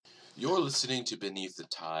You're listening to Beneath the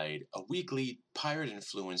Tide, a weekly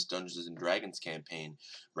pirate-influenced Dungeons & Dragons campaign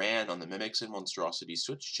ran on the Mimics and Monstrosities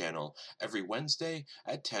Twitch channel every Wednesday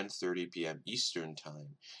at 10:30 p.m. Eastern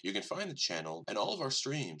Time. You can find the channel and all of our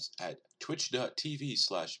streams at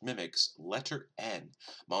twitch.tv/mimics, letter N,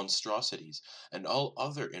 Monstrosities, and all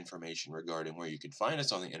other information regarding where you can find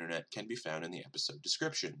us on the internet can be found in the episode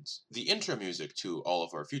descriptions. The intro music to all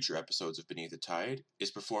of our future episodes of Beneath the Tide is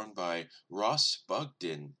performed by Ross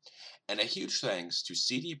Bugden. And a huge thanks to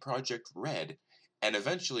CD Projekt Red, and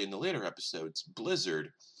eventually in the later episodes,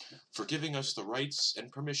 Blizzard, for giving us the rights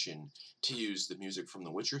and permission to use the music from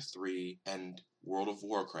The Witcher 3 and World of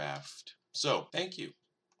Warcraft. So, thank you.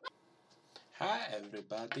 Hi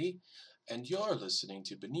everybody, and you're listening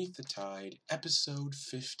to Beneath the Tide, episode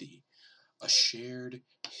 50, A Shared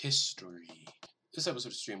History. This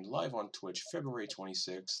episode is streamed live on Twitch, February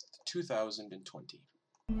 26th, 2020.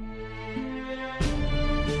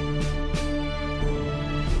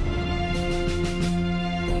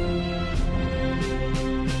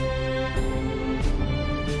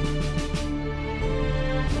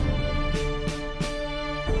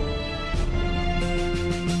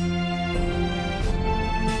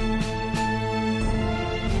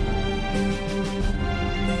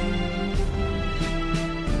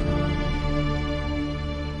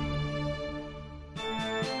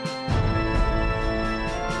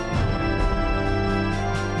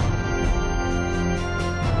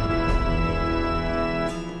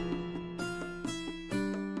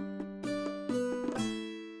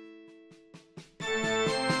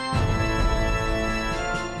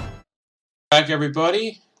 Back,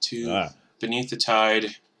 everybody, to Beneath the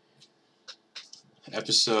Tide,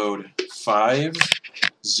 episode 50,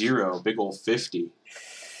 big ol' 50.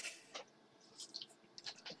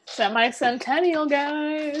 Semi-centennial,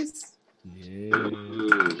 guys. Yeah.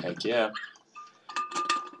 Ooh, heck yeah.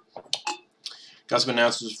 Got some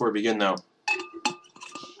announcements before we begin, though.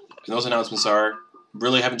 And those announcements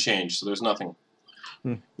really haven't changed, so there's nothing.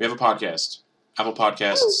 We have a podcast. Apple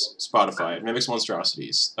Podcasts, Spotify, Mimics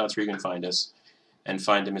Monstrosities. That's where you can find us. And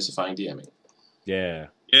find Demystifying DMing. Yeah.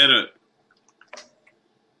 Get it.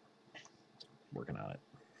 Working on it.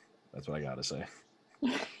 That's what I gotta say.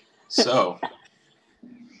 So,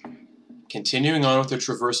 continuing on with their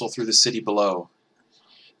traversal through the city below,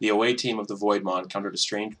 the away team of the Voidmon encountered a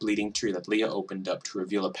strange bleeding tree that Leah opened up to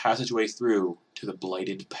reveal a passageway through to the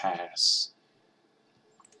Blighted Pass.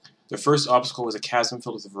 Their first obstacle was a chasm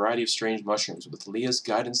filled with a variety of strange mushrooms. With Leah's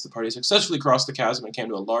guidance, the party successfully crossed the chasm and came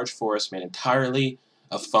to a large forest made entirely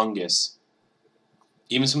of fungus.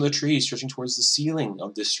 Even some of the trees stretching towards the ceiling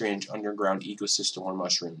of this strange underground ecosystem were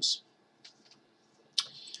mushrooms.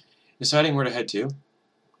 Deciding where to head to,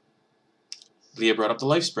 Leah brought up the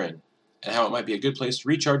Life Spring, and how it might be a good place to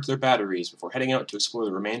recharge their batteries before heading out to explore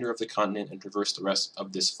the remainder of the continent and traverse the rest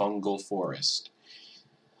of this fungal forest.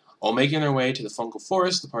 While making their way to the fungal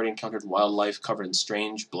forest, the party encountered wildlife covered in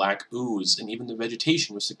strange black ooze, and even the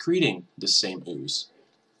vegetation was secreting this same ooze.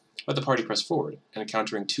 But the party pressed forward, and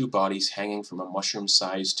encountering two bodies hanging from a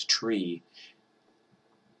mushroom-sized tree.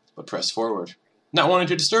 But pressed forward, not wanting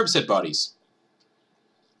to disturb said bodies.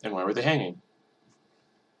 And why were they hanging?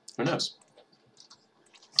 Who knows?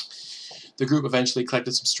 The group eventually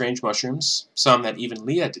collected some strange mushrooms, some that even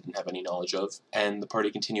Leah didn't have any knowledge of, and the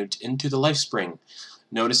party continued into the Life Spring,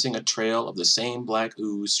 noticing a trail of the same black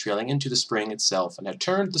ooze trailing into the spring itself, and had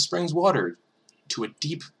turned the spring's water to a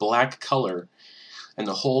deep black color, and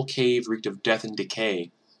the whole cave reeked of death and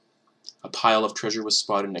decay. A pile of treasure was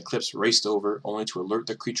spotted, and Eclipse raced over, only to alert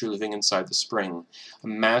the creature living inside the spring, a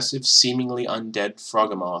massive, seemingly undead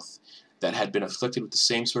Froghemoth that had been afflicted with the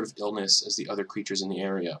same sort of illness as the other creatures in the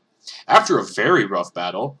area. After a very rough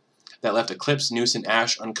battle that left Eclipse, Noose, and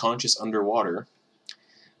Ash unconscious underwater,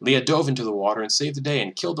 Leah dove into the water and saved the day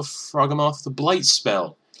and killed the Froghemoth with a blight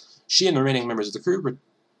spell. She and the remaining members of the crew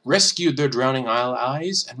rescued their drowning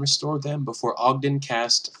allies and restored them before Ogden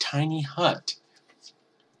cast Tiny Hut,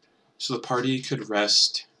 so the party could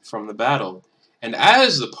rest from the battle. And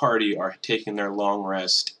as the party are taking their long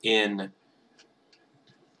rest in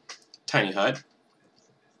Tiny Hut,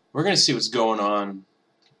 we're going to see what's going on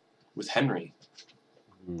with Henry.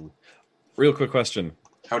 Real quick question.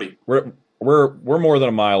 Howdy. We're more than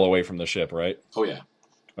a mile away from the ship, right? Oh, yeah.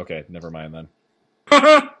 Okay, never mind then.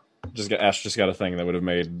 Ash just got a thing that would have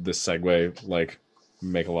made this segue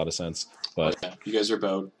make a lot of sense. But yeah, you guys are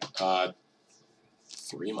about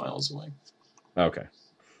 3 miles away. Okay.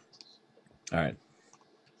 All right.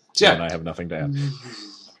 So, yeah. And I have nothing to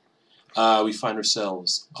add. We find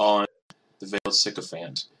ourselves on the Veiled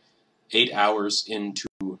Sycophant, 8 hours into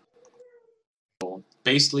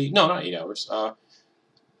basically, no, not 8 hours.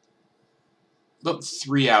 about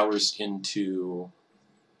 3 hours into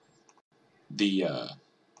the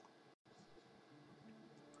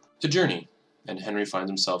journey, and Henry finds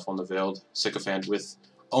himself on the Veiled Sycophant with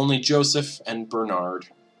only Joseph and Bernard.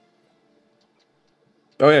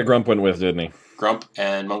 Oh yeah, Grump went with, didn't he? Grump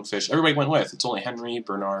and Monkfish. Everybody went with. It's only Henry,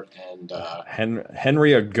 Bernard, and...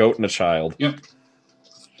 Henry, a goat, and a child. Yep.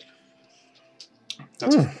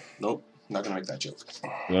 Nope, not going to make that joke.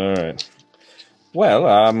 All right. Well,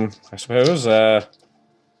 I suppose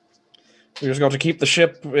we just got to keep the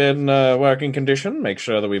ship in working condition, make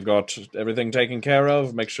sure that we've got everything taken care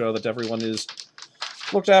of, make sure that everyone is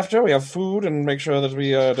looked after, we have food, and make sure that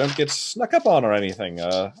we don't get snuck up on or anything.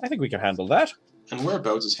 I think we can handle that. And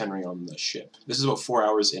whereabouts is Henry on the ship? This is about 4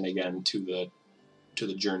 hours in again to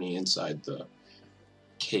the journey inside the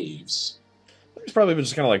caves. He's probably been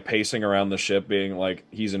just kind of like pacing around the ship, being like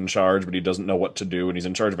he's in charge, but he doesn't know what to do, and he's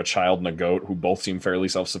in charge of a child and a goat who both seem fairly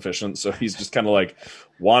self-sufficient. So he's just kind of like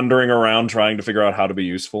wandering around trying to figure out how to be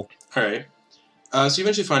useful. All right. So you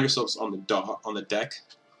eventually find yourselves on the deck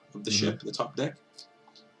of the ship, the top deck,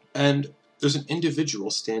 and there's an individual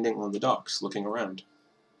standing on the docks, looking around,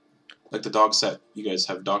 like the dog set. You guys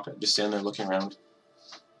have dock just standing there looking around.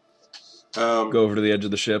 Go over to the edge of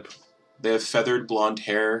the ship. They have feathered blonde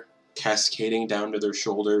hair cascading down to their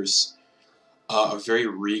shoulders, a very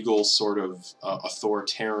regal sort of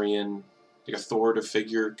authoritarian, like authoritative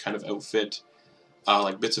figure kind of outfit,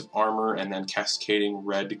 like bits of armor and then cascading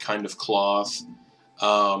red kind of cloth.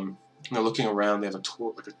 And they're looking around. They have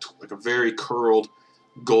a very curled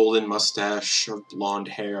golden mustache of blonde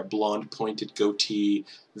hair, blonde pointed goatee,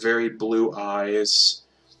 very blue eyes,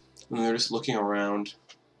 and they're just looking around.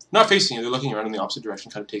 Not facing you, they're looking around in the opposite direction,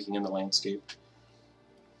 kind of taking in the landscape.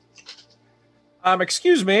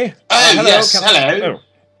 Excuse me. Oh, hello. yes, hello.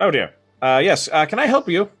 Oh dear. Yes, can I help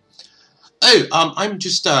you? Oh, I'm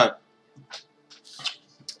just,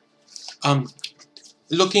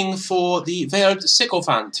 looking for the Veiled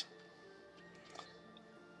Sycophant.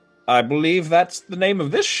 I believe that's the name of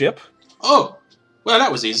this ship. Oh, well,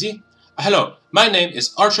 that was easy. Hello, my name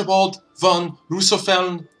is Archibald von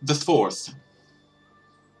Rousseaufeln IV.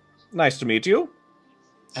 Nice to meet you.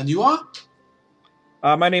 And you are?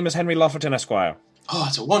 My name is Henry Lofferton, Esquire. Oh,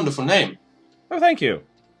 it's a wonderful name. Oh, thank you.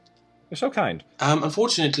 You're so kind.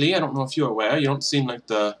 Unfortunately, I don't know if you're aware, you don't seem like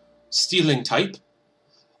the stealing type,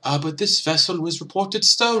 but this vessel was reported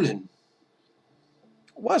stolen.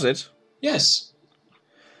 Was it? Yes.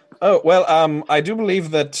 Oh, well, I do believe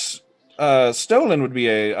that stolen would be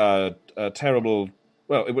a terrible,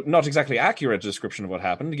 well, it would not exactly accurate description of what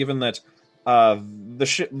happened, given that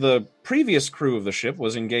the previous crew of the ship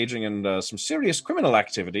was engaging in some serious criminal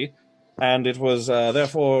activity, and it was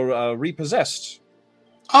therefore repossessed.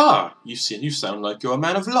 Ah, you sound like you're a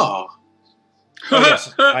man of law. Oh,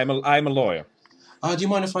 yes, I'm a lawyer. Do you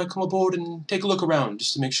mind if I come aboard and take a look around,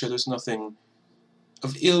 just to make sure there's nothing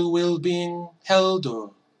of ill will being held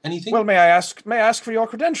or anything? Well, may I ask for your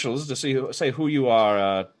credentials to say who you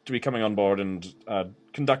are to be coming on board and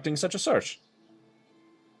conducting such a search?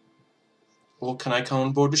 Well, can I come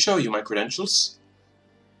on board to show you my credentials?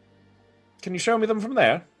 Can you show me them from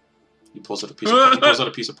there? He pulls out a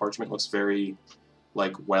piece of parchment. Looks very,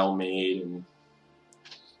 like, well made and.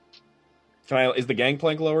 Is the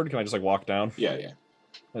gangplank lowered? Can I just like walk down? Yeah, yeah.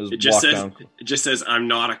 It just says I'm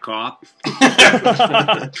not a cop.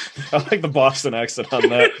 I like the Boston accent on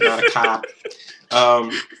that. Not a cop.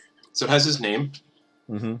 So it has his name,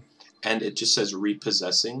 mm-hmm. and it just says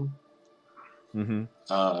repossessing. Mm-hmm.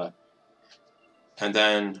 And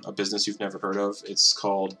then a business you've never heard of. It's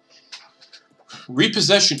called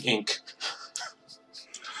Repossession Inc.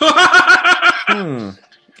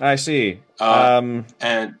 I see.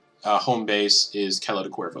 And home base is Cala de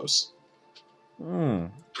Cuervos.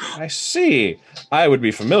 I see. I would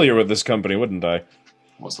be familiar with this company, wouldn't I?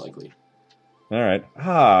 Most likely. All right.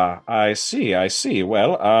 I see.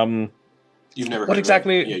 Well, you've never heard what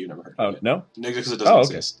exactly? of it. Yeah, you've never heard of it. No? Because it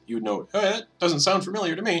doesn't exist. You would know, that doesn't sound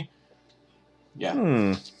familiar to me.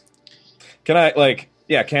 Yeah. Can I,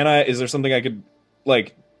 is there something I could,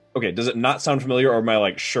 okay, does it not sound familiar, or am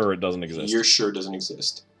I, sure it doesn't exist? You're sure it doesn't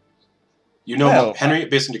exist. You know, Henry,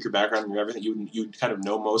 based on your background and everything, you kind of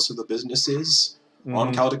know most of the businesses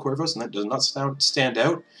on Cala de Cuervos, and that does not stand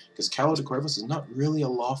out, because Cala de Cuervos is not really a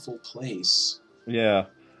lawful place. Yeah.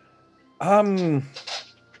 Pardon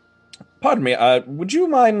me, would you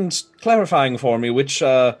mind clarifying for me what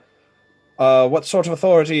sort of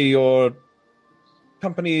authority your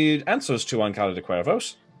company answers to on Cala de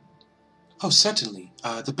Cuervos? Oh, certainly.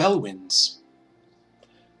 The Bellwinds.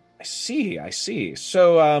 I see.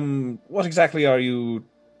 So, what exactly are you...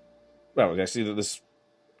 Well, I see that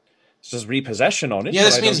says repossession on it. Yeah, but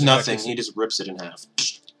this I means don't nothing. exactly He just rips it in half.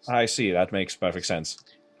 I see. That makes perfect sense.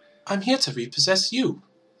 I'm here to repossess you,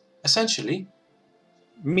 essentially,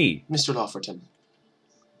 Me, Mr. Lawferton.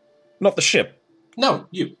 not the ship. No,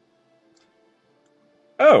 you.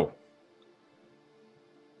 Oh.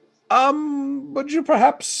 Would you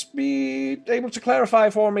perhaps be able to clarify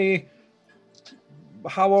for me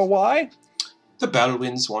how or why? The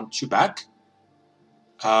Bellwinds want you back.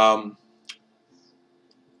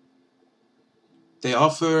 They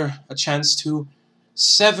offer a chance to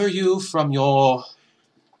sever you from your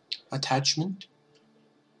attachment.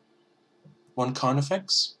 One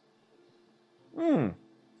Carnifex.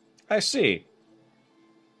 I see.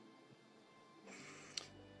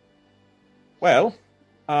 Well,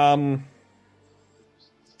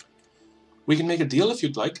 We can make a deal if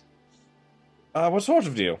you'd like. what sort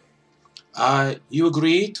of deal? You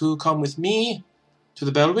agree to come with me to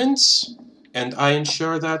the Bellwinds, and I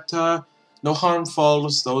ensure that no harm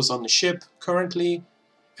falls those on the ship currently,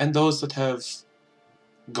 and those that have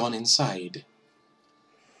gone inside.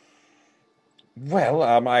 Well,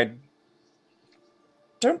 I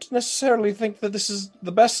don't necessarily think that this is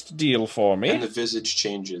the best deal for me. And the visage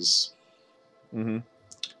changes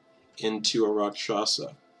into a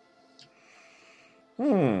Rakshasa.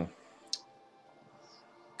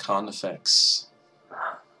 Carnifex.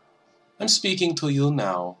 I'm speaking to you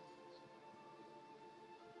now.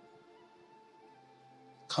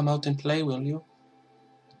 Come out and play, will you?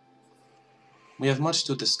 We have much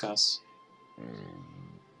to discuss.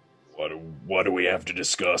 What do we have to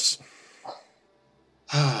discuss?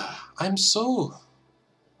 I'm so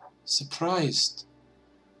surprised.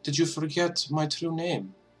 Did you forget my true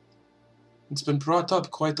name? It's been brought up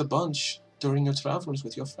quite a bunch during your travels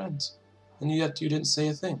with your friends, and yet you didn't say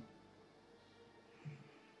a thing.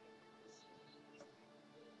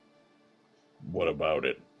 What about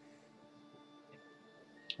it?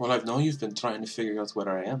 Well, I know you've been trying to figure out where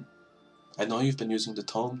I am. I know you've been using the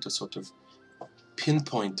tome to sort of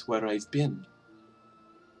pinpoint where I've been.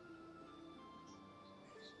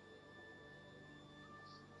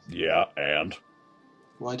 Yeah, and?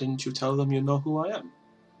 Why didn't you tell them you know who I am?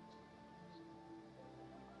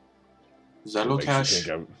 Zelocash,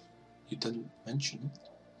 you didn't mention it.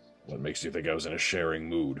 What makes you think I was in a sharing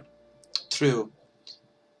mood? True.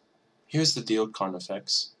 Here's the deal,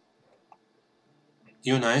 Carnifex.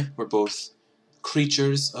 You and I were both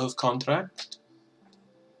creatures of contract.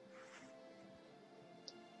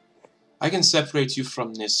 I can separate you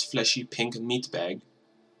from this fleshy pink meat bag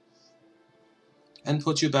and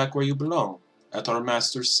put you back where you belong, at our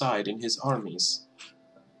master's side in his armies.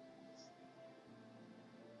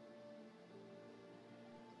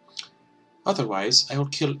 Otherwise, I will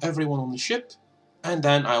kill everyone on the ship, and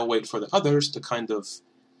then I'll wait for the others to kind of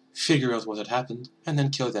figure out what had happened, and then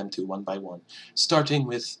kill them too, one by one. Starting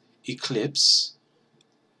with Eclipse.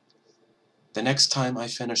 The next time I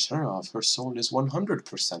finish her off, her soul is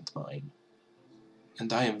 100% mine.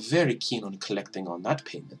 And I am very keen on collecting on that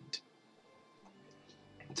payment.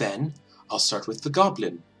 Then, I'll start with the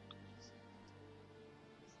Goblin.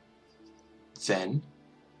 Then,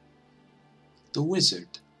 the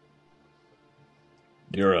Wizard.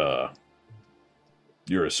 You're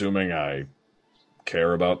assuming I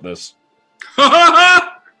care about this?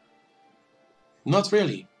 Not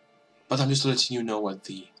really, but I'm just letting you know what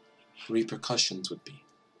the repercussions would be.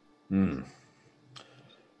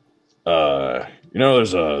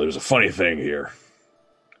 There's a funny thing here.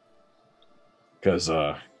 Because,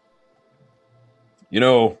 I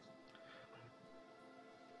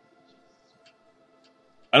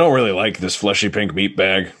don't really like this fleshy pink meat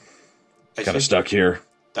bag. Kind of stuck here.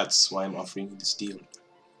 That's why I'm offering you this deal.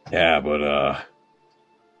 Yeah, but,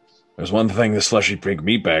 there's one thing this fleshy pink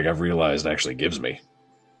meat bag I've realized actually gives me.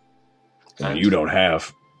 And you don't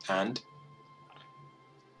have. And?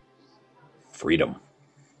 Freedom.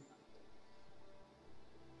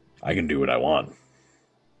 I can do what I want.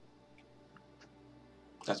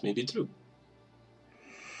 That may be true.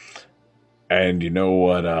 And you know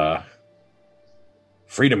what,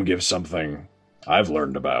 freedom gives something I've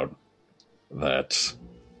learned about that,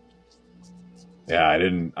 yeah,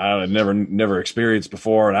 I never experienced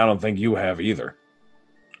before, and I don't think you have either.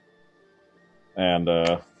 And,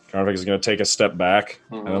 Carnifex is gonna take a step back,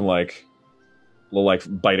 and then, a little,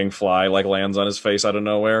 biting fly, lands on his face out of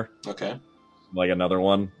nowhere. Okay. Another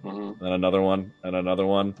one, and another one, and another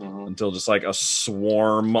one, until just, a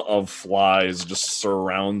swarm of flies just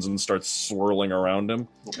surrounds and starts swirling around him.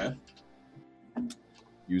 Okay.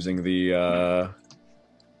 Using the,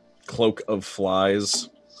 Cloak of Flies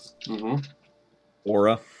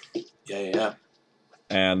aura. Yeah.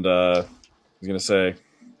 And, he's gonna say,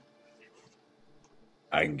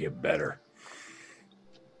 I can get better.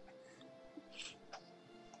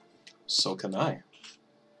 So can I.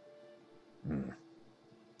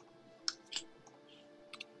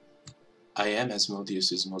 I am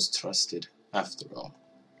Asmodeus' most trusted, after all.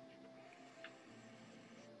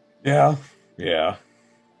 Yeah.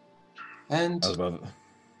 And I was about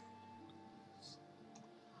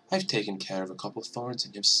I've taken care of a couple thorns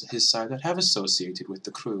in his side that have associated with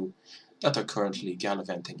the crew that are currently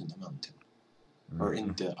gallivanting in the mountain. Or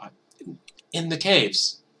in the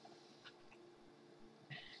caves.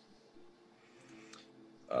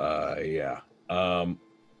 Yeah.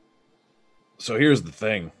 So here's the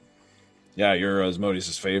thing. Yeah, you're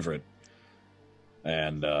Asmodeus' favorite.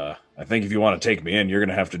 And I think if you want to take me in, you're going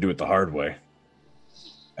to have to do it the hard way.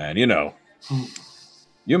 And,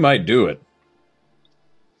 you might do it.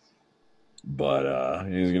 But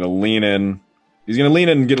he's going to lean in. He's going to lean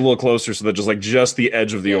in and get a little closer so that just the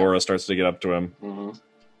edge of the aura starts to get up to him. Mm-hmm.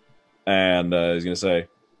 And he's going to say,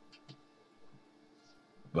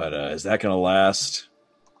 but is that going to last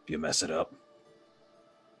if you mess it up?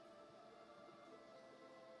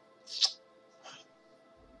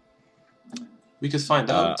 We could find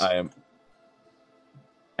out. I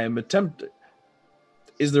am attempting.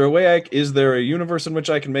 Is there a universe in which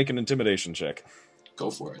I can make an intimidation check? Go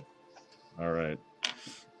for it. All right.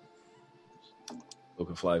 Book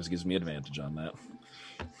of Flies gives me advantage on that.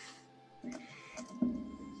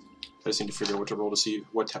 I just need to figure out what to roll to see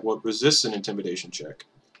what was this an intimidation check.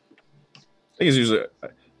 I think it's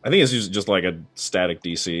usually just like a static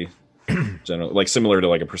DC, generally, like similar to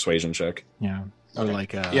like a persuasion check. Yeah. Or Okay.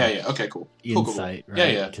 like a Yeah. Okay, cool. insight, Cool.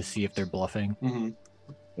 right? Yeah. To see if they're bluffing. Mm-hmm.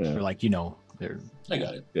 Yeah. Or like, they're I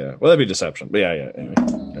got it. Yeah. Well, that'd be deception. But yeah. Anyway.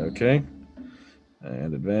 Okay.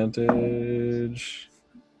 And advantage.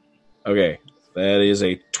 Okay. That is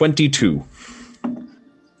a 22.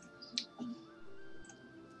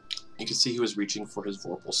 You can see he was reaching for his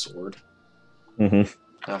Vorpal sword.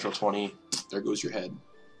 Mm-hmm. Natural 20. There goes your head.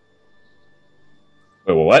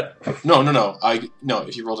 Wait, what? No. No,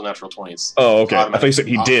 if you rolled a natural 20, it's Oh, okay. I thought you said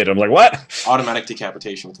he did. I'm like, what? automatic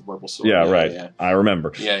decapitation with the Vorpal sword. Yeah, right. Yeah. I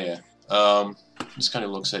remember. Yeah. Just kind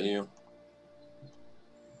of looks at you.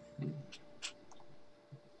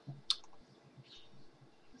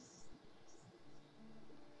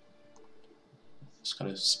 Just kind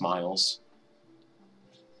of smiles.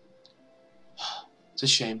 It's a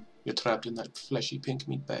shame you're trapped in that fleshy pink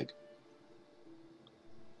meat bag.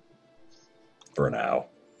 For now.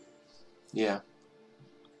 Yeah.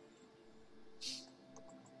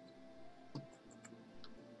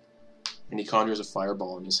 And he conjures a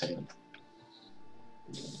fireball in his hand.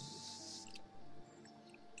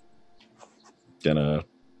 Gonna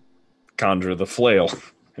conjure the flail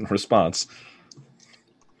in response.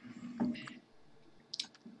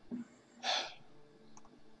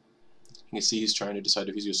 You can see he's trying to decide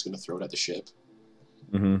if he's just going to throw it at the ship.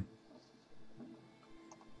 Mm-hmm.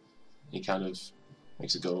 He kind of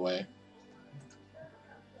makes it go away.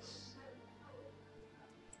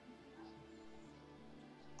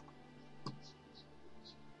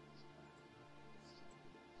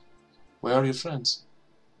 Where are your friends?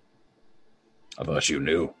 I thought you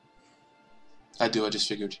knew. I do, I just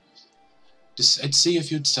figured. I'd see if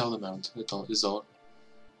you'd sell them out, is all.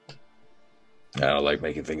 I don't like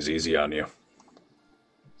making things easy on you.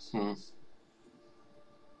 And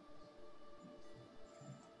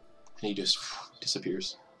he just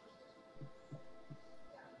disappears.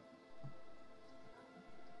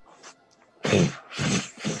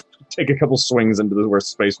 Take a couple swings into the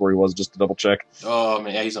worst space where he was just to double check. Oh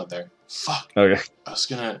man, yeah, he's not there. Fuck. Okay. I was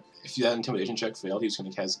gonna, if that intimidation check failed, he was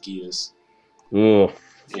gonna cast Gias. Ooh.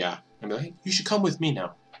 Yeah. I'd be like, hey, you should come with me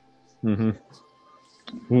now.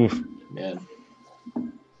 Mm-hmm. Oof. Man.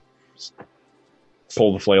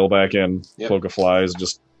 Pull the flail back in. Yep. Cloak of Flies.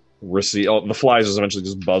 Just receive. Oh, the flies just eventually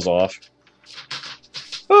just buzz off.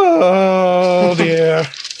 Oh dear.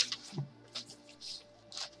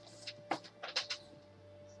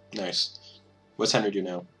 Nice. What's Henry do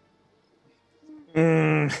now?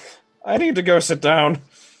 I need to go sit down.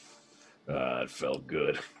 It felt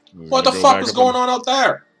good. What the fuck was going on out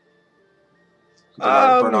there?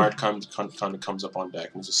 Bernard kind of comes up on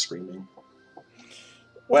deck and is just screaming.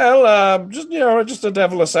 Well, just a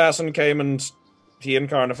devil assassin came and he and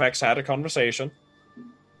Carnifex had a conversation.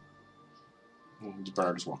 And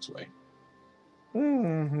Bernard just walks away.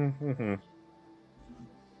 Mm-hmm.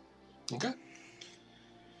 Okay.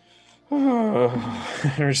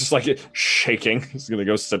 He's just like shaking. He's gonna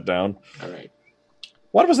go sit down. All right.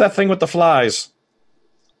 What was that thing with the flies?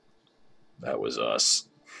 That was us.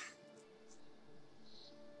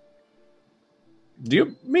 Do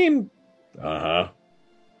you mean? Uh-huh.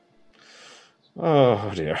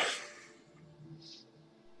 Oh dear.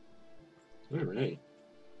 All right.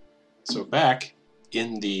 So back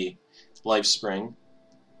in the life spring,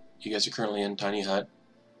 you guys are currently in Tiny Hut,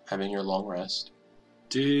 having your long rest.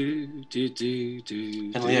 And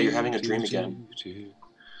Leah, you're having a dream again.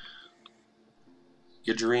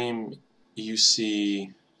 Your dream, you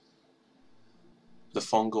see the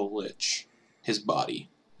fungal lich, his body,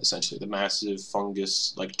 essentially, the massive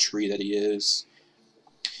fungus-like tree that he is.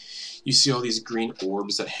 You see all these green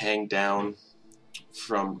orbs that hang down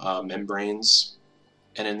from membranes,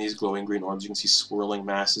 and in these glowing green orbs you can see swirling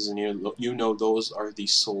masses, and you know those are the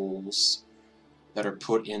souls that are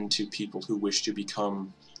put into people who wish to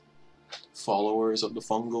become followers of the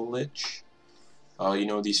fungal lich. You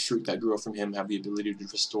know, these fruit that grow from him have the ability to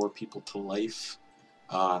restore people to life,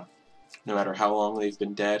 no matter how long they've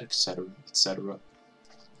been dead, etc., etc.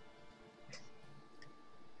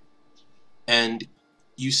 And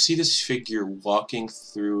you see this figure walking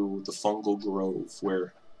through the fungal grove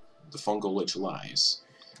where the fungal lich lies.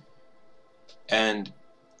 And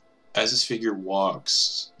as this figure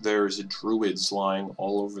walks, there's druids lying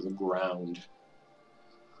all over the ground,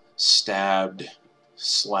 stabbed,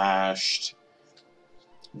 slashed,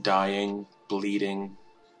 dying, bleeding.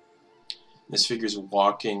 This figure's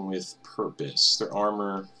walking with purpose. Their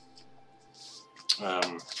armor,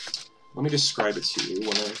 let me describe it to you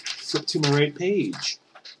when I flip to my right page,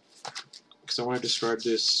 because I want to describe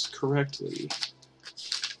this correctly.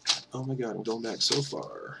 Oh my god, I'm going back so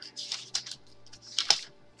far.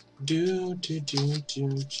 Going back too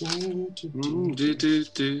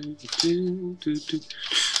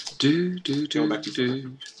far.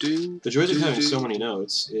 The joys of having so many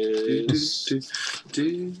notes is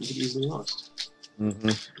you get easily lost.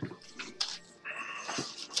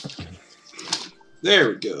 There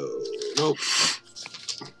we go. Nope.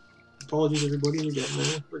 Apologies, everybody. We're getting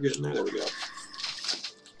there. We're getting there. There we go.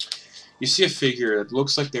 You see a figure that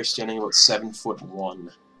looks like they're standing about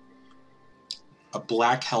 7'1". A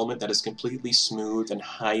black helmet that is completely smooth and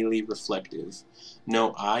highly reflective.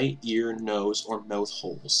 No eye, ear, nose, or mouth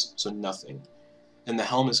holes, so nothing. And the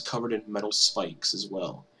helmet is covered in metal spikes as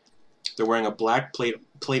well. They're wearing a black plate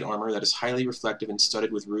armor that is highly reflective and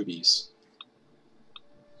studded with rubies.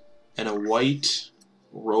 And a white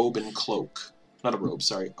robe and cloak. Not a robe,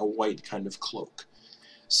 sorry. A white kind of cloak.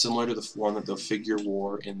 Similar to the one that the figure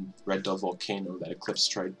wore in Red Dove Volcano that Eclipse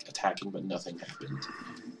tried attacking, but nothing happened.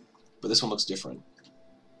 But this one looks different.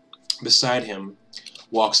 Beside him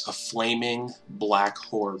walks a flaming black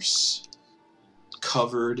horse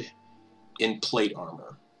covered in plate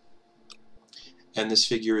armor. And this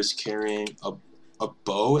figure is carrying a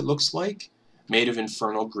bow, it looks like, made of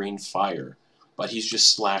infernal green fire. But he's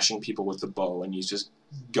just slashing people with the bow, and he's just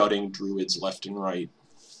gutting druids left and right.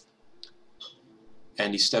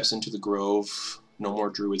 And he steps into the grove, no more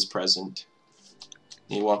druids present.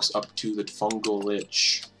 And he walks up to the fungal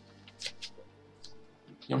lich.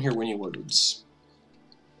 You don't hear any words.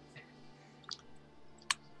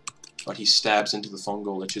 But he stabs into the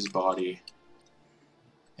fungal lich's body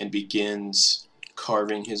and begins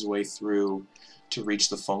carving his way through to reach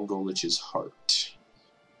the fungal lich's heart.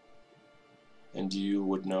 And you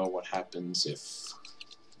would know what happens if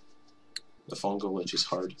the fungal lich's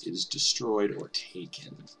heart is destroyed or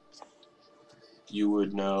taken. You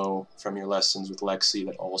would know from your lessons with Lexi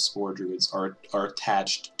that all spore druids are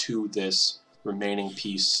attached to this remaining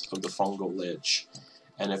piece of the fungal lich.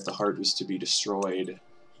 And if the heart was to be destroyed,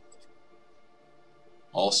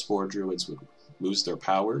 all spore druids would lose their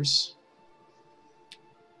powers,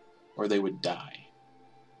 or they would die,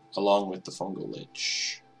 along with the fungal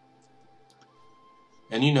lich.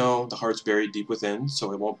 And you know, the heart's buried deep within,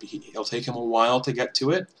 so it'll take him a while to get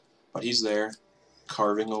to it, but he's there,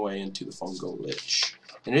 carving away into the fungal lich.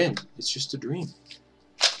 And then, it's just a dream.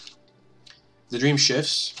 The dream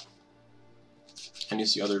shifts, and you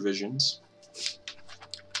see other visions.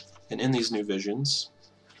 And in these new visions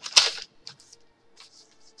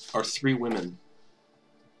are 3 women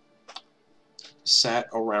sat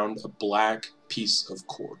around a black piece of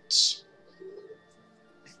quartz.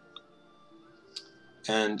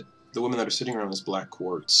 And the women that are sitting around this black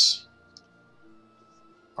quartz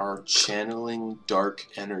are channeling dark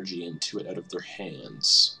energy into it out of their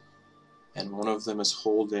hands. And one of them is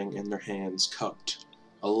holding in their hands, cupped,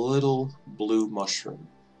 a little blue mushroom.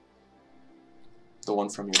 The one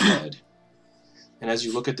from your head. And as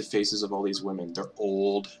you look at the faces of all these women, they're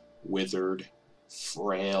old, withered,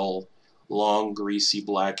 frail, long, greasy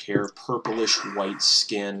black hair, purplish white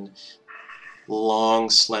skin, long,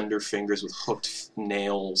 slender fingers with hooked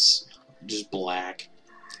nails, just black.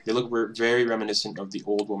 They look very reminiscent of the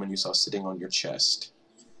old woman you saw sitting on your chest.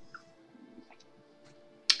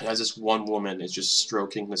 And as this one woman is just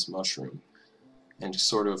stroking this mushroom and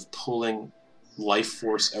sort of pulling life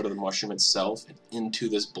force out of the mushroom itself and into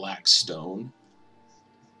this black stone,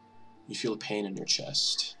 you feel a pain in your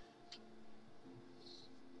chest.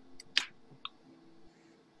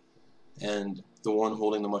 And the one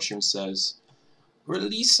holding the mushroom says,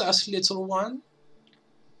 "Release us, little one."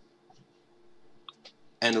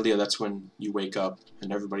 And Leah, that's when you wake up,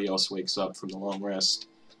 and everybody else wakes up from the long rest.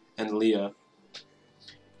 And Leah,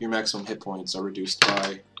 your maximum hit points are reduced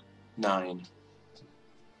by 9.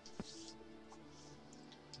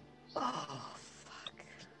 Oh, fuck.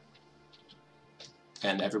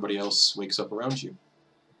 And everybody else wakes up around you.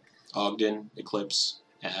 Ogden, Eclipse,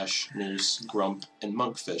 Ash, Noose, Grump, and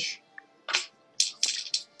Monkfish.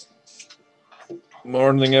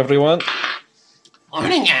 Morning, everyone.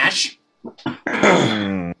 Morning, Ash!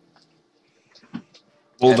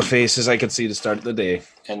 All the faces I could see to start the day.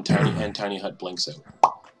 And Tiny Hut blinks out.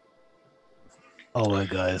 Alright,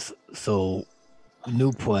 guys. So,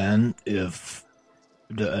 new plan. If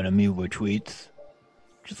the enemy retreats,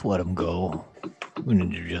 just let him go. We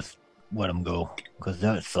need to just let him go, because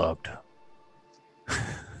that sucked.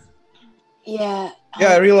 Yeah. Yeah,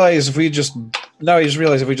 I realize if we just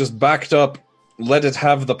backed up, let it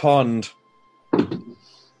have the pond,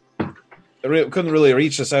 it couldn't really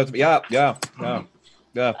reach us out. Yeah.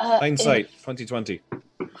 Hindsight, 2020.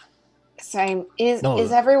 Sorry, is No.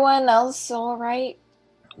 everyone else all right?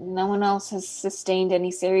 No one else has sustained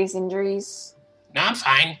any serious injuries? No, I'm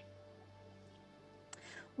fine.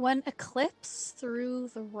 When Eclipse threw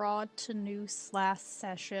the rod to Noose last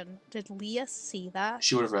session, did Leah see that?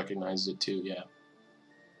 She would have recognized it too, yeah.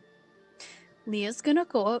 Leah's gonna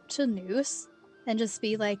go up to Noose and just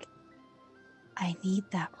be like, I need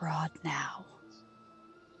that rod now.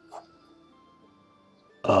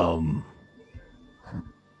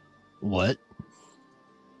 What?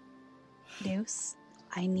 Noose,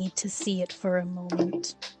 I need to see it for a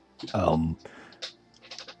moment.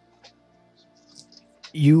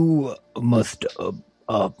 You must,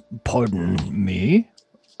 pardon me.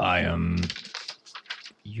 I am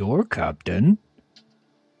your captain.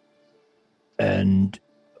 And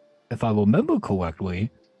if I remember correctly,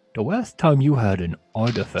 the last time you had an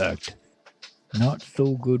artifact, not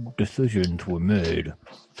so good decisions were made.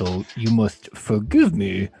 So you must forgive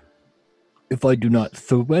me if I do not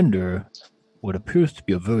surrender what appears to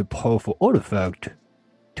be a very powerful artifact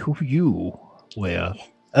to you, where,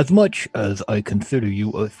 as much as I consider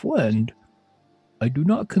you a friend, I do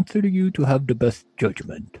not consider you to have the best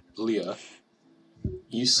judgment. Leah,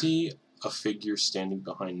 you see a figure standing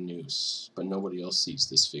behind Noose, but nobody else sees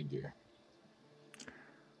this figure.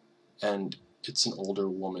 And it's an older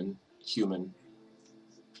woman, human,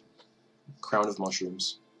 crown of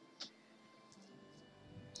mushrooms.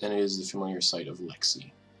 And it is the familiar sight of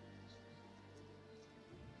Lexi.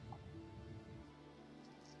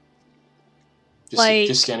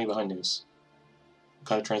 Just standing behind Noose.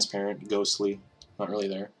 Kind of transparent, ghostly, not really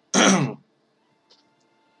there.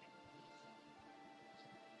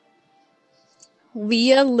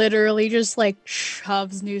 Leah literally just like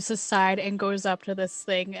shoves Noose aside and goes up to this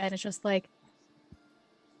thing, and it's just like,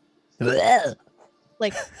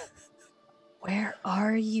 like, where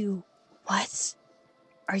are you? What?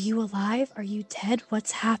 Are you alive? Are you dead?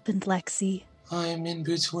 What's happened, Lexi? I'm in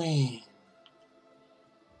between.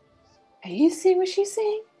 Are you seeing what she's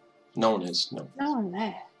saying? No one is, no. No one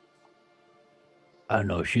there. I don't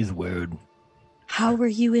know, she's weird. How are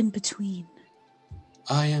you in between?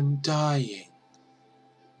 I am dying.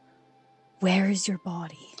 Where is your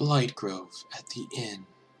body? Blightgrove at the inn.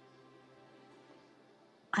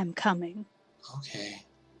 I'm coming. Okay,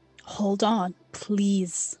 Hold on,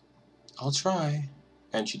 please. I'll try.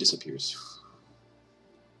 And she disappears.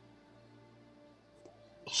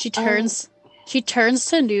 She turns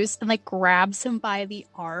to Noose and like grabs him by the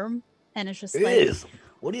arm, and it's just like, Liz,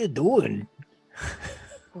 what are you doing?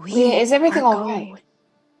 Leah, is everything are all right? going.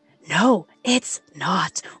 No, it's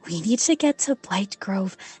not. We need to get to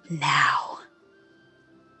Blightgrove now.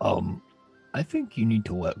 I think you need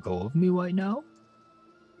to let go of me right now.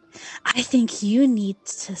 I think you need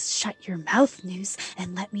to shut your mouth, Noose,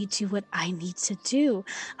 and let me do what I need to do.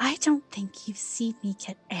 I don't think you've seen me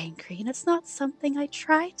get angry, and it's not something I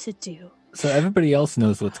try to do. So everybody else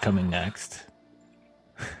knows what's coming next.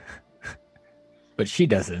 But she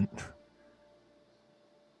doesn't.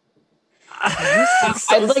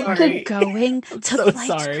 I'd like to Going to so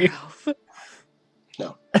sorry. Blightgrove.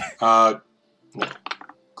 No. No.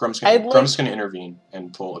 Grump's gonna intervene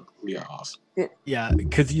and pull Leah off. Yeah,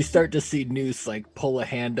 because you start to see Noose like pull a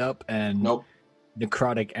hand up and Nope.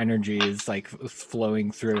 necrotic energy is like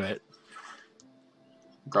flowing through it.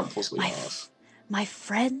 Grump pulls Leah off. My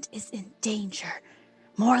friend is in danger.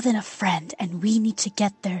 More than a friend, and we need to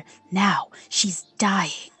get there now. She's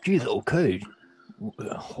dying. She's okay.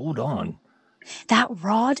 Hold on. That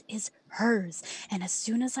rod is hers, and as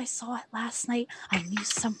soon as I saw it last night, I knew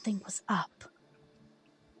something was up.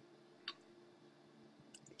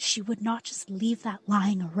 She would not just leave that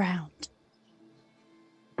lying around.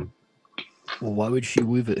 Well, why would she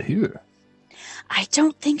leave it here? I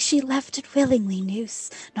don't think she left it willingly,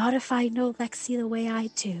 Noose. Not if I know Lexi the way I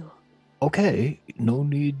do. Okay, no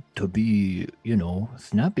need to be,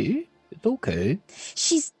 snappy. It's okay.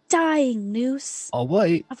 She's dying, Noose. All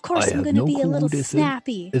right. Of course I I'm have going to no be a clue little who this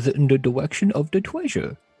snappy. Is it in the direction of the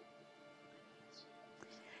treasure?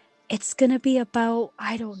 It's going to be about,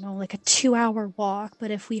 I don't know, like a 2-hour walk,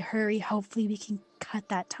 but if we hurry, hopefully we can cut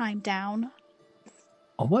that time down.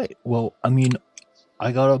 All right. Well,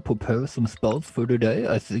 I gotta prepare some spells for today.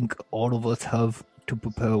 I think all of us have to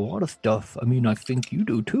prepare a lot of stuff. I think you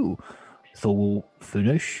do too. So we'll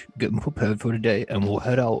finish getting prepared for today, and we'll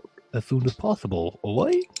head out as soon as possible. All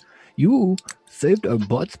right? You saved our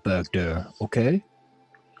butts back there, okay?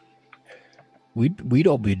 We'd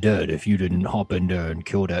all be dead if you didn't hop in there and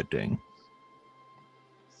kill that thing.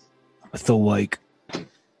 So,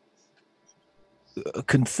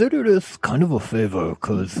 consider this kind of a favor,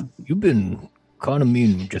 because you've been kind of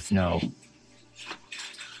mean just now.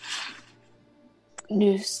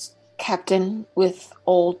 Noose, Captain, with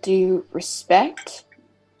all due respect,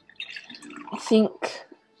 I think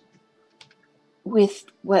with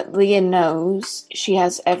what Leah knows, she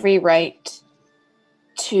has every right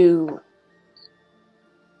to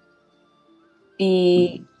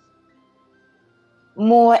be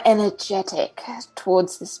more energetic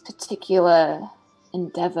towards this particular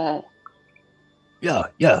endeavor. Yeah.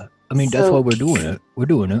 That's why we're doing it. We're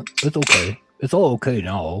doing it. It's okay. It's all okay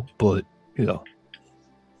now, but, it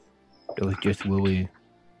was just really...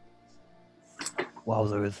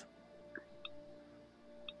 Wowzers.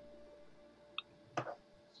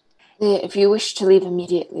 If you wish to leave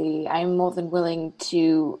immediately, I'm more than willing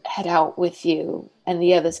to head out with you, and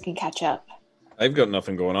the others can catch up. I've got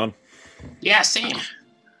nothing going on. Yeah, same.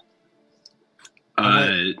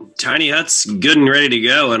 Tiny Hut's good and ready to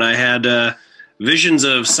go, and I had visions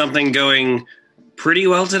of something going pretty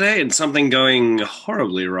well today and something going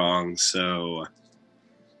horribly wrong, so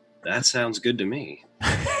that sounds good to me.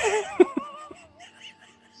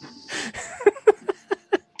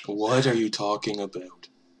 What are you talking about?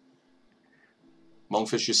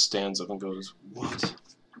 Monkfish just stands up and goes, what?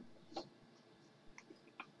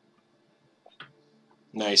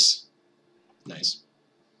 Nice.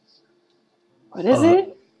 What is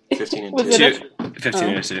it? 15 and Was 2. it 15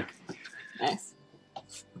 minutes, too. Nice.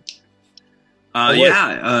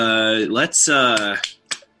 Let's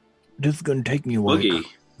This is gonna take me, boogie.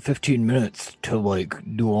 15 minutes to,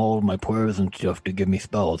 do all my prayers and stuff to give me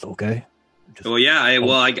spells, okay? Well, yeah,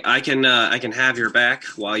 I can have your back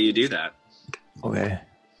while you do that. Okay.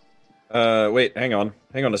 Wait, hang on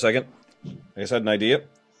a second. I just had an idea.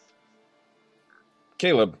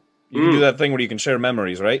 Caleb, you can do that thing where you can share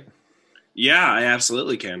memories, right? Yeah, I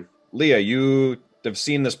absolutely can. Leah, you have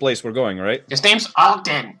seen this place we're going, right? His name's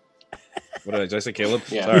Ogden. What did I say, Caleb?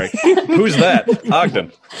 Yeah. Sorry. Who's that?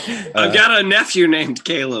 Ogden. I've got a nephew named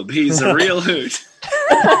Caleb. He's a real hoot.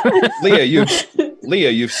 Leah,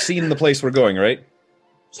 you've seen the place we're going, right?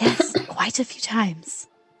 Yes, quite a few times.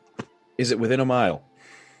 Is it within a mile?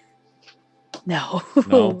 No.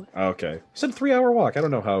 No? Okay. I said 3-hour walk. I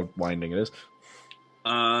don't know how winding it is.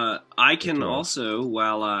 I can also,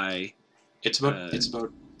 while I... It's about,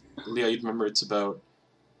 Leah, you'd remember it's about,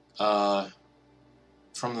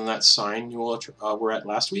 from that sign you all were at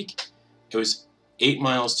last week, it was 8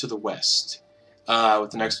 miles to the west. With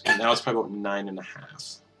the next, now it's probably about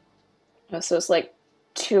 9.5. Oh, so it's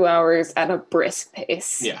 2 hours at a brisk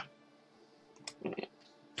pace. Yeah.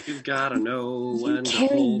 You've gotta know when to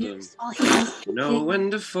Carry hold 'em. Noose while he's Know when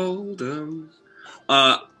to fold 'em.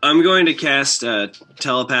 I'm going to cast a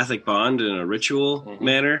telepathic bond in a ritual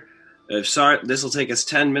manner. This will take us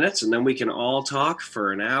 10 minutes, and then we can all talk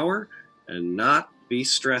for an hour and not be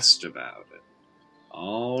stressed about it.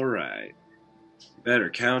 All right. You better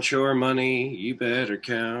count your money. You better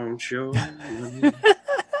count your money.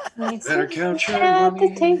 Better count your at money.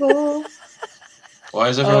 the table. Why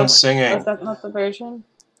is everyone singing? Is that not the version?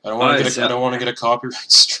 I don't want to get a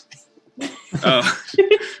copyright strike. Oh.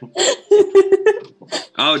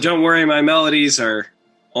 Oh, don't worry. My melodies are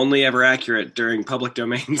only ever accurate during public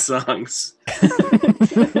domain songs.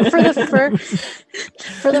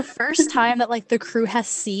 for the first time that the crew has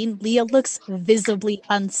seen, Leah looks visibly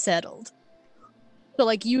unsettled. So,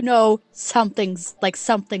 like,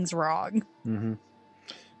 something's wrong. Mm-hmm.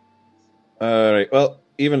 All right. Well,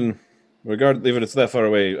 even if it's that far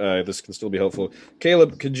away, this can still be helpful.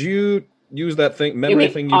 Caleb, could you use that memory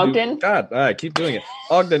thing you Ogden? do? God, I keep doing it.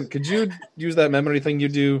 Ogden, could you use that memory thing you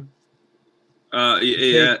do?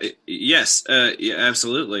 Yes. Yeah,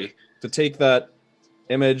 absolutely. To take that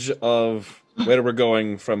image of where we're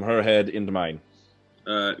going from her head into mine.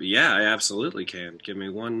 Yeah, I absolutely can. Give me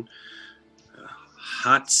one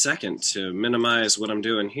hot second to minimize what I'm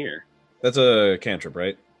doing here. That's a cantrip,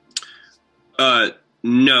 right?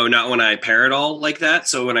 No, not when I pair it all like that.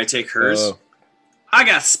 So when I take hers, I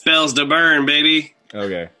got spells to burn, baby.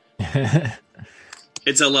 Okay.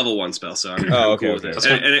 It's a level 1 spell, so I'm cool with it. That's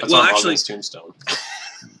actually Tombstone.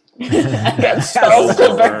 I got spells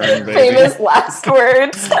to burn. Famous last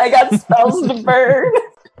words. I got spells to burn.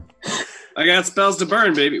 I got spells to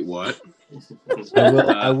burn, baby. What?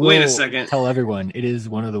 I will wait a second. Tell everyone it is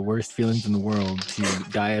one of the worst feelings in the world to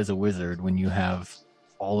die as a wizard when you have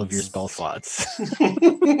all of your spell slots.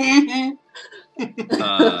 I'm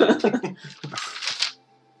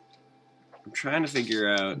trying to figure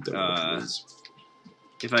out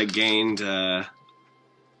if I gained. I'm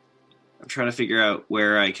trying to figure out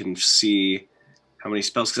where I can see how many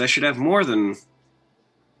spells, because I should have more than.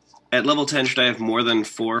 At level 10, should I have more than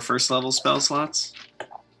 4 first level spell slots?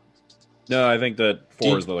 No, I think that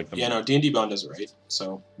 4 is the Yeah, no, D&D Bond does it right.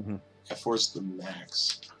 So, yeah, 4 is the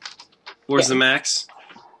max. 4 is the max?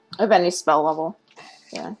 Of any spell level.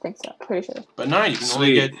 Yeah, I think so. Pretty sure. But 9, you can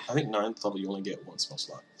only get, I think 9th level, you only get 1 spell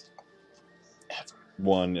slot. Ever.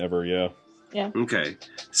 1 ever, yeah. Yeah. Okay.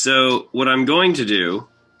 So, what I'm going to do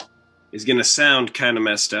is going to sound kind of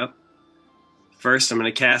messed up. First, I'm going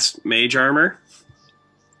to cast Mage Armor.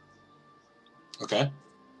 Okay.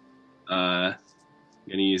 I'm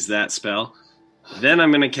going to use that spell. Then I'm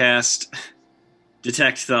going to cast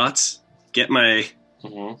Detect Thoughts. Get my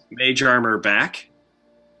Mage Armor back,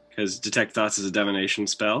 because Detect Thoughts is a divination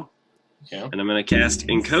spell. Yeah. And I'm going to cast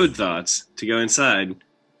Encode Thoughts to go inside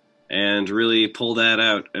and really pull that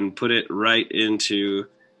out and put it right into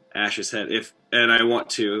Ash's head. And I want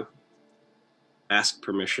to ask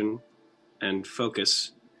permission and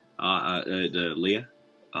focus, Leah.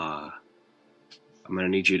 I'm going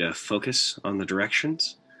to need you to focus on the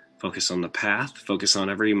directions, focus on the path, focus on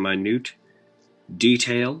every minute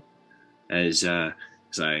detail as I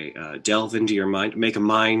delve into your mind. Make a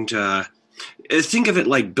mind. Think of it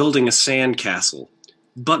like building a sandcastle,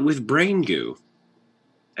 but with brain goo.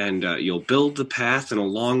 And you'll build the path, and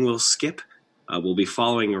along we'll skip. We'll be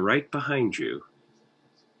following right behind you.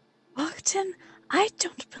 Ogden, I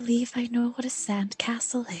don't believe I know what a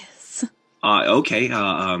sandcastle is. Okay,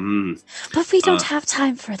 But we don't have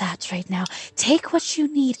time for that right now. Take what you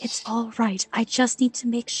need. It's all right. I just need to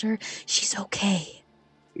make sure she's okay.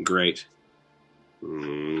 Great.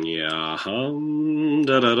 Yeah.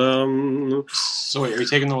 Da-da-dum. So wait, are you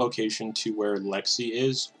taking the location to where Lexi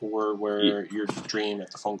is, or where your dream at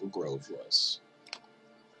the Fungal Grove was?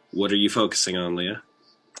 What are you focusing on, Leah?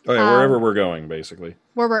 Oh yeah, wherever we're going, basically.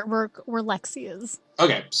 Where Lexi is.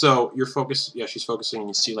 Okay, so you're focused. Yeah, she's focusing, and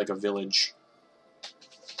you see like a village.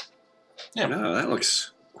 Yeah, Oh, that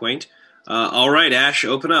looks quaint. All right, Ash,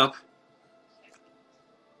 open up.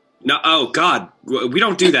 No, oh God, we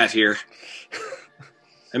don't do that here.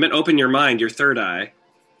 I meant open your mind, your third eye.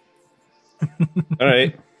 All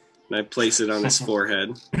right. And I place it on his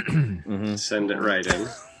forehead. Send it right in.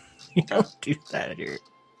 You don't do that here.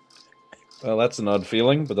 Well, that's an odd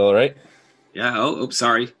feeling, but all right. Yeah. Oh,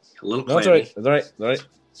 sorry. A little. No, it's all right. It's all right.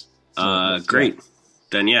 It's all right. Great.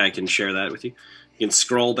 Then yeah, I can share that with you. You can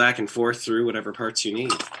scroll back and forth through whatever parts you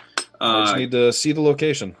need. I just need to see the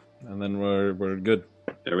location, and then we're good.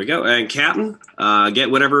 There we go. And Captain, get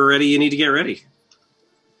whatever ready you need to get ready.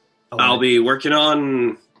 I'll be working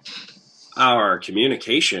on our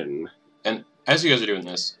communication. and as you guys are doing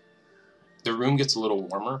this, the room gets a little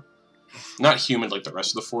warmer. Not humid like the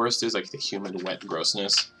rest of the forest is, like the humid, wet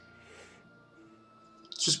grossness.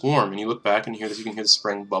 It's just warm, and you look back and you can hear the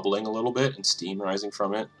spring bubbling a little bit and steam rising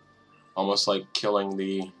from it, almost like killing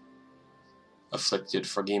the afflicted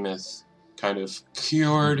Froghemoth kind of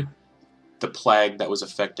cured the plague that was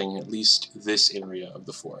affecting at least this area of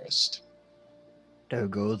the forest. There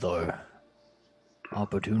goes our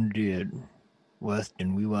opportunity at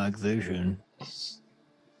Western relaxation.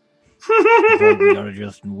 We gotta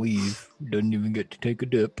just weave. Doesn't even get to take a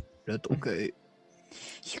dip. That's okay.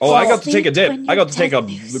 Oh, I got to take a dip. When I got to you're take a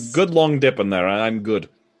dead, good long dip in there. I'm good.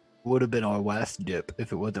 Would have been our last dip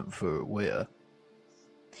if it wasn't for Leia.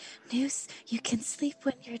 Noose, you can sleep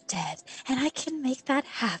when you're dead, and I can make that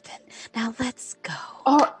happen. Now let's go.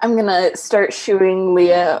 Oh, I'm gonna start shooing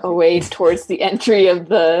Leah away towards the entry of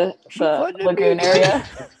the lagoon area.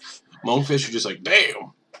 Monkfish are just like,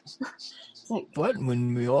 damn. It's like,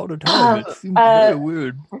 Threatening me all the time. It seems uh, very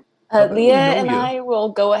weird. I bet we Leah know and ya. I will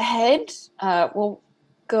go ahead. We'll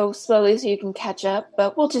go slowly so you can catch up,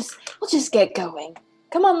 but we'll just get going.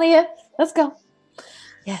 Come on, Leah, let's go.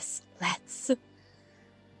 Yes, let's.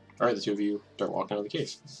 All right, the two of you start walking out of the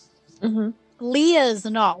cave. Mm-hmm. Leah's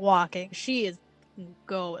not walking. She is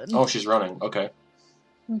going. Oh, she's running. Okay.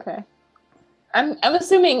 Okay. I'm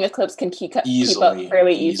assuming Eclipse can keep up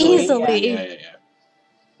fairly Easily.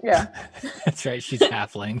 Yeah. That's right. She's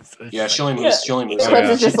halfling. So it's Yeah, like- she only moves. She only moves. Eclipse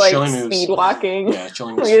yeah. is just She like only moves. speed walking. Yeah, she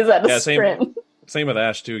only moves. Leah's at a Yeah, same. sprint. Same with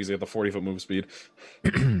Ash too. He's got the 40-foot move speed.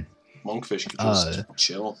 Monkfish can just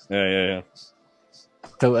chill. Yeah.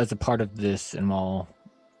 So as a part of this, and while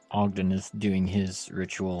Ogden is doing his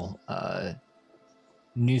ritual,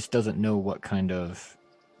 Noose doesn't know what kind of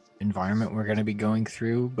environment we're going to be going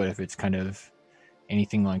through, but if it's kind of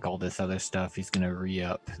anything like all this other stuff, he's going to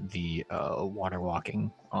re-up the water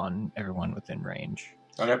walking on everyone within range.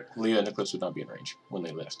 Okay, Leah and Eclipse would not be in range when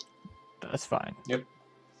they lift. That's fine. Yep.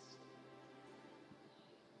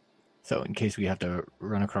 So in case we have to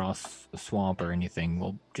run across a swamp or anything,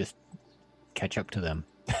 we'll just catch up to them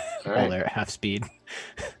All while right. they're at half speed.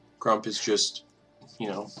 Grump is just,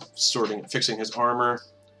 fixing his armor,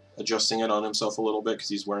 adjusting it on himself a little bit because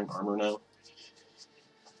he's wearing armor now.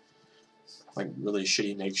 Like really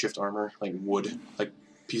shitty makeshift armor, like wood, like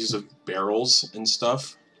pieces of barrels and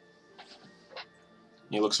stuff. And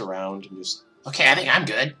he looks around and just, okay, I think I'm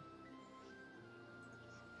good.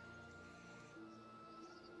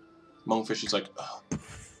 Monkfish is like, oh.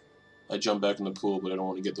 I jump back in the pool, but I don't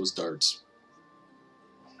want to get those darts.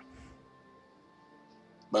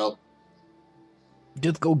 Well,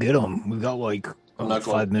 Just go get them. We got like I'm not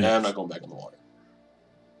going. 5 minutes. I'm not going back in the water.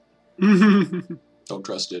 Don't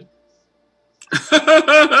trust it.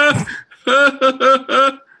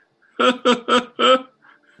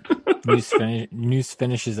 Noose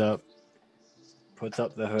finishes up, puts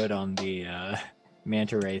up the hood on the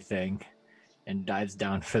manta ray thing, and dives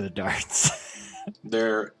down for the darts.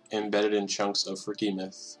 They're embedded in chunks of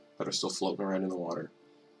Freaky-Myth that are still floating around in the water.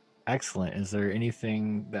 Excellent. Is there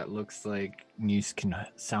anything that looks like Noose can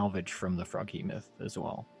salvage from the Froggy Myth as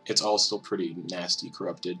well? It's all still pretty nasty,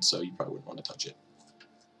 corrupted, so you probably wouldn't want to touch it.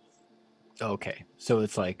 Okay, so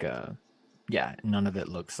it's like, none of it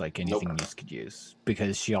looks like anything Nope. Noose could use,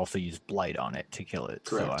 because she also used blight on it to kill it.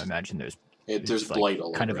 So Correct. I imagine there's There's like blight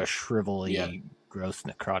all kind over of a it. shrivelly, Yeah. gross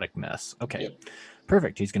necrotic mess. Okay, Yep.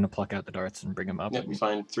 perfect. He's gonna pluck out the darts and bring them up. Yep, we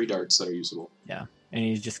find 3 darts that are usable. And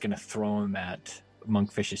he's just gonna throw them at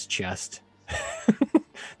Monkfish's chest.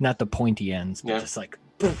 Not the pointy ends, but Yeah. just like,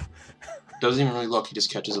 Doesn't even really look, he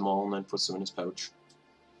just catches them all and then puts them in his pouch.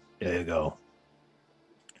 there you go.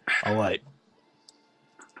 All right,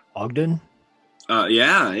 Ogden.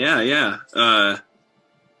 Yeah.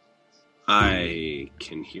 I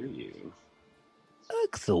can hear you.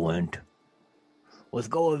 Excellent. Let's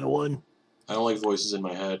go, everyone. I don't like voices in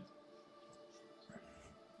my head.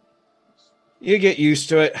 You get used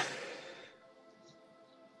to it.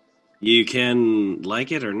 You can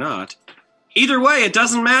like it or not. Either way, it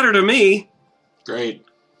doesn't matter to me. Great.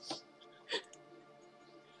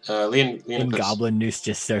 Leon And Eclipse. Goblin Noose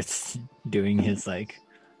just starts doing his like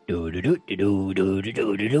do do do do do do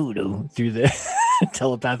do do do do through the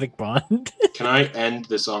telepathic bond. Can I end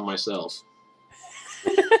this on myself?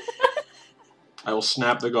 I will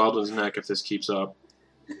snap the goblin's neck if this keeps up.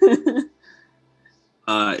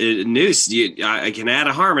 Noose, I can add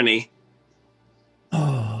a harmony.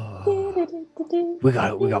 we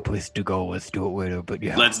got places to go. Let's do it later. But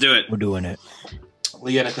yeah, Let's do it. we're doing it.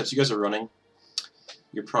 Leon Eclipse, you guys are running.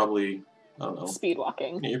 You're probably, I don't know. Speed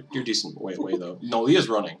walking. You're decent way away though. No, Leah's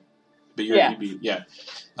running, but you're Yeah.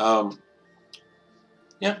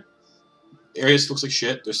 yeah. Area looks like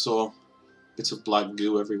shit. There's still bits of black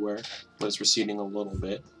goo everywhere, but it's receding a little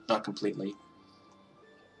bit, not completely.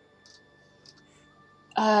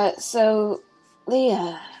 So,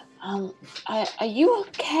 Leah, are you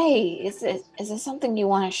okay? Is there something you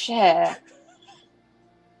want to share?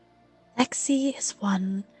 Lexi is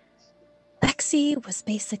one. Lexi was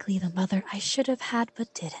basically the mother I should have had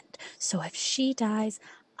but didn't. So if she dies,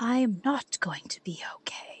 I am not going to be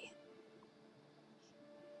okay.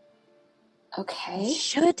 I Okay.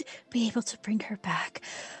 should be able to bring her back,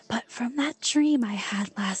 but from that dream I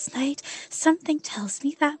had last night, something tells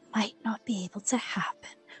me that might not be able to happen.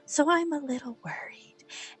 So I'm a little worried.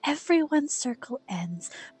 Everyone's circle ends,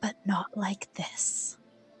 but not like this.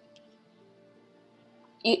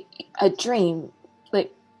 A dream?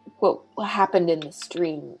 Like, what happened in this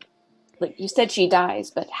dream? Like, you said she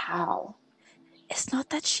dies, but how? It's not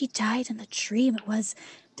that she died in the dream. It was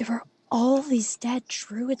there were all these dead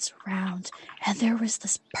druids around, and there was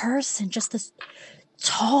this person, just this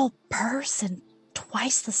tall person,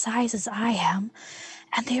 twice the size as I am,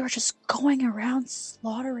 and they were just going around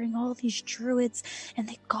slaughtering all these druids, and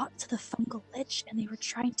they got to the fungal lich, and they were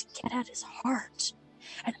trying to get at his heart.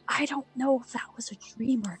 And I don't know if that was a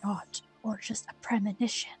dream or not, or just a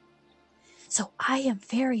premonition. So I am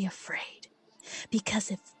very afraid,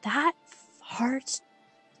 because if that heart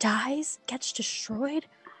dies, gets destroyed,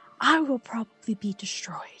 I will probably be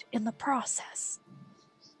destroyed in the process.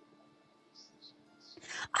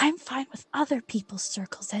 I'm fine with other people's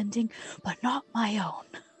circles ending, but not my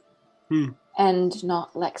own. And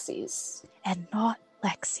not Lexi's. And not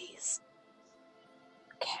Lexi's.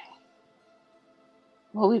 Okay.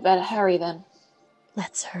 Well, we better hurry then.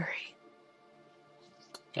 Let's hurry.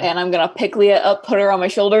 Okay. And I'm gonna pick Leah up, put her on my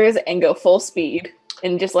shoulders, and go full speed.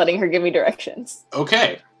 And just letting her give me directions.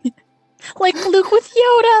 Okay. Like Luke with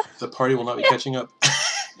Yoda! The party will not be catching up.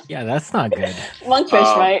 Yeah, that's not good.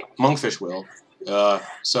 Monkfish, right? Monkfish will.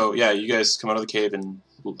 So yeah, you guys come out of the cave, and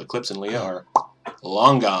Eclipse and Leah are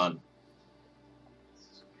long gone.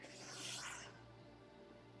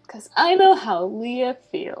 Because I know how Leah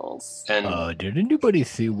feels. And Did anybody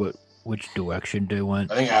see which direction they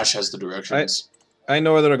went? I think Ash has the directions. I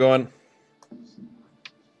know where they're going.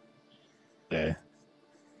 Okay.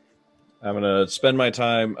 I'm gonna spend my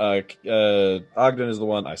time. Ogden is the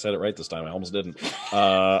one. I said it right this time. I almost didn't.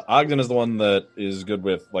 Ogden is the one that is good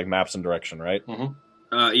with like maps and direction, right?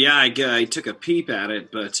 Yeah, I took a peep at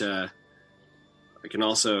it, but I can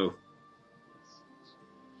also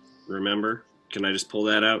remember. Can I just pull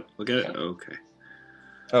that out? Look at it? Okay.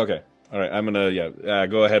 Okay. All right. I'm gonna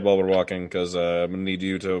go ahead while we're walking because I'm gonna need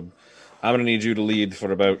you to lead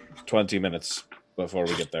for about 20 minutes before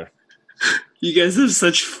we get there. You guys have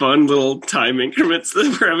such fun little time increments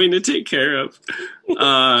that we're having to take care of.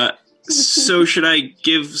 So should I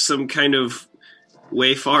give some kind of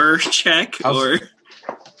wayfarer check or?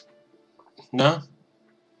 I No.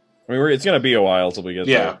 mean, it's gonna be a while till we get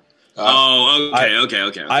there. Yeah.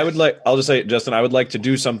 Okay. I'll just say, Justin, I would like to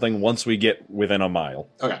do something once we get within a mile.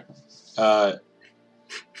 Okay.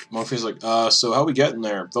 Monkfish's like, so how we getting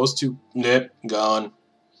there? Those two, gone.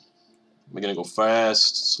 Am I gonna go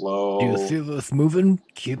fast, slow? Do you see this moving?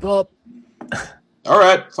 Keep up.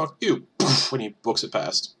 Alright, fuck you. When he books it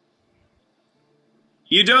past.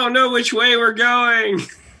 You don't know which way we're going.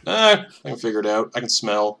 I can figure it out. I can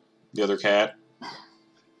smell the other cat.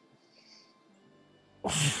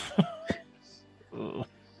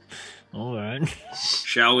 Alright.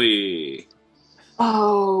 Shall we?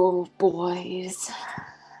 Oh, boys.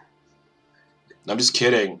 I'm just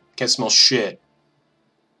kidding. Can't smell shit.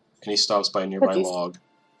 And he stops by a nearby Cookies. log.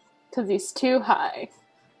 Because he's too high.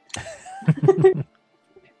 I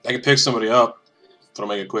can pick somebody up. That'll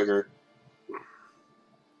make it quicker.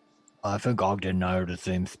 I think Ogden and I are the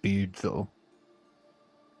same speed, so.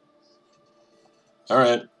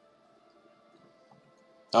 Alright.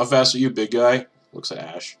 How fast are you, big guy? Looks at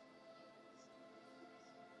Ash.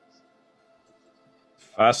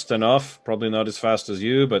 Fast enough. Probably not as fast as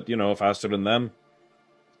you, but, faster than them.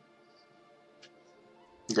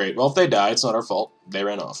 Great. Well, if they die, it's not our fault. They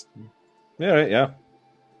ran off. Yeah, right, yeah.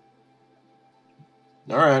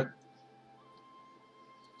 Alright.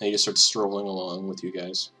 And he just starts strolling along with you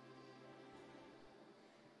guys.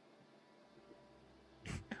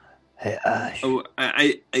 Hey, Ash. Oh,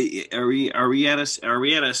 are we at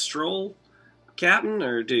a stroll, Captain,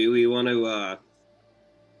 or do we want to?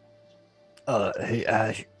 Hey,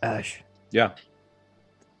 Ash. Yeah.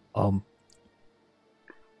 Do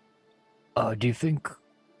you think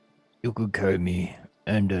you could carry me,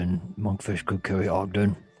 and then Monkfish could carry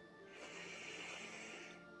Ogden?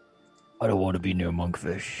 I don't want to be near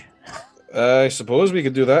Monkfish. I suppose we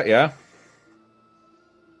could do that, yeah.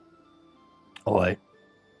 Alright.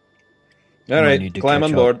 All right, climb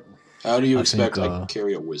on board. How do you I expect think, I can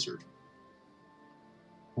carry a wizard?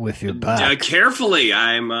 With your back. Carefully,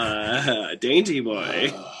 I'm a dainty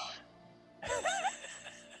boy.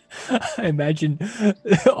 I imagine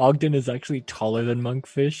Ogden is actually taller than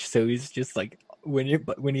Monkfish, so he's just like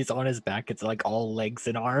when he's on his back, it's like all legs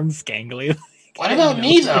and arms, gangly. What about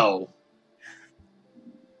me, though?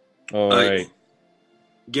 All right.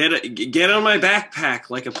 Get on my backpack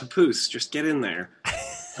like a papoose. Just get in there.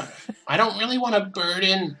 I don't really want to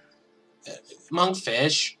burden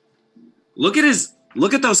Monkfish. Look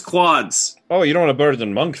at those quads. Oh, you don't want to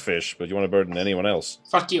burden Monkfish, but you want to burden anyone else.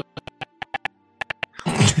 Fuck you.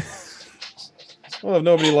 Well, if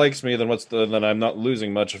nobody likes me, then then I'm not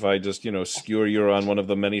losing much if I just, skewer you on one of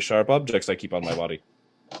the many sharp objects I keep on my body.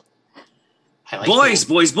 I like Boys,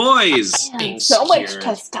 being- boys, boys! Man, Being so much scared.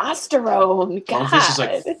 testosterone. God. Monkfish is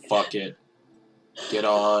like, fuck it. Get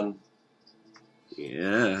on.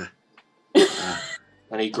 Yeah.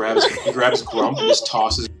 And he grabs Grump and just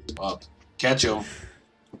tosses him up. Catch him.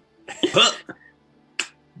 Huh.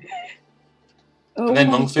 Oh And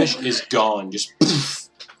then my Monkfish God. is gone. Just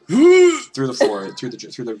through the floor, through the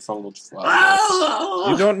fungal.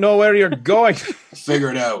 You don't know where you're going. Figure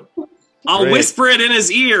it out. I'll Great. whisper it in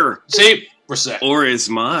his ear. See, we're set. Or his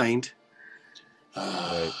mind.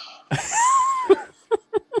 Right.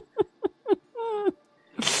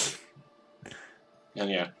 And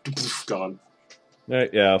yeah, gone. Right,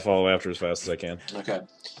 yeah, I'll follow after as fast as I can. Okay.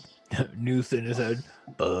 Noose in his head.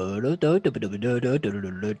 All right,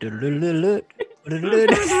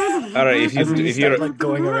 if you're like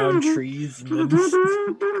going around trees and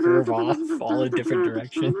then curve off, all in different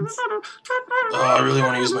directions. Oh, I really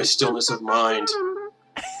want to use my stillness of mind.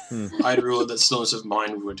 I'd rule that stillness of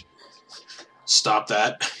mind would stop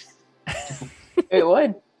that. It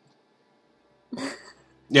would.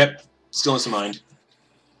 Yep, stillness of mind.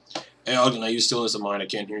 Hey, Ogden, I use stillness of mind. I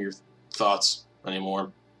can't hear your thoughts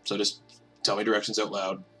anymore. So just tell me directions out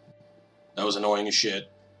loud. That was annoying as shit.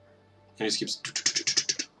 And he just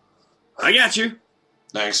keeps... I got you.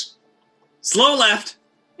 Thanks. Slow left.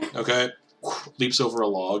 Okay. Leaps over a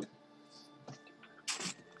log.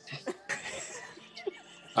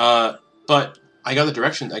 But I got the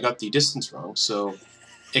direction, I got the distance wrong, so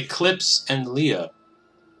Eclipse and Leah,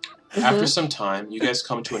 after some time, you guys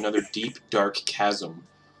come to another deep, dark chasm,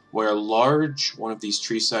 where a large one of these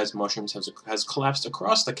tree-sized mushrooms has collapsed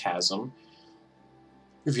across the chasm,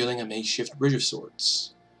 revealing a makeshift bridge of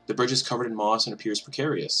sorts. The bridge is covered in moss and appears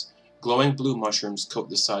precarious. Glowing blue mushrooms coat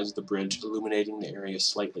the sides of the bridge, illuminating the area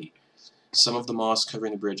slightly. Some of the moss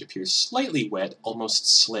covering the bridge appears slightly wet, almost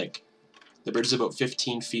slick. The bridge is about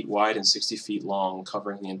 15 feet wide and 60 feet long,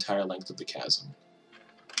 covering the entire length of the chasm.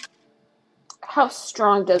 How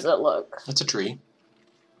strong does it look? That's a tree.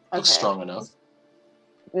 Looks strong enough.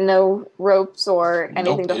 No ropes or anything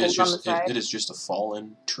Nope, to hold on the side? it is just a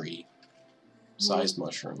fallen tree-sized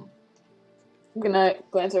mushroom. I'm gonna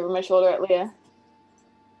glance over my shoulder at Leah.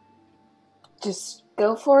 Just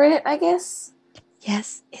go for it, I guess.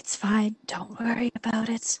 Yes, it's fine. Don't worry about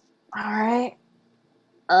it. Alright.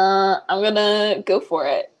 I'm gonna go for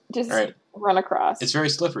it. Just Alright. run across. It's very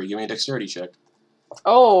slippery. Give me a dexterity check.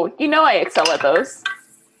 Oh, you know I excel at those.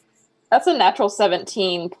 That's a natural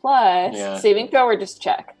 17 plus Yeah. saving throw or just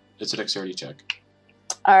check. It's a dexterity check.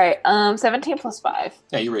 Alright, 17 plus 5.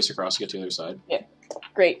 Yeah, you race across to get to the other side.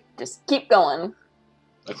 Great. Just keep going.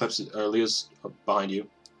 Eclipse, or Leah's behind you.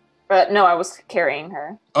 But no, I was carrying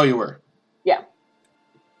her. Oh, you were? Yeah.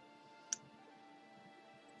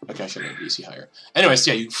 Okay, I should have made DC higher. Anyways,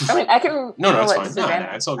 yeah, you... I mean, I can. No, roll it's at fine. No,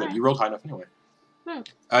 disadvantage. it's all good. You rolled high enough anyway. Hmm.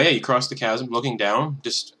 Yeah, you cross the chasm, looking down,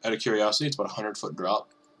 just out of curiosity, it's about a 100-foot drop.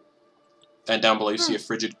 And down below you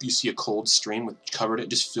see a cold stream covered it,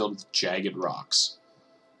 just filled with jagged rocks.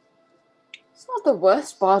 It's not the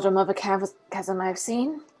worst bottom of a chasm I've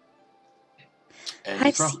seen. And you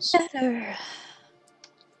I've cross. seen better.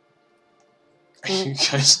 You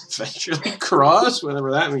guys eventually cross,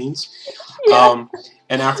 whatever that means. Yeah.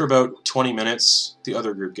 And after about 20 minutes, the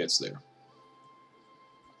other group gets there.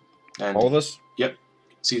 And All of us?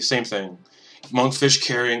 see the same thing. Monkfish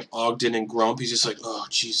carrying Ogden and Grump. He's just like, oh,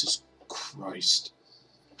 Jesus Christ.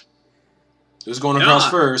 Who's going across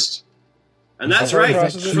Yeah. first? And that's How far right.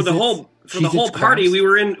 across is it? For the whole Cheez-Its party, crabs? we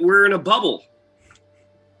were in a bubble.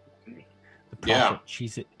 The Yeah.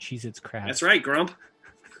 prophet Cheez-Its crab. That's right, Grump.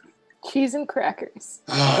 Cheese and crackers.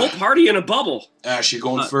 The whole party in a bubble. Ash, you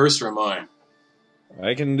going first or am I?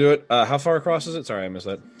 I can do it. How far across is it? Sorry, I missed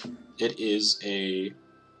that. It is a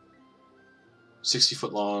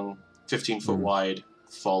 60-foot long, 15-foot wide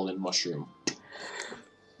fallen mushroom.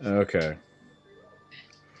 Okay.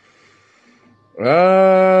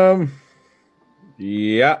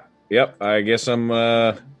 Yeah. Yep. I guess I'm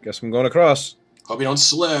going across. Hope you don't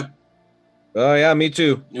slip. Oh yeah, me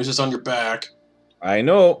too. Noose is on your back. I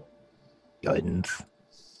know. Guidance.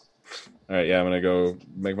 All right. Yeah, I'm gonna go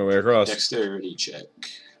make my way across. Dexterity check.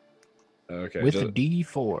 Okay. With a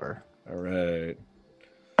D4. All right.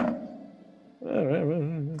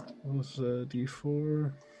 What's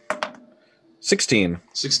D4? 16.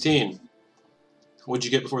 16. What'd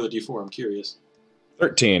you get before the D4? I'm curious.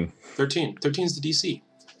 13. 13. 13's the DC.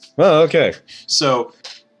 Oh, okay. So,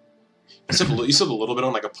 you slip a little bit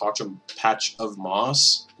on like a patch of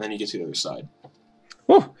moss, and then you get to the other side.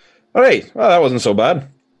 Whew. All right. Well, that wasn't so bad.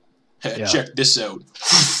 Yeah. Check this out.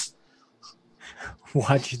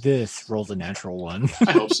 Watch this. Rolls a natural one.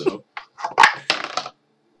 I hope so.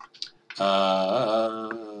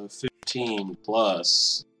 15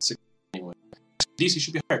 plus 6 anyway. DC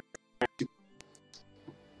should be higher.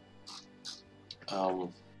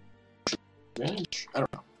 Advantage? I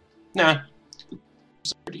don't know. Nah.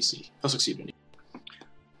 DC. He'll succeed anyway.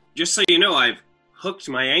 Just so you know, I've hooked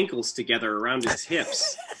my ankles together around his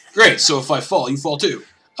hips. Great. So if I fall, you fall too.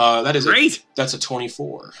 That is Great. That's a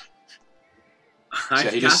 24.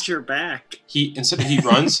 I've he got just- your back. He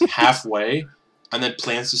runs halfway and then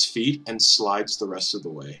plants his feet and slides the rest of the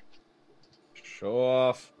way. Show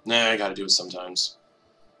off. Nah, I gotta do it sometimes.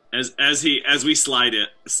 As we slide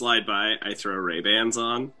by, I throw Ray-Bans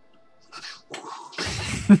on.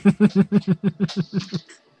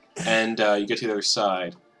 And you get to the other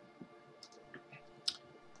side.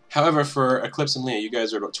 However, for Eclipse and Leah, you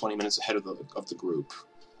guys are about 20 minutes ahead of the group.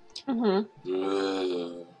 Mm-hmm.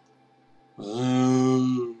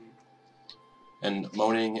 And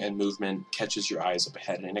moaning and movement catches your eyes up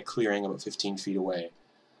ahead, and in a clearing about 15 feet away,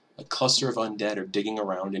 a cluster of undead are digging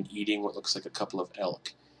around and eating what looks like a couple of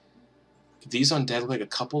elk. These undead look like a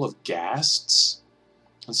couple of ghasts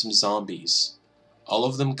and some zombies, all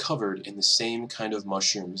of them covered in the same kind of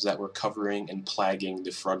mushrooms that were covering and plaguing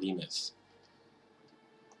the Froggy Myth.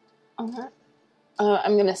 I'm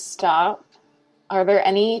gonna stop. Are there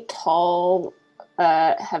any tall,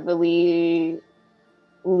 heavily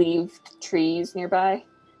leaved trees nearby?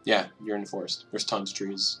 Yeah, you're in the forest. There's tons of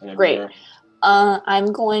trees and Great. everywhere.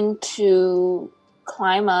 I'm going to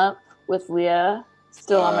climb up with Leah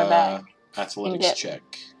still on my back. Athletics get- check.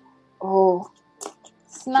 Oh,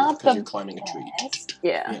 it's not Because the you're climbing a tree. best.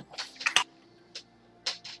 Yeah. Yeah.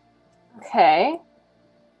 Okay.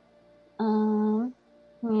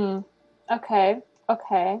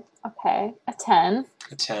 Okay. A 10.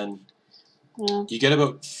 A 10. Yeah. You get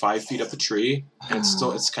about 5 feet up the tree, and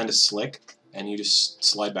it's kind of slick, and you just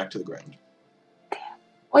slide back to the ground.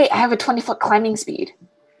 Wait, I have a 20-foot climbing speed.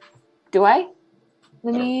 Do I?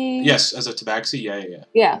 Let me. Yes, as a tabaxi,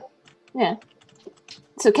 yeah. Yeah.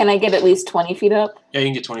 So can I get at least 20 feet up? Yeah, you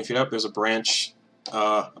can get 20 feet up. There's a branch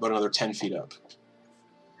about another 10 feet up.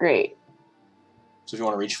 Great. So if you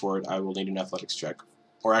want to reach for it, I will need an athletics check.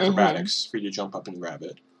 Or acrobatics for you to jump up and grab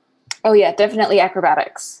it. Oh yeah, definitely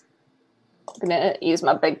acrobatics. I'm gonna use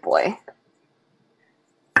my big boy.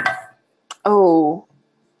 Oh.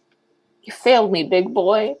 You failed me, big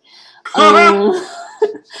boy. It's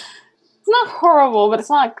not horrible, but it's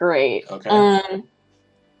not great. Okay.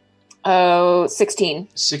 16.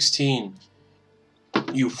 16.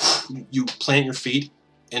 You plant your feet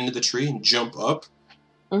into the tree and jump up,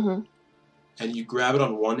 Mm-hmm. and you grab it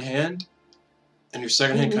on one hand, and your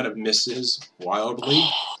second hand kind of misses wildly,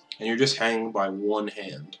 and you're just hanging by one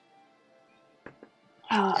hand.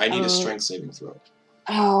 I need a strength saving throw.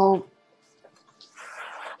 Oh.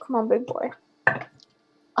 Come on, big boy.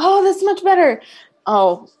 Oh, that's much better.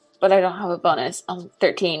 Oh, but I don't have a bonus.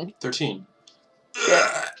 13. 13.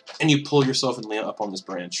 Yeah. And you pull yourself and Leah up on this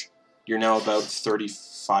branch. You're now about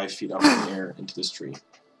 35 feet up in the air into this tree.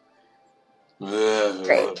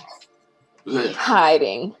 Great. Ugh.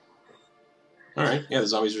 Hiding. Alright, yeah, the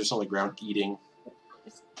zombies are just on the ground eating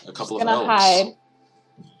a couple of Gonna elves. hide.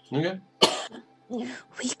 Okay.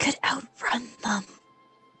 We could outrun them.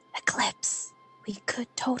 Eclipse. We could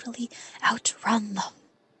totally outrun them.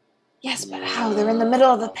 Yes, but how? They're in the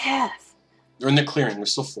middle of the path. They're in the clearing.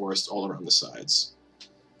 There's still forest all around the sides.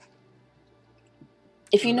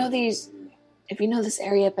 If you know this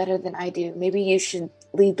area better than I do, maybe you should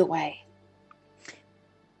lead the way.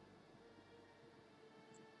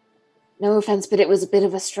 No offense, but it was a bit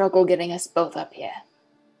of a struggle getting us both up here.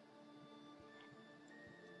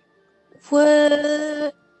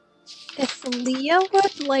 Would if Leah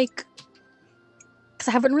would because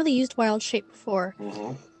I haven't really used wild shape before.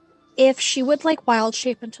 Mm-hmm. If she would wild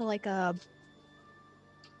shape into a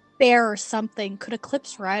bear or something, could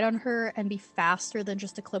Eclipse ride on her and be faster than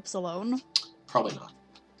just Eclipse alone? Probably not.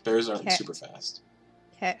 Bears aren't Okay. super fast.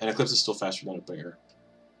 Okay. And Eclipse is still faster than a bear.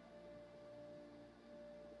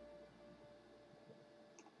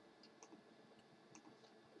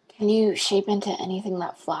 Can you shape into anything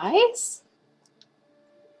that flies?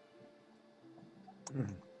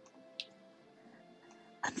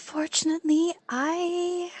 Unfortunately,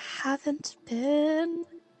 I haven't been.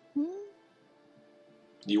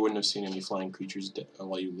 You wouldn't have seen any flying creatures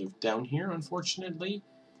while you lived down here, unfortunately.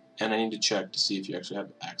 And I need to check to see if you actually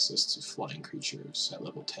have access to flying creatures at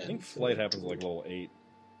level 10. I think flight happens level 8.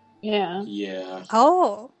 Yeah. Yeah.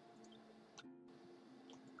 Oh.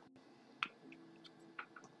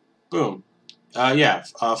 Boom.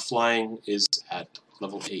 Flying is at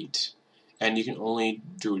level 8. And you can only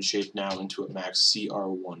druid shape now into a max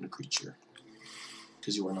CR1 creature.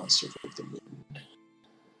 Because you are not Servant of the Moon.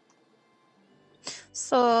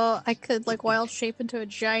 So I could like wild shape into a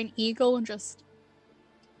giant eagle and just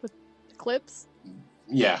with Eclipse.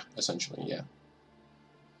 Yeah, essentially, yeah.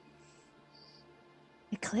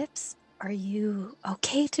 Eclipse, are you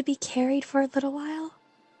okay to be carried for a little while?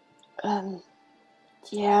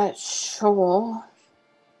 Yeah, sure.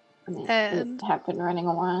 I mean, And- we have been running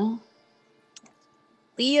a while.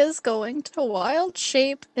 Leah's going to wild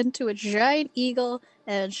shape into a giant eagle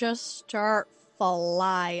and just start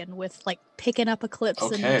flying with like picking up Eclipse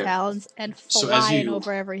in Okay. the talons and So as flying you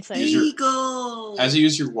over everything. use your- Eagle! As you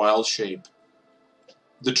use your wild shape,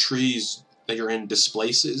 the trees that you're in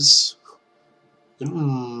displaces. There's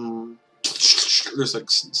like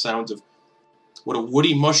sounds of what a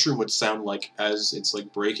woody mushroom would sound like as it's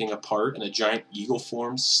like breaking apart, and a giant eagle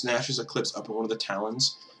forms, snatches Eclipse up in one of the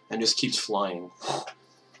talons, and just keeps flying.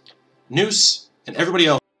 Noose and everybody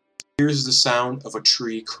else hears the sound of a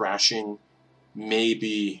tree crashing,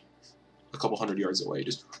 maybe a couple hundred yards away.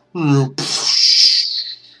 Just.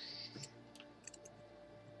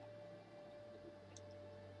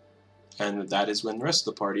 And that is when the rest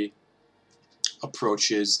of the party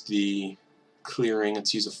approaches the clearing and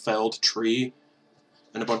sees a felled tree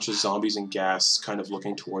and a bunch of zombies and gas kind of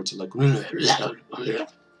looking towards it like... And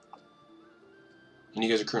you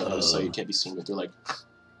guys are currently out of sight, you can't be seen, but they're like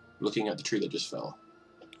looking at the tree that just fell.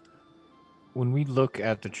 When we look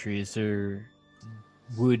at the trees,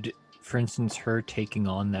 would, for instance, her taking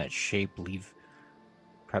on that shape leave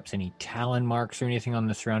perhaps any talon marks or anything on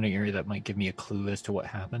the surrounding area that might give me a clue as to what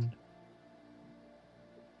happened?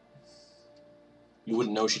 You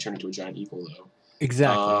wouldn't know she turned into a giant eagle, though.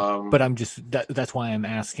 Exactly. But I'm just that's why I'm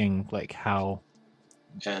asking, like, how,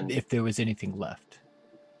 And if there was anything left.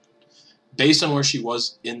 based on where she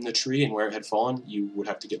was in the tree and where it had fallen, you would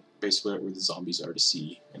have to get basically where the zombies are to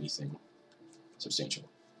see anything substantial.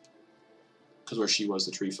 Because where she was,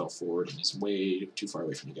 the tree fell forward and is way too far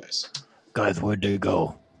away from you guys. Guys, where'd they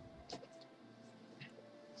go?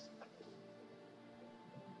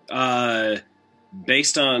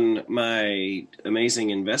 Based on my amazing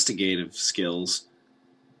investigative skills,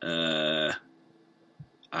 I'd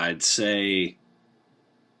say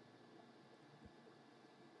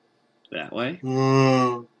that way.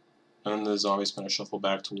 And the zombies kind of shuffle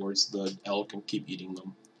back towards the elk and keep eating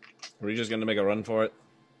them. Are we just going to make a run for it?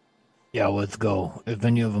 Yeah, let's go. If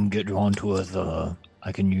any of them get drawn to us,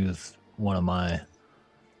 I can use one of my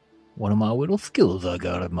little skills I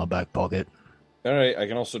got in my back pocket. All right, I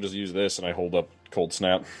can also just use this, and I hold up Cold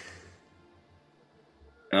Snap.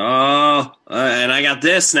 Oh, and I got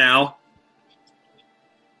this now.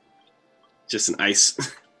 Just an ice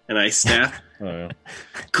staff. Oh, yeah.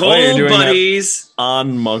 Cold you're doing that. buddies.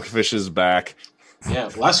 On Monkfish's back. Yeah,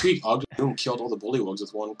 last week Ogden killed all the bullywugs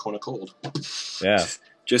with one cone of cold. Yeah.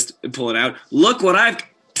 Just pull it out. Look what I've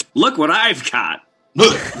got.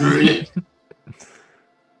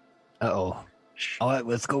 Uh-oh. All right,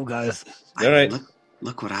 let's go, guys. All right.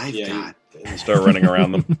 Look what I've Yeah, got. Start running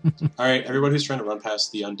around them. Alright, everybody who's trying to run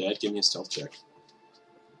past the undead, give me a stealth check.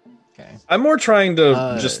 Okay. I'm more trying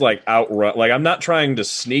to just, like, outrun. Like, I'm not trying to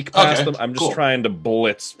sneak past Okay, them. I'm just cool. trying to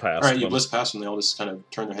blitz past Alright, you them. blitz past them, they all just kind of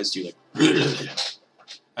turn their heads to you like...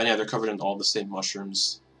 And yeah, they're covered in all the same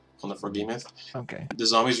mushrooms on the Forgemoth. Okay. The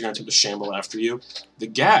zombies are going to attempt to shamble after you. The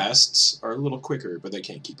ghasts are a little quicker, but they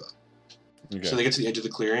can't keep up. Okay. So they get to the edge of the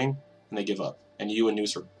clearing, and they give up. And you and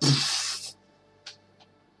Noose are...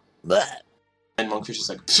 And Monkfish is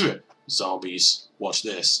like, zombies, watch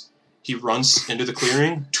this. He runs into the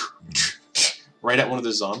clearing, right at one of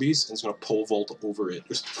the zombies, and he's going to pole vault over it.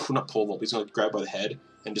 Not pole vault, he's going to grab by the head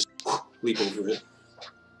and just leap over it.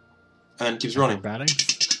 And then keeps running.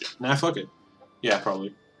 Acrobatics? Nah, fuck it. Yeah,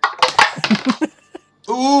 probably.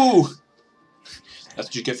 Ooh! That's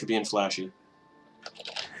what you get for being flashy.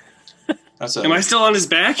 That's a... Am I still on his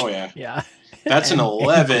back? Oh, yeah. Yeah. That's an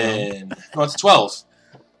 11. No, it's 12.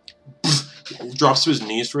 Drops to his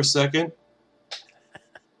knees for a second.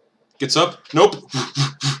 Gets up. Nope.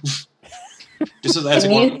 Just as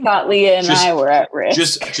You thought Leah and I were at risk.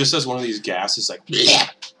 just as one of these gases like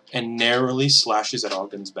and narrowly slashes at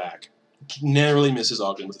Ogden's back. Narrowly misses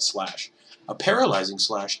Ogden with a slash. A paralyzing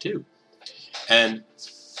slash too. And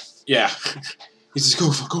yeah. He says,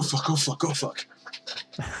 go fuck.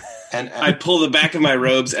 And I pull the back of my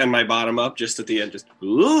robes and my bottom up just at the end. Just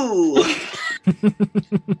ooh.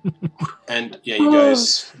 And yeah, you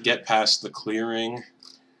guys get past the clearing.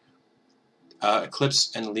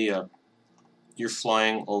 Eclipse and Leah, you're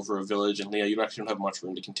flying over a village, and Leah, you actually don't have much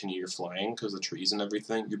room to continue your flying because of the trees and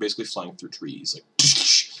everything. You're basically flying through trees, like.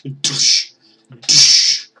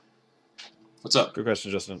 What's up? Good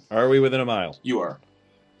question, Justin. Are we within a mile? You are.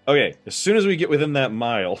 Okay, as soon as we get within that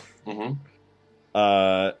mile, Mm-hmm.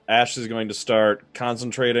 Ash is going to start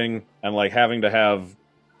concentrating and like having to have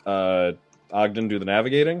Ogden do the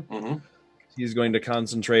navigating. Mm-hmm. He's going to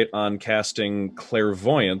concentrate on casting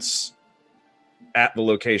clairvoyance at the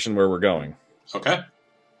location where we're going. Okay.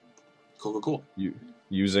 Cool.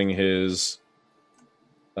 Using his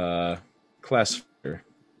classifier.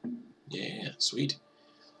 Yeah, sweet.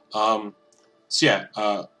 So yeah,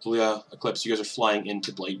 Leah, Eclipse, you guys are flying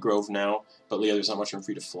into Blade Grove now, but Leah, there's not much room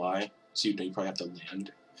for you to fly, so you probably have to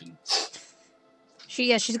land. And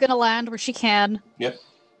She's gonna land where she can. Yep.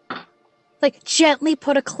 Like gently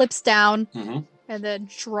put Eclipse down Mm-hmm. and then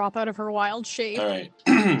drop out of her wild shape. All right.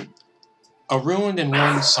 A ruined and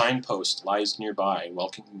worn signpost lies nearby,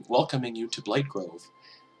 welcoming you to Blade Grove.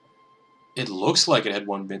 It looks like it had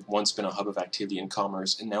once been a hub of activity and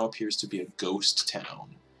commerce, and now appears to be a ghost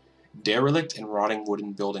town. Derelict and rotting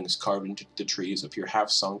wooden buildings carved into the trees appear half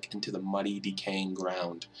sunk into the muddy, decaying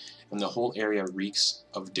ground, and the whole area reeks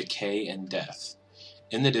of decay and death.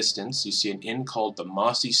 In the distance, you see an inn called the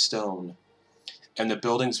Mossy Stone, and the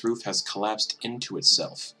building's roof has collapsed into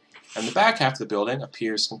itself, and the back half of the building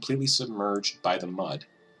appears completely submerged by the mud.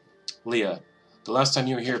 Leah, the last time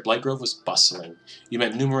you were here, Blight Grove was bustling. You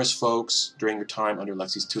met numerous folks during your time under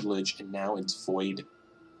Lexi's tutelage, and now it's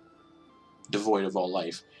devoid of all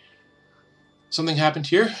life. Something happened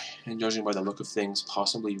here, and judging by the look of things,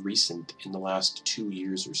 possibly recent in the last 2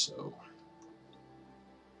 years or so.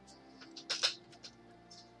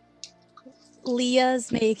 Leah's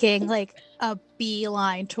making like a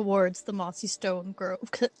beeline towards the Mossy Stone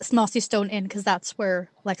Inn, because that's where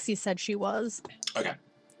Lexi said she was. Okay.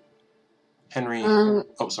 Henry...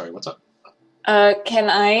 sorry, what's up? Can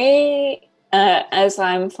I, as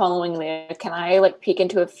I'm following Leah, can I like peek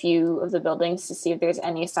into a few of the buildings to see if there's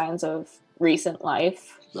any signs of recent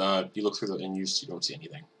life? You look through the and you don't see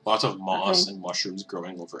anything. Lots of moss and mushrooms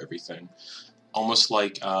growing over everything. Almost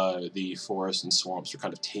like the forest and swamps are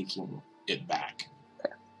kind of taking it back.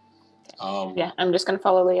 Yeah, I'm just going to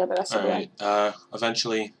follow Leah the rest of the way. Alright,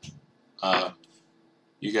 eventually,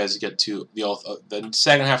 you guys get to the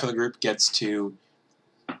second half of the group gets to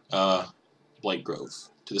Blight Grove,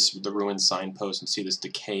 to the ruined signpost, and see this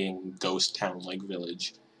decaying ghost town-like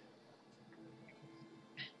village.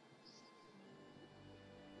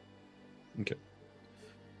 Okay.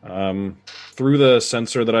 Through the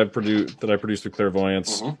sensor that I produced through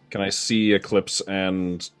clairvoyance, can I see Eclipse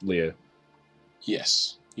and Leah?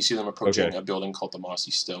 Yes. You see them approaching a building called the Mossy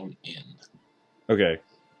Stone Inn. Okay.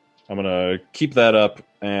 I'm gonna keep that up,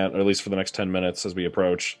 or at least for the next 10 minutes as we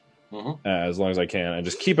approach, as long as I can, and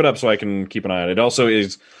just keep it up so I can keep an eye on it. It also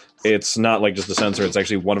is, it's not like just a sensor, it's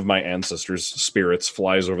actually one of my ancestors' spirits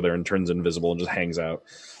flies over there and turns invisible and just hangs out.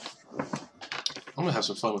 I'm gonna have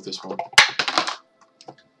some fun with this one.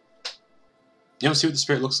 You want to see what the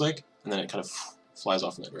spirit looks like? And then it kind of flies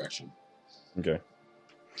off in that direction. Okay.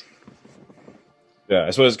 Yeah,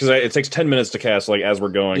 I suppose because it takes 10 minutes to cast, like, as we're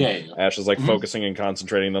going. Yeah. Ash is, like, focusing and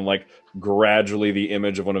concentrating, and then, like, gradually the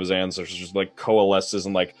image of one of his ancestors just, like, coalesces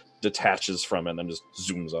and, like, detaches from it, and then just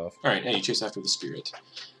zooms off. Alright, yeah, you chase after the spirit.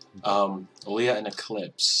 Leah and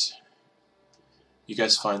Eclipse. You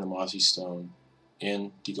guys find the Mossy Stone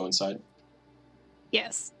Inn. Do you go inside?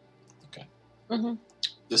 Yes. Okay. Mm-hmm.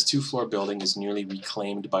 This 2-floor building is nearly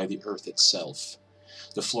reclaimed by the earth itself.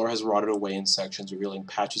 The floor has rotted away in sections, revealing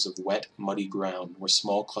patches of wet, muddy ground where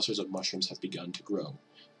small clusters of mushrooms have begun to grow.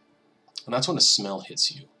 And that's when the smell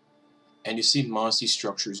hits you. And you see mossy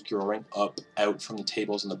structures growing out from the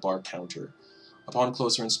tables and the bar counter. Upon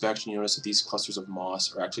closer inspection, you notice that these clusters of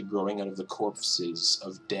moss are actually growing out of the corpses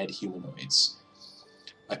of dead humanoids.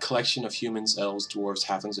 A collection of humans, elves, dwarves,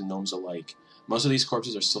 halflings, and gnomes alike. Most of these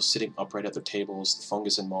corpses are still sitting upright at their tables, the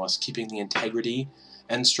fungus and moss keeping the integrity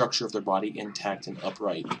and structure of their body intact and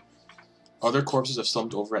upright. Other corpses have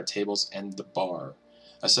slumped over at tables and the bar.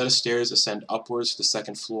 A set of stairs ascend upwards to the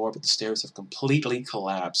second floor, but the stairs have completely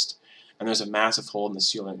collapsed, and there's a massive hole in the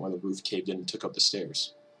ceiling where the roof caved in and took up the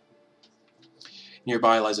stairs.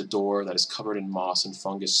 Nearby lies a door that is covered in moss and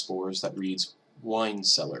fungus spores that reads Wine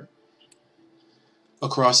Cellar.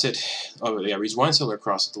 Across it, reads Wine Cellar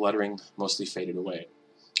across it, the lettering mostly faded away.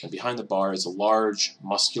 And behind the bar is a large,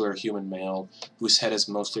 muscular human male whose head is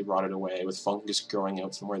mostly rotted away, with fungus growing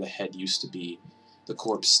out from where the head used to be, the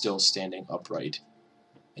corpse still standing upright.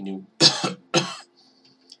 And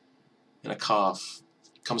a cough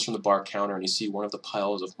comes from the bar counter, and you see one of the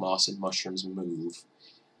piles of moss and mushrooms move.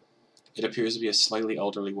 It appears to be a slightly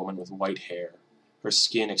elderly woman with white hair, her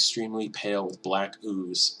skin extremely pale with black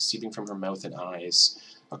ooze seeping from her mouth and eyes,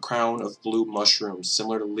 a crown of blue mushrooms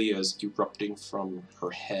similar to Leah's erupting from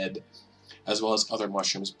her head, as well as other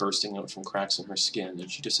mushrooms bursting out from cracks in her skin,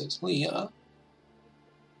 and she just says, "Leah?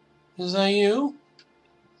 Is that you?"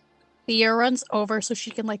 Leah runs over so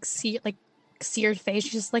she can see her face.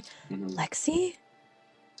 She's just like, Mhm. Lexi?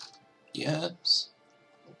 Yes,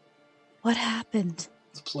 What happened?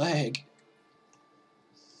 the plague.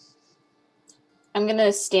 I'm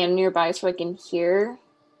gonna stand nearby so I can hear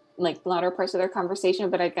louder parts of their conversation,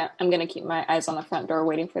 but I'm gonna keep my eyes on the front door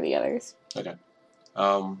waiting for the others. Okay.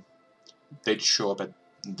 They'd show up at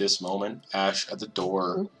this moment. Ash at the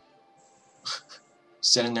door,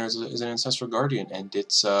 standing there as an ancestral guardian, and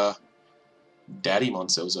it's Daddy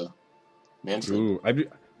Monsoza, Manfred. Ooh,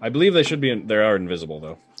 I believe they should be. They are invisible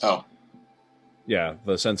though. Oh, Yeah,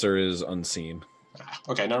 the sensor is unseen.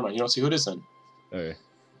 okay, never mind. You don't see who it is then. Okay.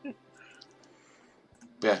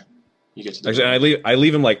 Yeah, you get to. Actually, I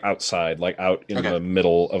leave him outside, out in Okay. the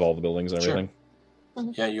middle of all the buildings and Sure.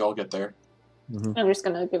 everything. Yeah, you all get there. Mhm. I'm just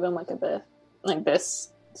gonna give him a bit like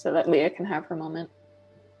this so that Leah can have her moment.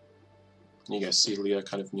 And you guys see Leah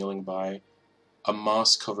kind of kneeling by a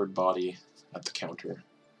moss-covered body at the counter.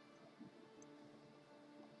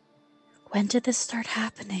 When did this start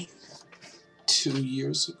happening? 2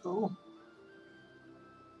 years ago,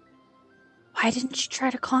 Why didn't you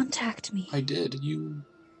try to contact me? I did. You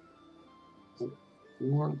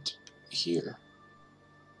weren't here.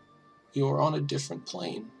 You were on a different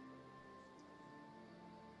plane.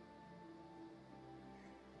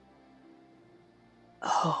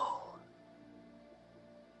 Oh.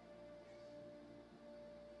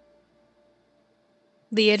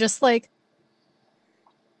 Leah just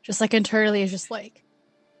internally is just like,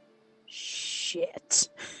 shit.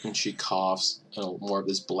 And she coughs, and more of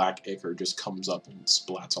this black ichor just comes up and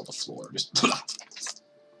splats on the floor. Just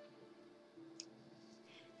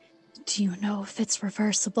Do you know if it's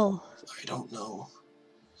reversible? I don't know.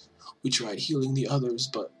 We tried healing the others,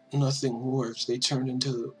 but nothing worked. They turned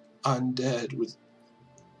into undead with...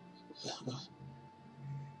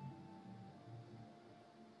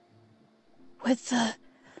 Would the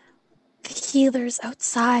healers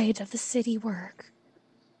outside of the city work?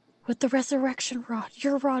 With the resurrection rod,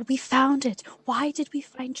 your rod, we found it. Why did we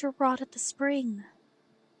find your rod at the spring?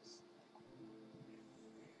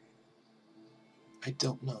 I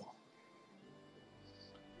don't know.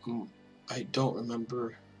 I don't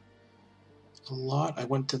remember a lot. I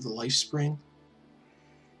went to the Life Spring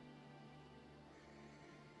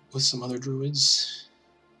with some other druids,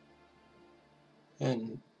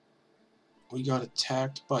 and we got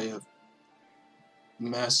attacked by a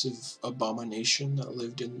massive abomination that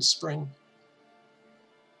lived in the spring.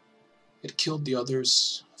 It killed the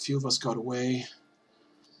others. A few of us got away.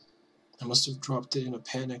 I must have dropped it in a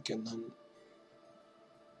panic, and then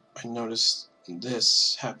I noticed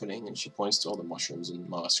this happening, and she points to all the mushrooms and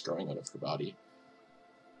moss growing out of her body.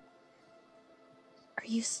 Are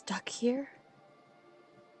you stuck here?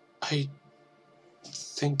 I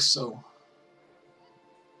think so.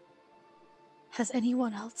 Has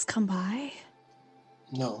anyone else come by?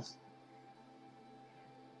 No.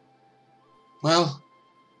 Well,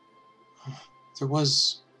 there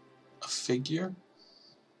was a figure.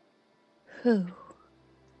 Who?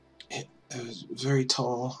 It was very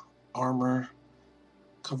tall, armor,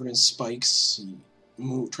 covered in spikes.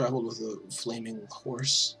 He traveled with a flaming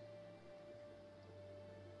horse.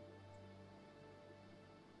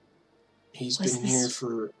 He's Was been this- here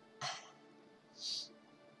for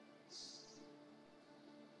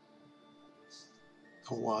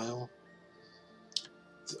a while.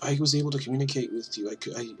 I was able to communicate with you.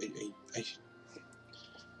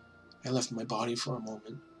 I left my body for a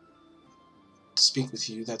moment to speak with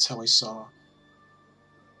you. That's how I saw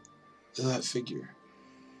that figure.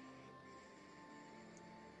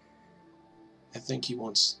 I think he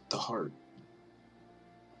wants the heart.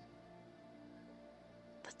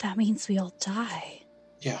 But that means we all die.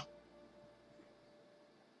 Yeah.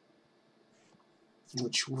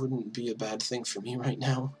 Which wouldn't be a bad thing for me right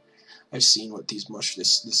now. I've seen what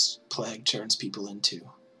this plague turns people into.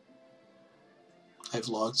 I've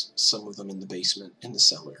locked some of them in the basement, in the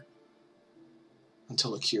cellar,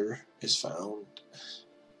 until a cure is found.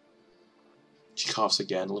 She coughs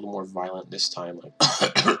again, a little more violent this time, like,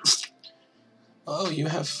 oh, you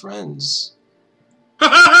have friends.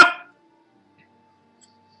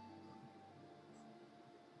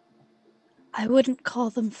 I wouldn't call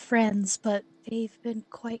them friends, but they've been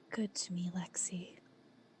quite good to me, Lexi.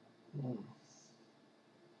 Hmm.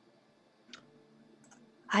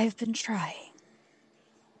 I've been trying.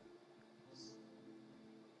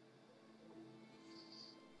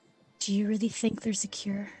 Do you really think there's a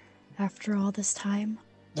cure after all this time?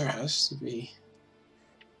 There has to be.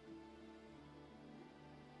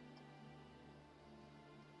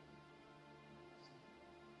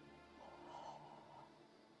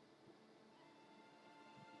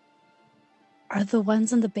 Are the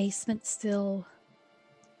ones in the basement still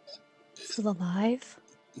alive?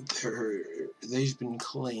 They've been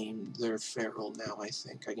claimed. They're feral now, I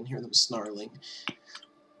think. I can hear them snarling.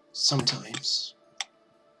 Sometimes.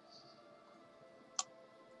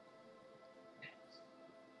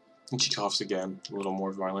 And she coughs again, a little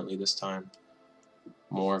more violently this time.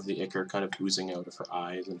 More of the ichor kind of oozing out of her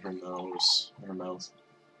eyes and her nose, and her mouth.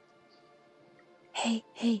 Hey,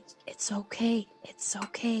 it's okay. It's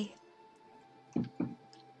okay.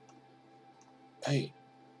 Hey.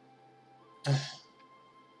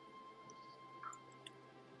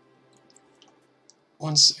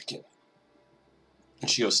 One second. And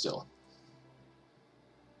she goes still.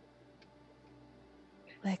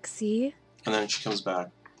 Lexi? And then she comes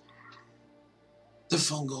back. The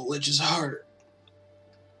fungal lich's heart.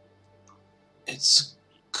 It's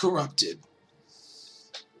corrupted.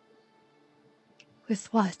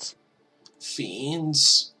 With what?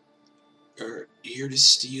 Fiends are here to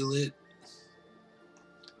steal it.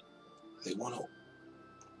 They want to...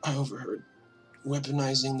 I overheard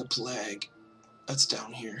weaponizing the plague. That's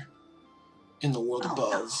down here. In the world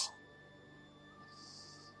above.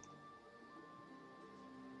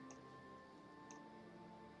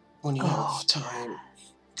 When you have time,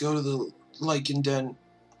 go to the Lycan Den.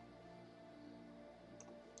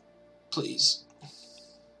 Please.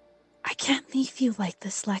 I can't leave you like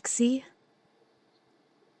this, Lexi.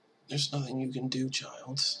 There's nothing you can do,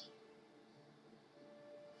 child.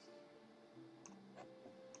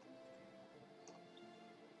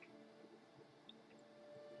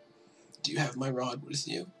 Do you have my rod with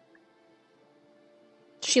you?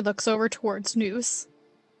 She looks over towards Noose.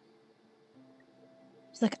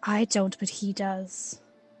 She's like, I don't, but he does.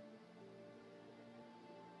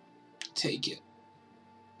 Take it.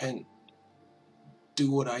 And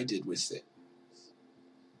do what I did with it.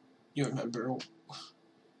 You remember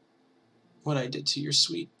what I did to your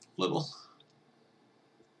sweet little...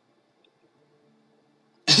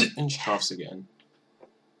 And she coughs again.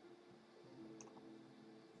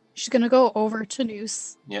 She's gonna go over to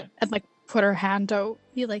Noose. Yeah. And like put her hand out.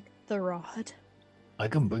 Be like, the rod. I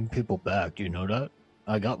can bring people back, do you know that?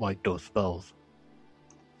 I got like those spells.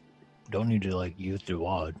 Don't need to like use the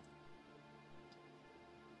rod.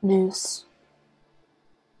 Noose.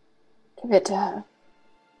 Give it to her.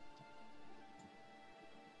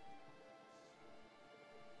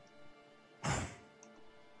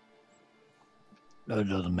 That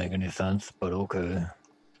doesn't make any sense, but okay.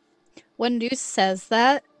 When Noose says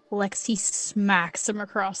that, Lexi smacks him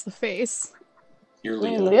across the face. You're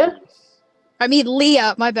Leah. Leah? I mean,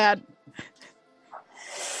 Leah, my bad.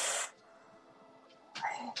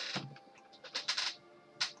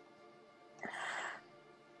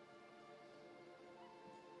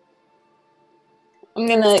 I'm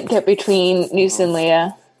gonna get between Noose and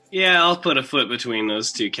Leah. Yeah, I'll put a foot between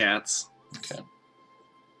those two cats. Okay.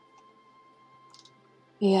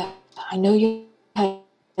 Yeah, I know you're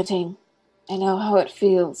hurting. I know how it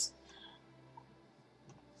feels.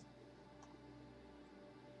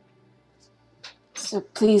 So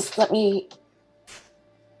please let's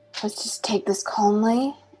just take this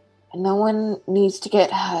calmly, and no one needs to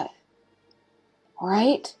get hurt. All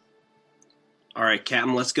right? All right,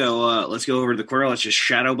 Captain, let's go over to the corner. Let's just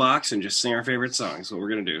shadow box and just sing our favorite song. That's what we're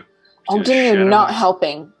gonna do. Oh, Just Dean, you're shadow not box.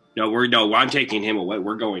 helping. I'm taking him away.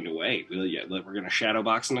 We're going away. Yeah, we're gonna shadow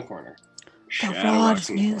box in the corner. The Shadow rod, box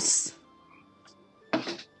in the corner. Noose.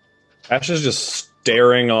 Ash is just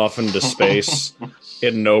staring off into space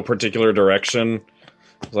in no particular direction.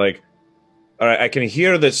 Like, all right, I can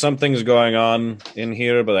hear that something's going on in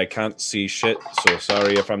here, but I can't see shit. So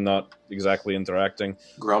sorry if I'm not exactly interacting.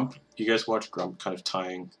 Grump. You guys watch Grump kind of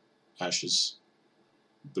tying Ash's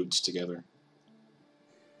boots together.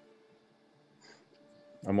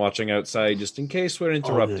 I'm watching outside just in case we're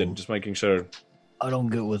interrupted, then. just making sure. I don't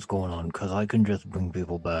get what's going on, because I can just bring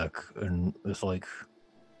people back, and it's like...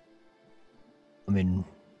 I mean...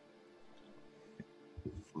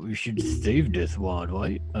 We should save this rod,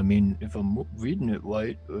 right? I mean, if I'm reading it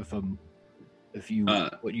right, if you...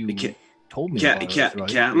 what you told me about this, right?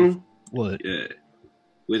 Captain? What?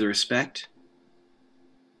 With respect,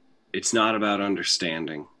 it's not about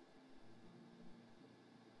understanding.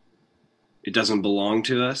 It doesn't belong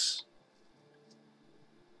to us.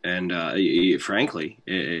 And frankly,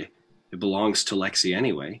 it belongs to Lexi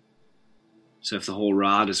anyway. So if the whole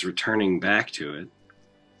rod is returning back to it,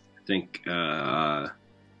 I think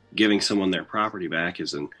giving someone their property back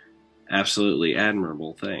is an absolutely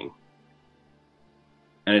admirable thing.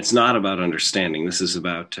 And it's not about understanding. This is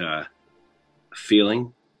about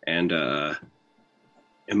feeling and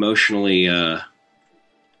emotionally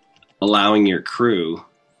allowing your crew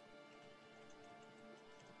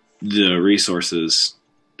the resources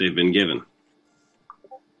they've been given.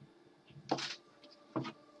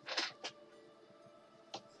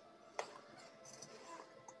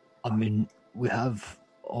 I mean, we have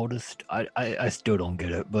all this. I still don't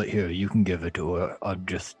get it, but here, you can give it to her. I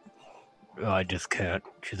just can't.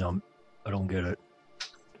 I don't get it.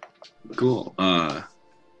 Cool.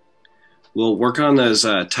 We'll work on those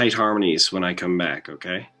tight harmonies when I come back,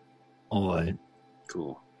 okay? All right.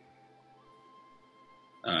 Cool.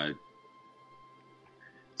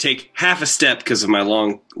 Take half a step because of my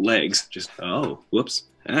long legs. Just, whoops.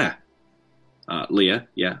 Leah,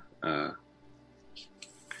 yeah.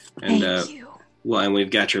 And, Thank you. Well, and we've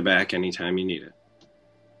got your back anytime you need it.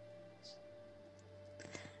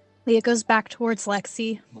 Leah goes back towards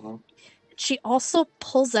Lexi. Mm-hmm. She also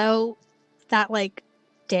pulls out that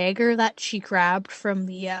dagger that she grabbed from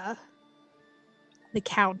the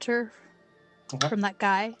counter from that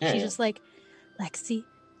guy. Yeah, She's yeah. just like, Lexi,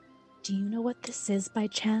 do you know what this is by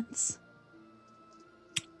chance?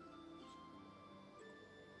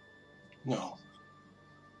 No.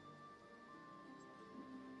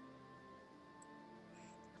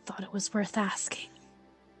 Thought it was worth asking.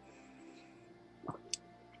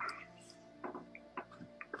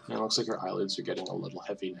 It looks like your eyelids are getting a little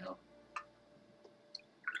heavy now.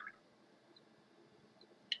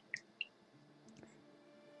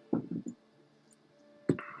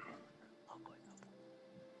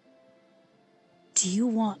 Do you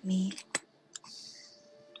want me?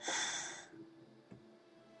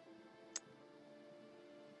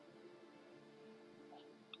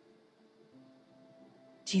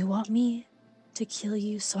 Do you want me to kill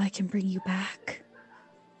you so I can bring you back?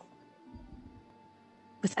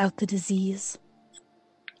 Without the disease.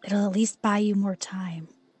 It'll at least buy you more time.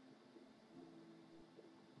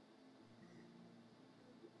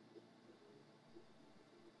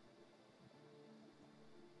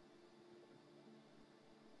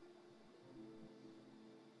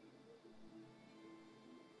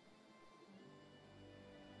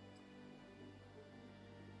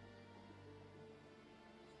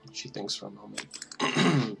 She thinks for a moment.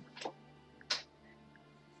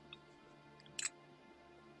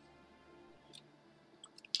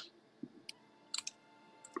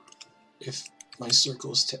 If my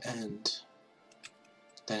circle's to end,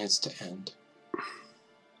 then it's to end.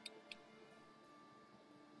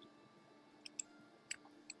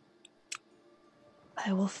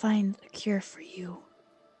 I will find a cure for you.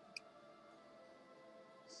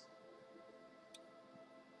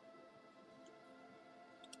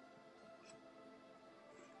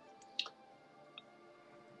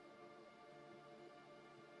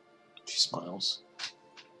 She smiles.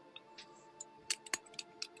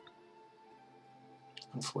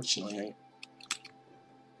 Unfortunately,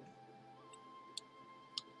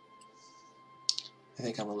 I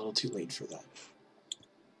think I'm a little too late for that.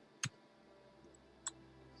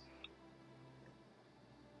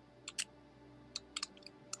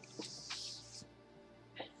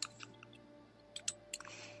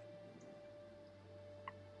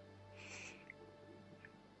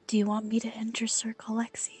 Do you want me to enter Circle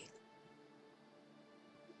Lexi?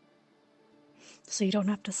 So you don't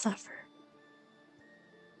have to suffer.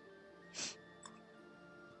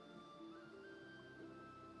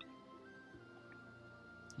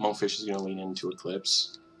 Monkfish is going to lean into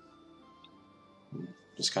Eclipse.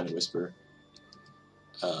 Just kind of whisper.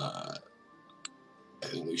 I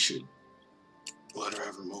think we should let her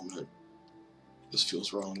have her moment. This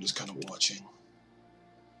feels wrong, just kind of watching.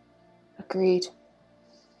 Agreed.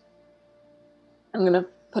 I'm gonna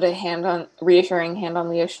put a reassuring hand on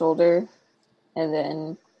Leah's shoulder, and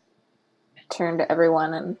then turn to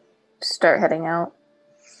everyone and start heading out.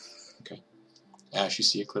 Okay. Ash, you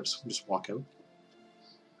see Eclipse just walk out.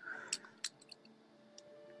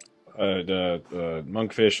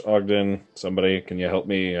 Monkfish, Ogden, somebody, can you help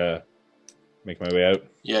me make my way out?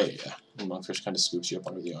 Yeah. And Monkfish kind of scoops you up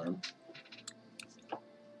under the arm.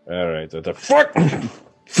 All right, the fuck.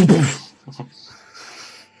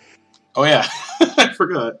 Oh yeah, I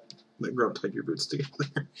forgot. Let Grump tie your boots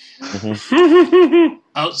together.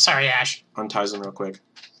 Oh, sorry, Ash. Unties them real quick.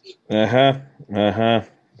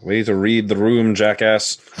 Way to read the room,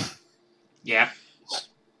 jackass. Yeah.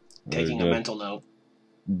 Taking a mental note.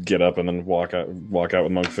 Get up and then walk out with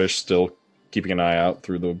Monkfish, still keeping an eye out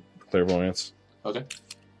through the clairvoyance. Okay.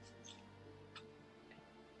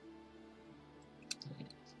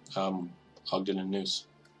 Ogden and Noose.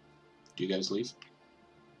 Do you guys leave?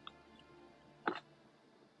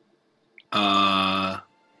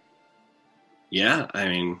 Yeah, I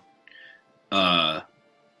mean,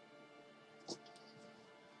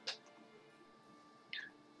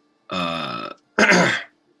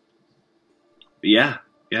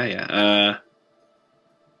 yeah.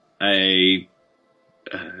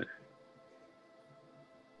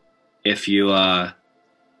 If you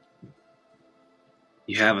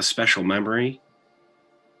you have a special memory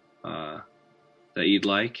that you'd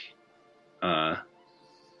like, I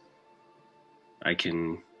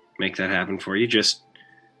can make that happen for you. Just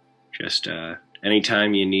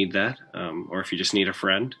anytime you need that, or if you just need a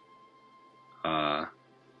friend,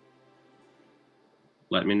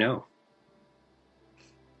 let me know.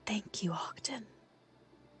 Thank you, Ogden.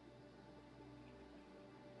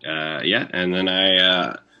 Yeah, and then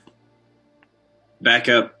I back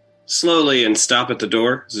up slowly and stop at the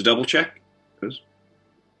door as a double check.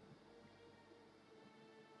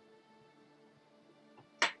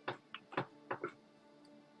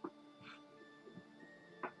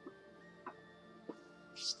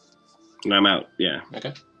 And I'm out, yeah.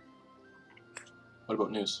 Okay. What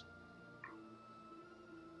about Noose?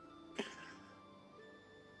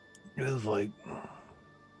 It was like,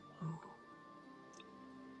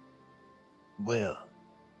 well,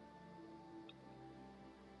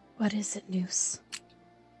 What is it, Noose?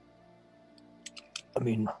 I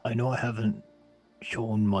mean, I know I haven't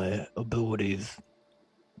shown my abilities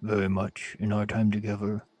very much in our time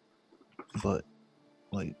together, but,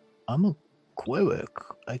 like, I'm a cleric.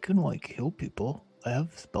 I can, like, heal people. I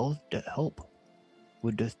have spells that help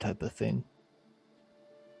with this type of thing.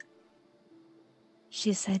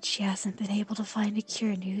 She said she hasn't been able to find a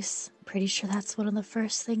cure, Noose. I'm pretty sure that's one of the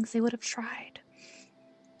first things they would have tried.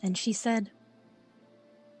 And she said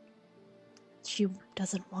she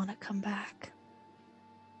doesn't want to come back.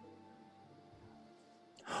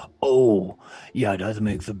 Oh, yeah, that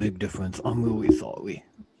makes a big difference. I'm really sorry.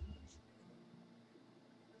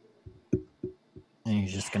 And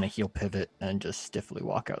he's just gonna heel pivot and just stiffly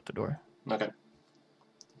walk out the door. Okay.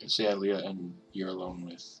 So yeah, Leah, and you're alone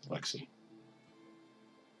with Lexi.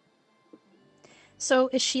 So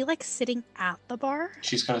is she like sitting at the bar?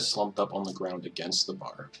 She's kind of slumped up on the ground against the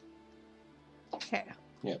bar. Okay.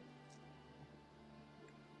 Yeah.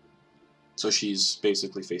 So she's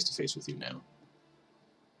basically face to face with you now.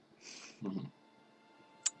 Mm-hmm.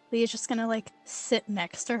 Leah's just gonna like sit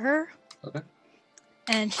next to her. Okay.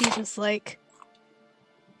 And she's just like,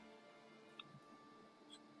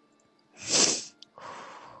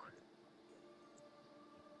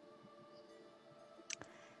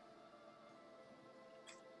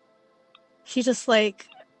 she just like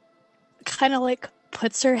kind of like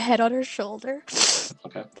puts her head on her shoulder.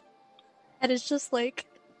 Okay. And it's just like,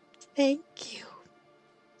 thank you.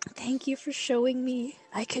 Thank you for showing me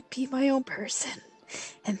I could be my own person.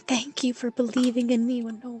 And thank you for believing in me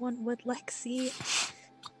when no one would, Lexi.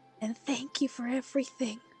 And thank you for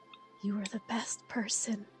everything. You were the best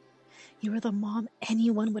person. You were the mom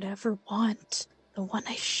anyone would ever want. The one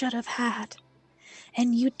I should have had.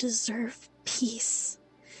 And you deserve peace.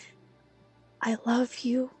 I love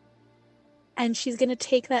you. And she's gonna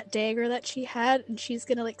take that dagger that she had and she's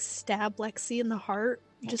gonna like stab Lexi in the heart.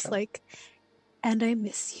 Just Okay. like, and I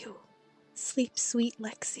miss you. Sleep sweet,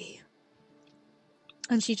 Lexi.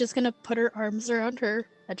 And she's just gonna put her arms around her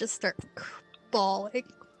and just start bawling.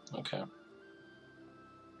 Okay.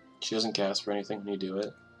 She doesn't gasp or anything when you do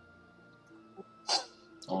it.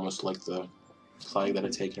 Almost like the plague that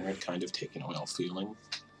had taken her had kind of taken away all feeling.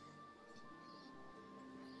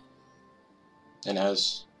 And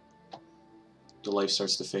as the life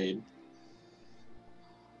starts to fade,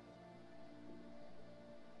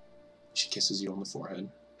 she kisses you on the forehead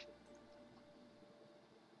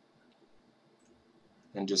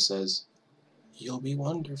and just says, "You'll be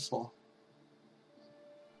wonderful,"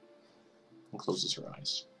 and closes her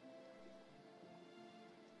eyes.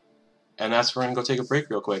 And that's where we're going to go take a break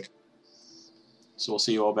real quick. So we'll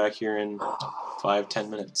see you all back here in 5-10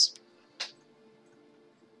 minutes.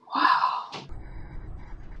 Wow.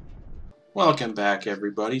 Welcome back,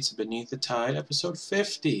 everybody, to Beneath the Tide, episode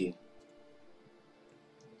 50.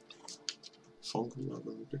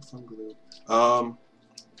 Fungaloo, big Fungaloo.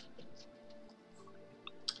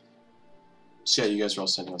 So yeah, you guys are all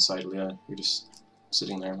sitting outside. Leah, you're just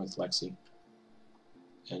sitting there with Lexi,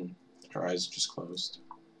 and her eyes are just closed.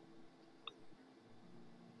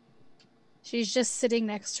 She's just sitting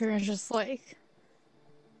next to her and just like,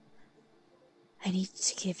 I need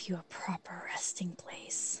to give you a proper resting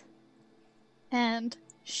place. and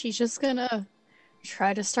she's just gonna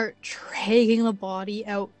try to start dragging the body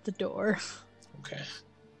out the door. Okay.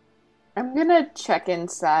 I'm gonna check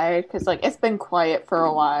inside because like it's been quiet for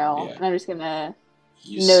a while, Yeah. and I'm just gonna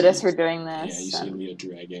You notice see- her doing Yeah, this you see Leah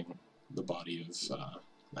dragging the body of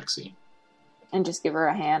Lexi. and just give her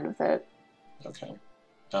a hand with it. Okay.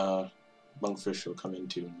 Monkfish will come in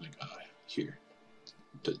too and like, here.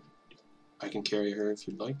 I can carry her if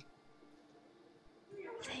you'd like.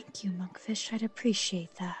 Thank you, Monkfish. I'd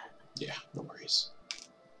appreciate that. Yeah, no worries.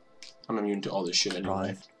 I'm immune to all this shit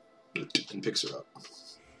anyway. And picks her up.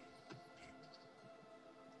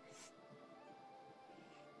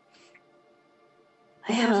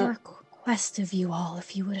 I have a request of you all,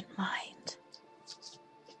 if you wouldn't mind.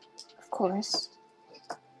 Of course.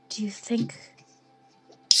 Do you think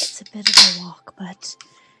it's a bit of a walk, but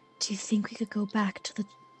do you think we could go back to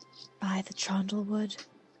by the Trundlewood?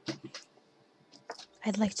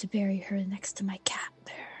 I'd like to bury her next to my cat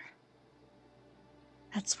there.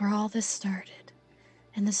 That's where all this started.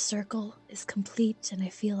 And the circle is complete, and I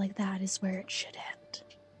feel like that is where it should end.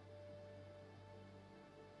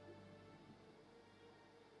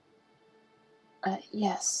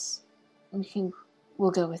 Yes.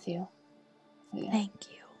 We'll go with you. Yeah. Thank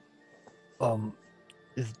you.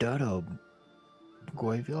 Is that a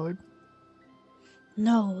graveyard?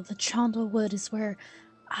 No, the Trundlewood is where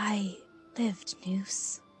I lived,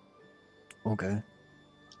 Noose. Okay.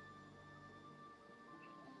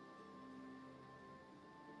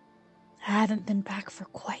 I hadn't been back for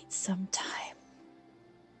quite some time.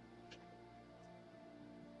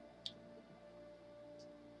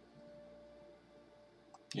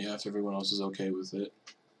 Yeah, if everyone else is okay with it.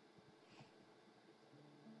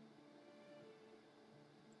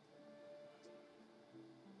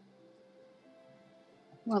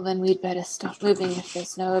 Well, then we'd better stop moving if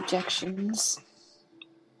there's no objections.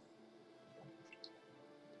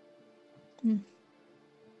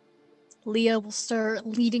 Leah will start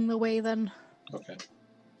leading the way then. Okay.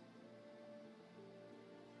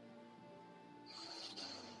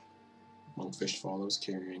 Monkfish follows,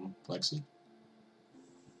 carrying Lexi.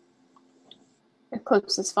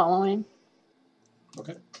 Eclipse is following.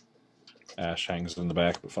 Okay. Ash hangs in the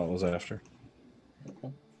back but follows after.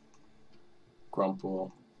 Okay. Grump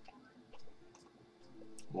will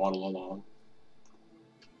waddle along.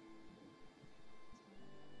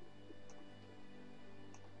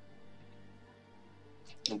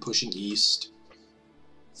 And pushing east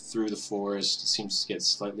through the forest, it seems to get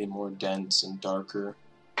slightly more dense and darker.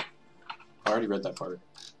 I already read that part.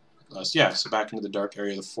 Yeah, so back into the dark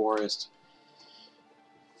area of the forest.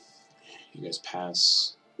 You guys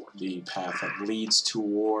pass the path that leads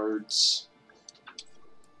towards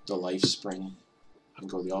the life spring and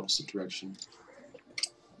go the opposite direction.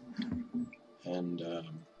 And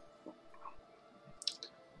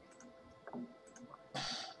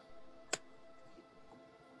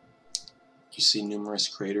you see numerous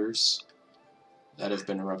craters that have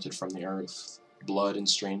been erupted from the earth. Blood and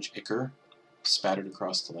strange ichor spattered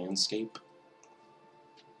across the landscape.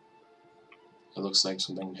 It looks like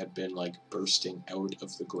something had been like bursting out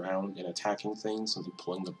of the ground and attacking things and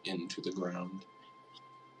pulling them into the ground.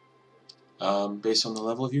 Based on the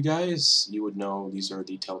level of you guys, you would know these are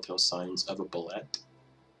the telltale signs of a bullet.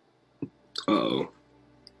 Uh-oh.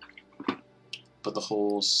 But the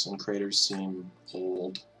holes and craters seem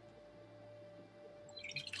old.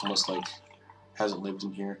 Almost like hasn't lived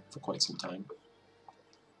in here for quite some time.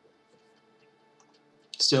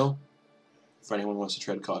 Still, if anyone wants to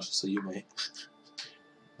tread cautiously, you may.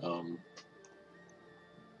 But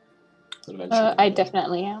eventually, I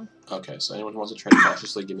definitely am. Okay, so anyone who wants to tread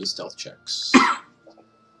cautiously, give me stealth checks.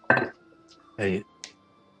 Hey,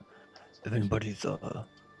 if anybody's,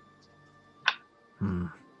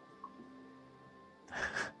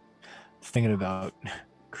 thinking about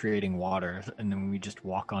creating water, and then we just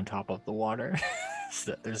walk on top of the water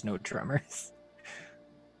so that there's no tremors.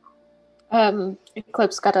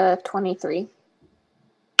 Eclipse got a 23.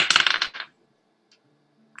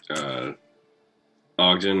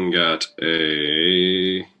 Ogden got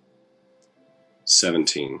a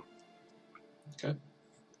 17. Okay.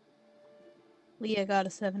 Leah got a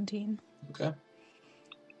 17. Okay.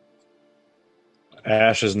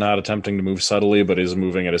 Ash is not attempting to move subtly, but is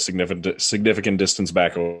moving at a significant distance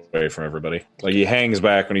back away from everybody. Like, he hangs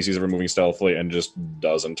back when he sees everyone moving stealthily and just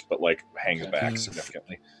doesn't, but, like, hangs Okay. back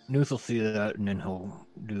significantly. Noose will see that, and then he'll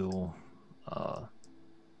do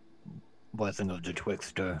Blessing of the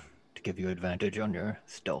Twixter to give you advantage on your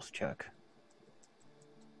stealth check.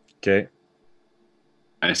 Okay.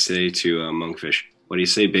 I say to Monkfish, what do you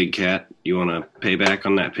say, Big Cat? You want to pay back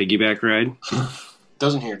on that piggyback ride?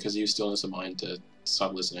 Doesn't hear because you still has a mind to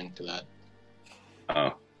stop listening to that.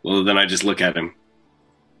 Oh, well, then I just look at him.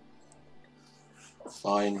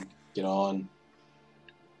 Fine, get on.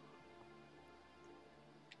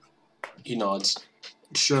 He nods.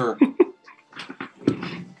 Sure.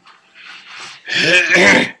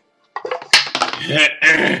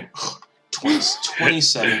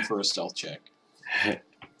 27 for a stealth check.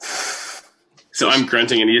 So I'm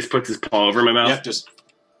grunting, and he just puts his paw over my mouth. Yep, just...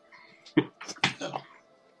 No.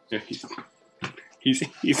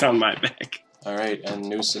 He's on my back. Alright, and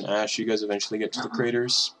Noose and Ash, you guys eventually get to the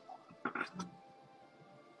craters.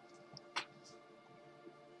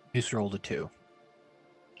 Noose rolled a 2.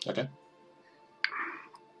 Okay.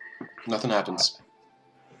 Nothing happens.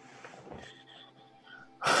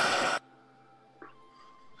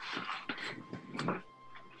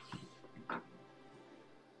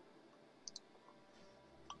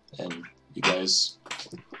 And you guys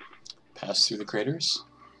pass through the craters.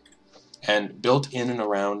 And built in and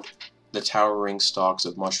around the towering stalks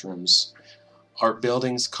of mushrooms are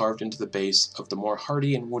buildings carved into the base of the more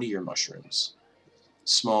hardy and woodier mushrooms.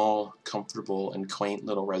 Small, comfortable, and quaint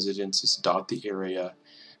little residences dot the area,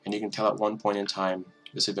 and you can tell at one point in time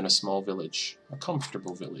this had been a small village, a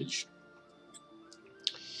comfortable village.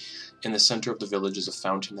 In the center of the village is a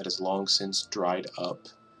fountain that has long since dried up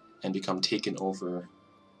and become taken over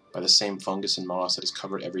by the same fungus and moss that has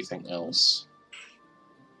covered everything else.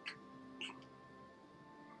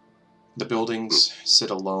 The buildings sit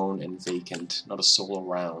alone and vacant, not a soul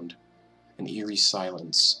around, an eerie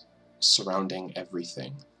silence surrounding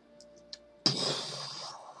everything.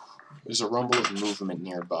 There's a rumble of movement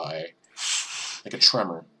nearby, like a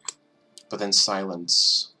tremor, but then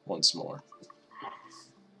silence once more.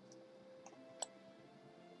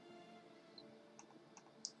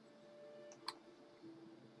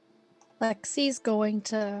 Lexi's going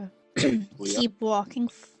to Leah? keep walking.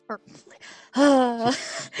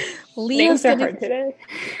 Leah's Names are gonna... hard today.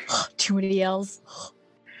 Too many L's.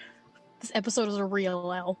 This episode is a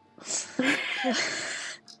real L.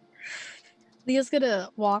 Leah's gonna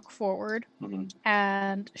walk forward,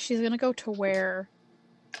 and she's gonna go to where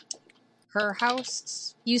her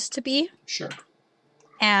house used to be. Sure.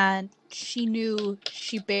 And she knew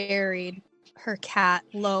she buried her cat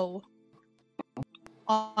low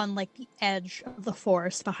on like the edge of the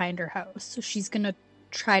forest behind her house. So she's gonna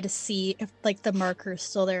try to see if like the marker's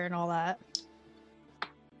still there and all that.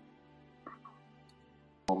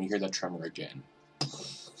 You hear that tremor again.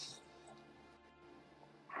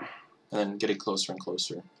 And then getting closer and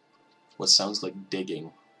closer. What sounds like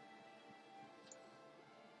digging.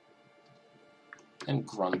 And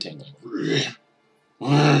grunting.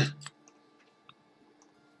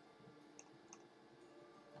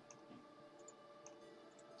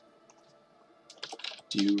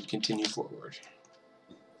 Do you continue forward?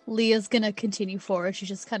 Leah's gonna continue forward. She's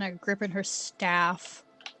just kind of gripping her staff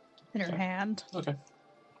in her hand. Okay.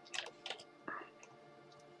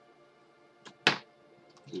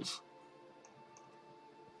 Oof.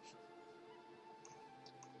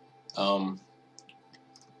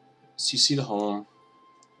 So you see the home,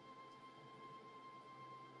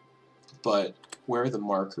 but where the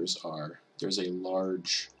markers are, there's a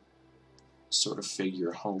large sort of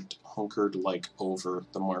figure hunkered like over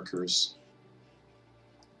the markers,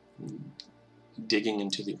 digging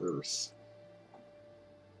into the earth.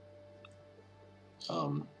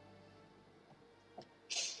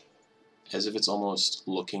 As if it's almost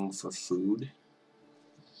looking for food.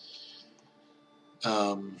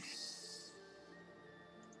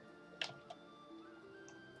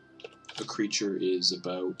 The creature is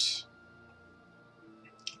about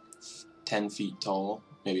 10 feet tall,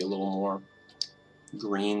 maybe a little more.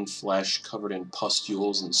 Green flesh covered in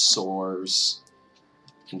pustules and sores,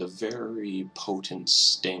 and a very potent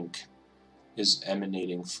stink is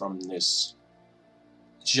emanating from this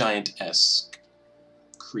giant-esque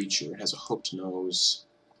creature. It has a hooked nose,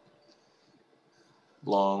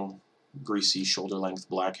 long, greasy, shoulder-length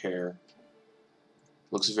black hair.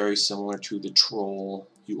 Looks very similar to the troll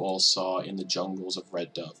you all saw in the jungles of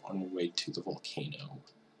Red Dove on your way to the volcano.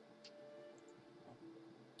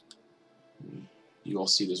 You all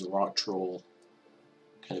see this rock troll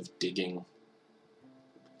kind of digging,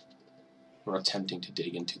 or attempting to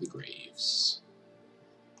dig into the graves.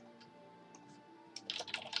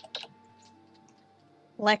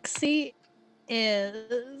 Lexi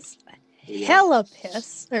is hella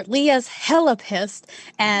pissed, or Leah's hella pissed,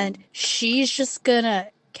 and she's just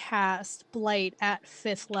gonna cast Blight at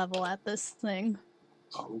 5th level at this thing.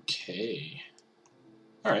 Okay.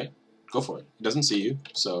 Alright, go for it. It doesn't see you,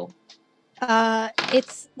 so...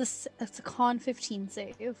 It's a con 15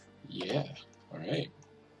 save. Yeah, alright.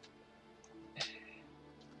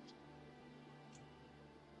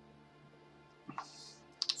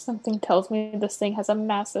 Something tells me this thing has a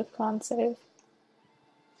massive con save.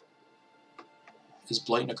 Is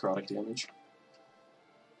blight necrotic damage?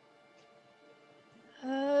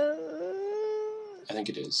 I think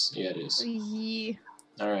it is. Yeah, it is. Yeah.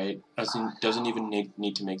 Alright. Doesn't even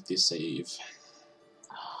need to make the save.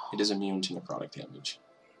 It is immune to necrotic damage.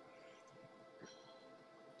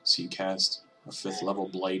 So you cast a 5th level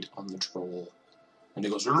blight on the troll. And it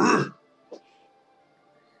goes... Rrr!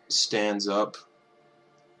 Stands up.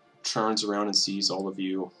 Turns around and sees all of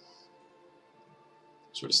you.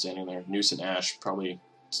 Sort of standing there. Noose and Ash probably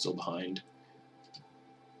still behind.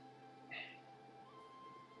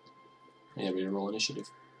 Yeah, we roll initiative.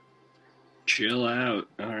 Chill out.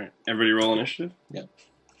 All right. Everybody roll initiative? Yeah.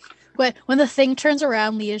 When the thing turns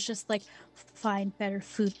around, Leah's just like, find better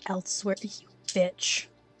food elsewhere, you bitch.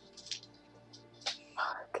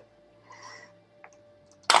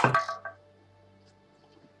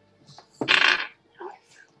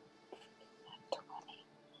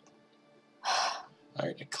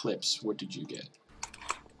 Alright, Eclipse, what did you get?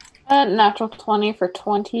 Natural 20 for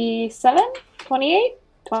 27? 28?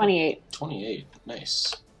 28. 28.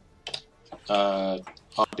 Nice.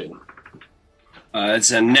 Ogden. It's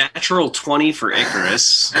a natural 20 for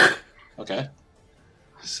Icarus. Okay.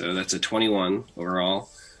 So that's a 21 overall.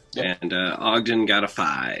 Yep. And Ogden got a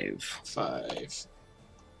 5. 5.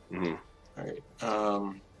 Mm-hmm. Alright.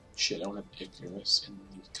 Shit, I don't have Icarus in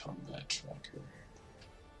the combat tracker.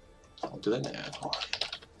 I'll do that now.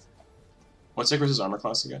 What's Icarus's armor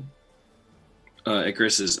class again?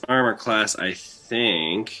 Icarus's armor class, I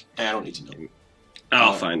think. I don't need to know.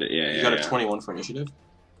 I'll find it. Yeah, you got a 21 for initiative?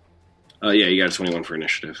 Yeah, you got a 21 for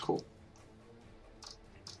initiative. Cool.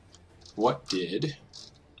 What did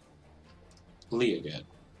Leah get?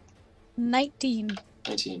 19.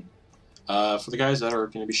 19. For the guys that are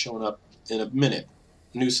going to be showing up in a minute,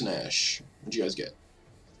 Noose and Ash, what'd you guys get?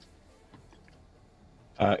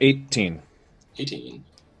 18. 18.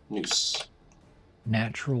 Noose.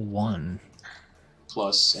 Natural 1.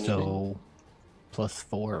 Plus anything? So, plus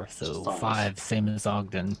 4. So, 5. 5, same as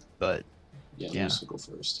Ogden. But Yeah, Noose will go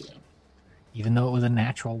first, yeah. even though it was a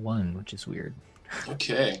natural 1, which is weird.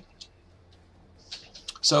 Okay.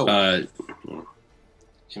 So,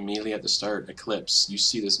 immediately at the start, Eclipse, you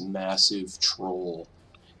see this massive troll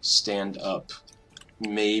stand up,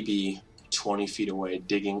 maybe 20 feet away,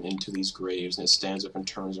 digging into these graves, and it stands up and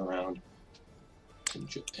turns around.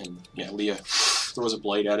 And yeah, Leah throws a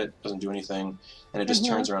blade at it, doesn't do anything, and it just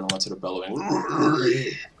turns around and lets it bellow.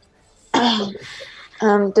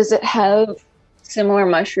 Does it have similar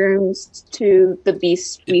mushrooms to the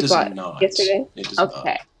beast we fought yesterday? It does not.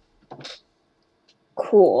 Okay.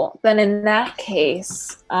 Cool. Then in that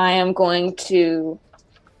case, I am going to...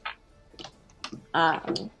 yeah,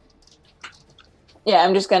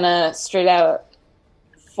 I'm just gonna straight out,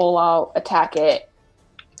 full out attack it.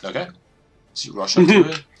 Okay. So you rush up to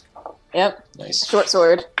it? Yep. Nice. Short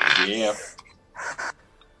sword. Yeah.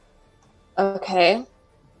 Okay.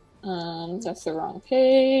 That's the wrong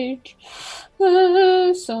page.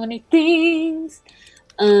 So many things.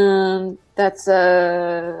 That's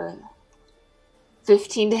a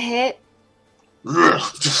 15 to hit.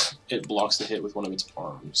 It blocks the hit with one of its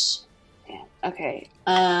arms. Okay.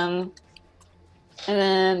 And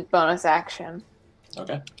then bonus action.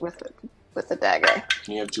 Okay. With the dagger.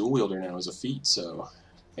 And you have dual wielder now as a feat, so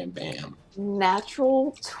bam bam.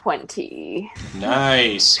 Natural 20.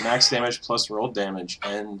 Nice. Max damage plus roll damage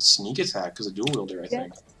and sneak attack because a dual wielder, I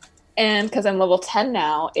think. And because I'm level 10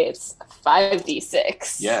 now, it's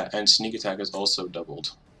 5d6. Yeah, and sneak attack is also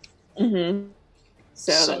doubled. Mm-hmm.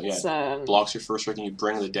 So that's blocks your first strike and you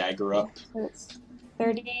bring the dagger up. That's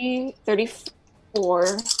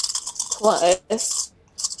 34 plus.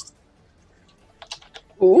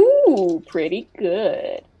 Ooh, pretty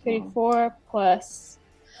good. 34 plus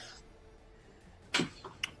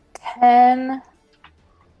 10,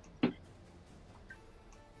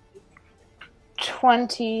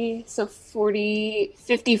 20, so 40,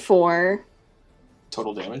 54.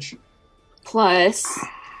 Total damage? Plus,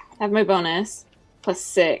 I have my bonus, plus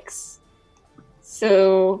 6.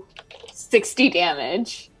 So, 60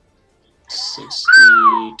 damage. 60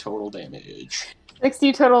 total damage.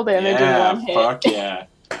 60 total damage in one hit. Fuck yeah.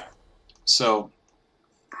 So.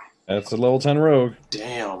 That's a level 10 rogue.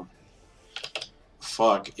 Damn.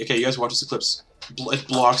 Fuck. Okay, you guys watch this Eclipse. It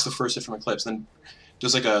blocks the first hit from Eclipse, then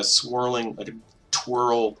does like a swirling, like a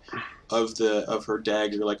twirl of her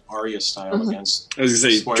dagger, like Arya style against. I was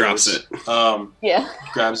gonna say, spoilers. Drops it. Yeah.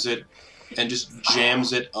 Grabs it and just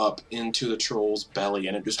jams it up into the troll's belly,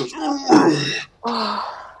 and it just goes.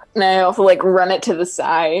 And I also like run it to the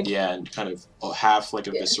side. Yeah, and kind of half like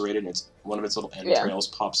eviscerated, and it's one of its little entrails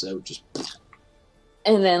pops out. Just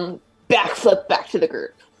and then backflip back to the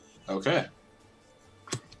group. okay.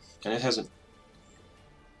 And it hasn't.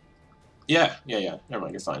 Yeah. Never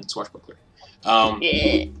mind, you're fine. Swashbuckler.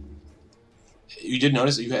 Yeah. You did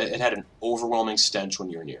notice that it had an overwhelming stench when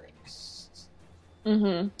you were near it.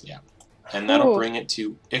 Mm-hmm. Yeah. And that'll Ooh. bring it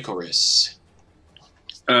to Icarus.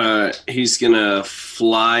 He's gonna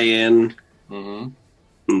fly in Mm-hmm.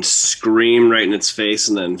 and scream right in its face,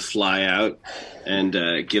 and then fly out and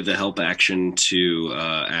give the help action to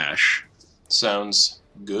Ash. Sounds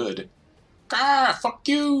good. Ah, fuck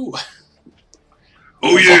you!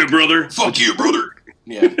 Oh yeah, brother! Fuck you, brother!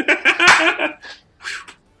 Yeah.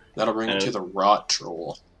 That'll bring it to the Rot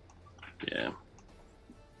Troll. Yeah.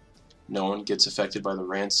 No one gets affected by the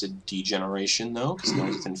Rancid Degeneration, though, because no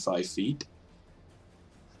one's within 5 feet.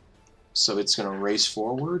 So it's going to race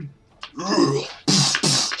forward.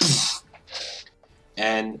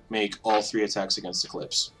 And make all 3 attacks against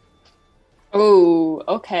Eclipse. Oh,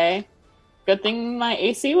 okay. Good thing my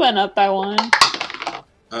AC went up by 1.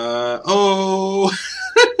 Oh!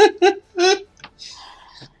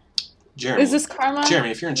 Jeremy. Is this karma?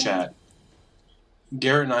 Jeremy, if you're in chat,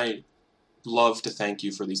 Garrett and I love to thank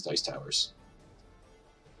you for these dice towers.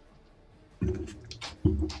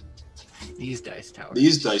 These dice towers.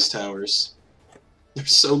 These dice towers. They're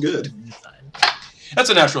so good. That's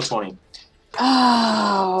a natural 20.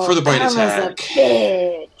 Oh, For the bite karma's attack.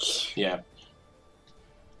 a bitch. Yeah.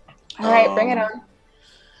 All right, bring it on.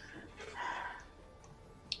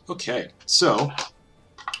 Okay, so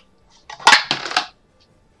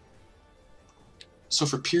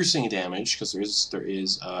for piercing damage, because there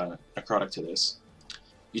is necrotic to this,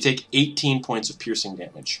 you take 18 points of piercing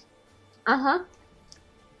damage. Uh-huh.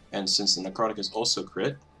 And since the necrotic is also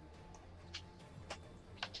crit,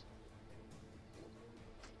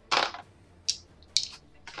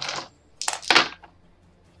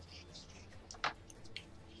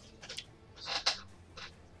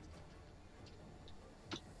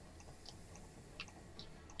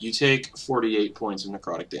 you take 48 points of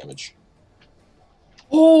necrotic damage.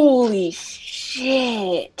 Holy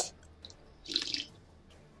shit.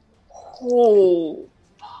 Oh,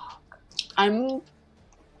 fuck.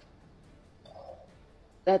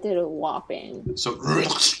 That did a whopping. So,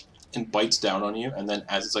 and bites down on you, and then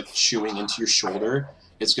as it's like chewing into your shoulder,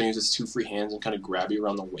 it's going to use its 2 free hands and kind of grab you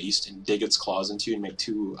around the waist and dig its claws into you and make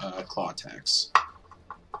 2 claw attacks.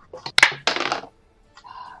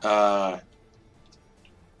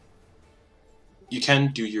 You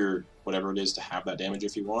can do your whatever it is to have that damage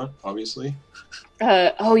if you want, obviously.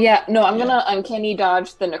 Oh yeah, no, I'm gonna uncanny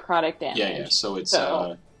dodge the necrotic damage. Yeah. So it's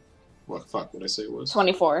So- what did I say it was?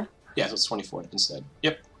 24. Yeah, so it's 24 instead.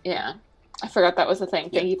 Yep, Yeah, I forgot that was a thing.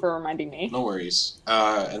 Thank Yeah. you for reminding me. no worries.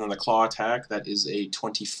 And then the claw attack, that is a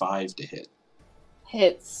 25 to hit.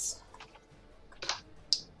 Hits.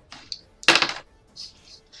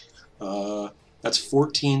 That's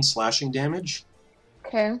 14 slashing damage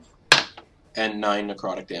Okay. and 9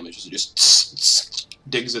 necrotic damage. So it just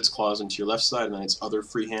digs its claws into your left side, and then its other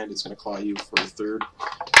free hand is going to claw you for a 3rd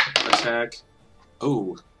attack.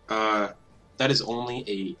 Oh, that is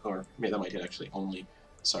only or maybe that might hit actually only.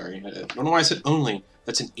 Sorry, I don't know why I said only.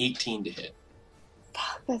 That's an 18 to hit.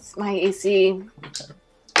 Fuck, that's my AC.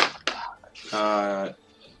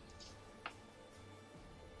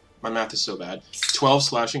 My math is so bad. 12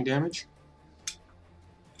 slashing damage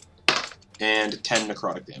and 10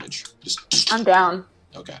 necrotic damage. Just I'm down.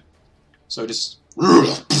 okay. So just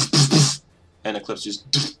and Eclipse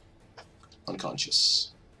just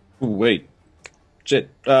unconscious. Ooh, wait. Shit.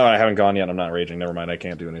 Oh, I haven't gone yet. I'm not raging. Never mind. I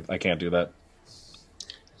can't do anything. I can't do that.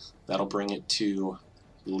 That'll bring it to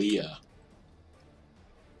Leah.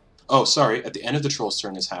 Oh, sorry. At the end of the troll's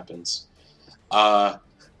turn, this happens.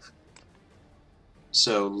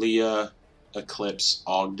 So Leah, Eclipse,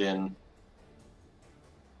 Ogden.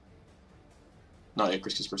 Not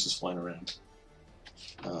Icarus, because Icarus is flying around.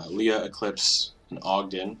 Leah, Eclipse, and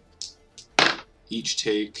Ogden each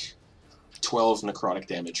take 12 necrotic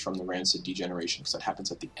damage from the Rancid Degeneration, because that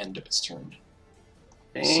happens at the end of its turn.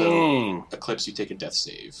 Dang. Eclipse, you take a death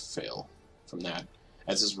save fail from that.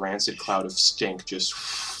 As this rancid cloud of stink just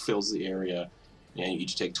fills the area, and you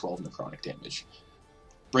each take 12 necrotic damage.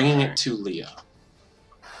 Bringing it to Leah.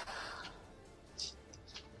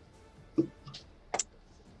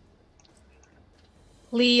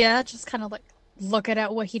 Leah just kind of like looking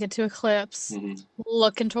at what he did to Eclipse, Mhm.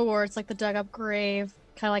 looking towards like the dug up grave,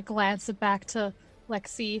 kind of like glance it back to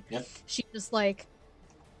Lexi. Yep. She just like,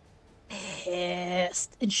 hey,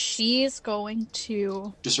 pissed. And she's going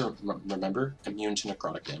to... Just remember, immune to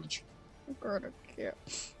necrotic damage. Yeah.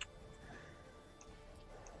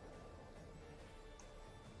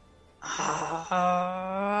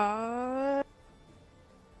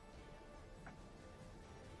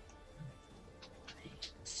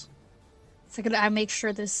 So I make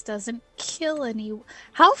sure this doesn't kill any...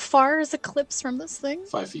 How far is Eclipse from this thing?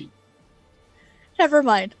 5 feet. Never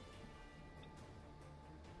mind.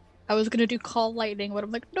 I was gonna do Call Lightning, but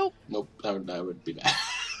I'm like, nope. Nope, that would be bad.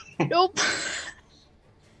 Nope.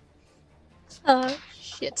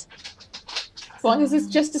 Shit. As long as it's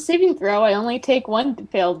just a saving throw, I only take 1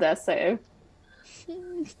 failed death save. Yeah,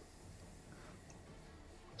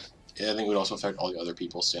 I think it would also affect all the other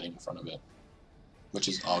people standing in front of it, which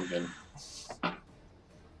is Ogden.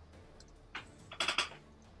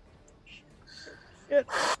 Shit.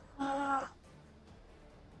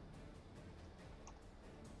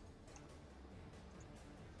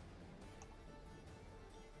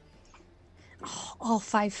 All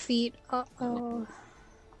 5 feet. Uh-oh.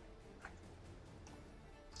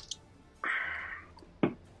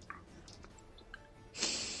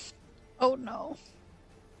 Oh no.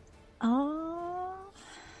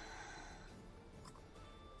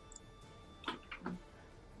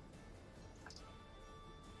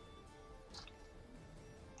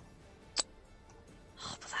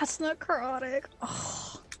 But that's necrotic.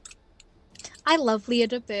 Oh. I love Leah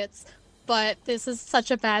to bits, but this is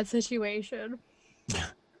such a bad situation.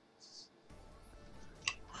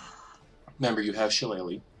 Remember, you have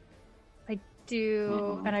Shillelagh. I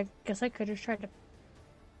do, and I guess I could have tried to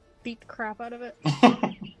beat the crap out of it.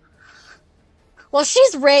 Well,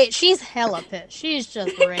 she's hella pissed. She's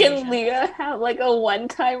just Can raging. Leah have like a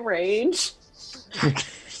one-time rage? Yeah,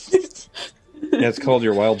 it's called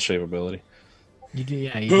your wild shape ability. You do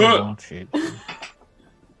wild shape.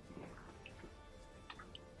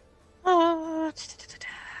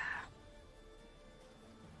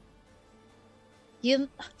 You...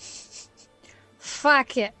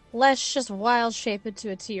 Fuck it. Let's just wild shape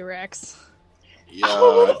into a T-Rex. Yeah.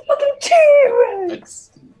 Fucking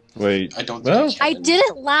T-Rex! Wait. I don't Well, think you I can. did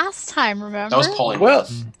it last time, remember? That was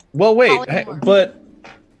polymorph. Well, wait, Polymorph. but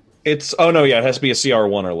it's... Oh, no, yeah, it has to be a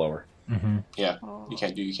CR1 or lower. Mm-hmm. Yeah, you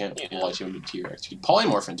can't polymorph into a T-Rex. You can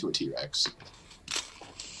polymorph into a T-Rex.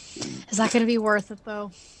 Is that going to be worth it,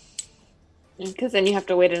 though? Because then you have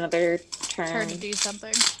to wait another turn. Turn to do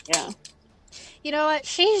something. Yeah. You know what?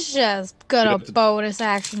 She's just gonna Yep. bonus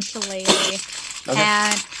action Shillelagh. Okay.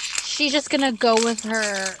 And she's just gonna go with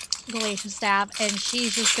her Glacial Staff, and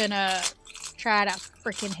she's just gonna try to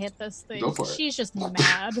freaking hit this thing. Go for it. She's just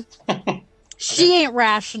mad. She ain't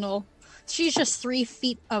rational. She's just 3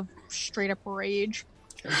 feet of straight up rage.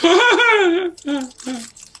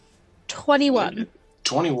 21.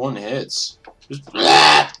 21 hits. Just...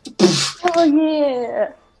 Oh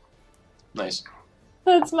yeah! Nice.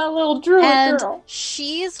 That's my little druid And girl.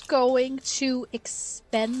 she's going to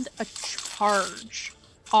expend a charge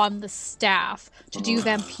on the staff to do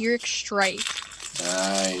Vampiric Strike.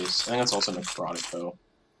 Nice. I think that's also necrotic, though.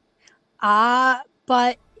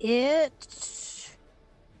 But it...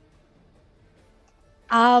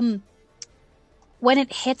 When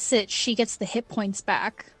it hits it, she gets the hit points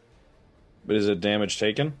back. But is it damage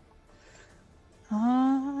taken?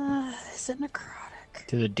 Is it necrotic?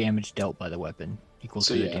 To the damage dealt by the weapon. Equal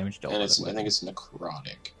So to the yeah, damage dealt and by it's, the I weapon. think it's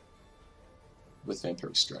necrotic with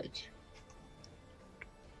Vampiric Strike.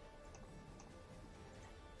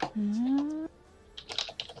 Mm.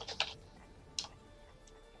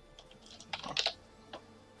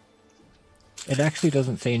 It actually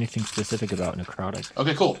doesn't say anything specific about necrotic.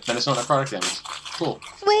 Okay, cool. Then it's not necrotic damage. Cool.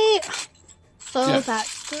 Wait! So Yeah.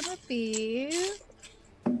 that's gonna be...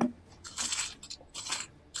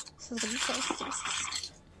 So it's gonna be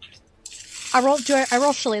close. I roll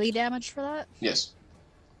Shillelagh damage for that? Yes.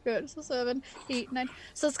 Good. So 7, 8, 9.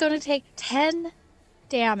 So it's gonna take 10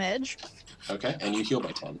 damage, Okay, and you heal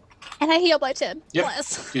by 10. and I heal by 10. Yep.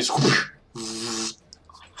 Bless. You just...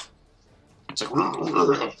 It's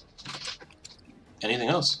like... Anything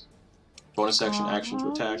else? Bonus action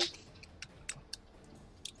to attack.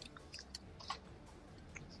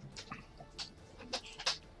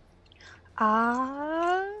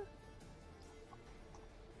 I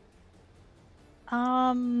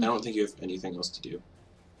don't think you have anything else to do.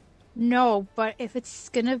 No, but if it's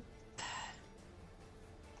gonna...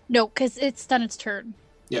 No, because it's done its turn.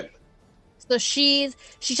 Yep. So she's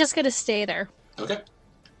just gonna stay there. Okay.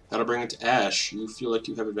 That'll bring it to Ash. You feel like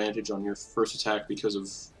you have advantage on your first attack because of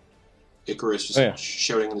Icarus just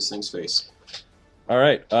shouting in this thing's face. All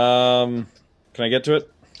right. Can I get to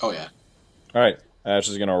it? Oh, yeah. All right. Ash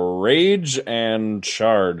is going to rage and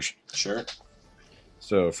charge. Sure.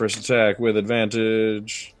 So, first attack with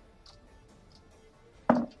advantage.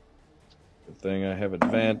 Good thing I have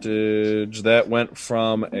advantage. That went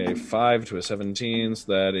from a 5 to a 17,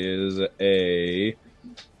 so that is a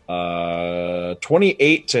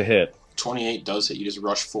 28 to hit. 28 does hit. You just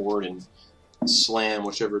rush forward and slam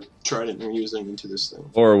whichever trident you're using into this thing.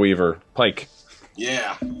 Or Weaver. Pike.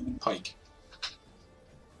 Yeah, pike.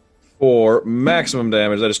 For maximum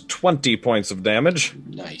damage, that is 20 points of damage.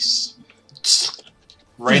 Nice.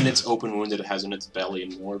 Right in its open wound that it has in its belly,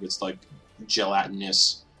 and more of its like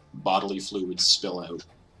gelatinous bodily fluids spill out.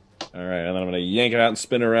 Alright, and then I'm going to yank it out and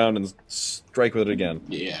spin around and strike with it again.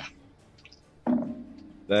 Yeah.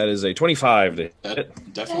 That is a 25 to hit.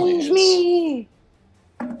 That definitely Avenge is. me!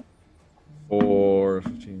 For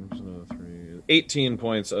 15, 3, 18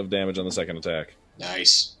 points of damage on the second attack.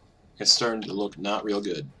 Nice. It's starting to look not real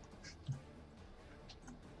good.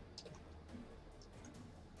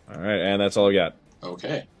 Alright, and that's all I got.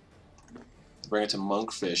 Okay. Bring it to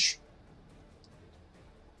Monkfish.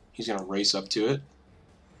 He's gonna race up to it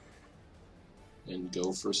and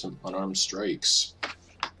go for some unarmed strikes.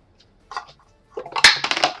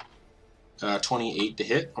 28 to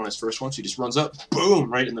hit on his first one, so he just runs up,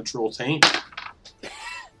 boom, right in the troll taint.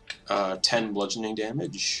 10 bludgeoning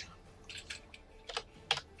damage.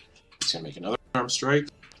 He's gonna make another unarmed strike.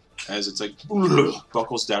 As it's like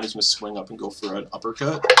buckles down, he's gonna swing up and go for an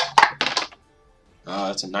uppercut.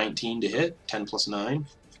 That's a 19 to hit, 10 plus 9.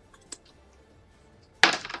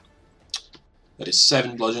 That is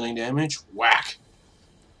 7 bludgeoning damage. Whack!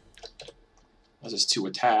 That's his 2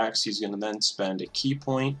 attacks. He's going to then spend a key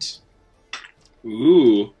point.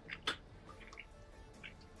 Ooh.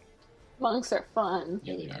 Monks are fun.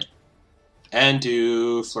 Yeah, they are. And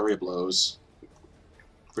do Flurry of Blows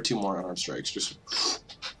for 2 more unarmed strikes. Just,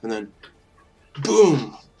 and then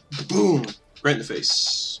boom! Boom! Right in the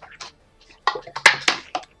face.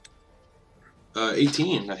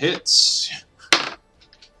 18. That hits.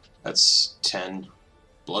 That's 10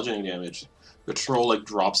 bludgeoning damage. The troll like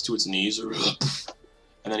drops to its knees, and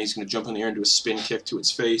then he's going to jump in the air and do a spin kick to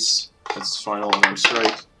its face. That's his final unarmed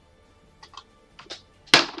strike.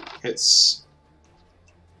 Hits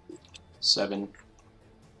 7.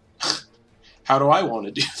 How do I want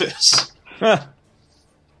to do this?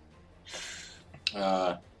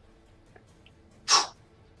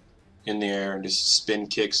 In the air and just spin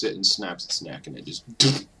kicks it and snaps its neck, and it just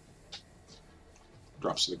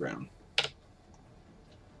drops to the ground.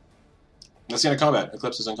 That's the end of combat.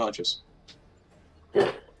 Eclipse is unconscious.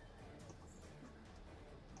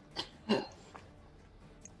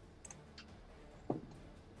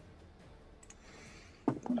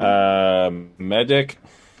 Medic.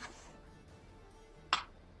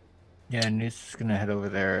 Yeah, Noose is gonna head over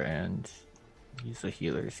there and use a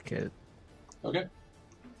healer's kit. Okay.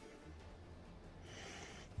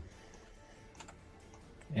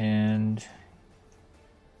 And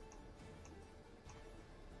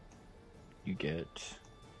you get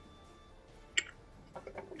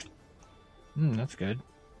that's good.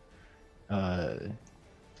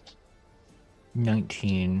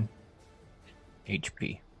 19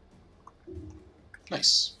 HP.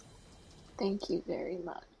 Nice. Thank you very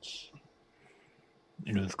much.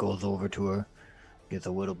 Noose goes over to her, gets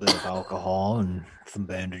a little bit of alcohol and some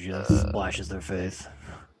bandages, splashes their face.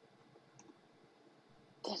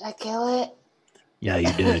 Did I kill it? Yeah,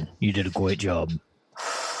 you did. You did a great job.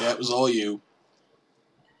 Yeah, it was all you.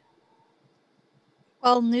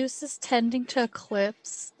 While Noose is tending to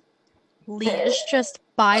Eclipse, Leah's just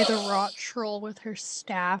by the rot troll with her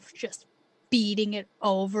staff, just beating it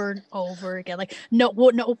over and over again. Like, no,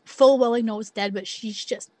 full well I know it's dead, but she's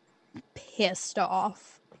just pissed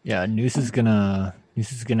off. Yeah, Noose is gonna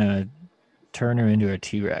turn her into a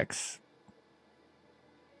T-Rex.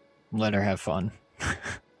 Let her have fun.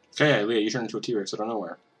 Okay, Leah, you turn into a T-Rex out of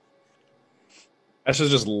nowhere. Ash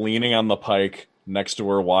is just leaning on the pike next to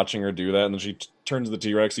her, watching her do that, and then she turns the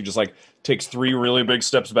T-Rex. He just like takes 3 really big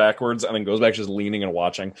steps backwards, and then goes back just leaning and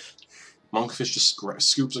watching. Monkfish just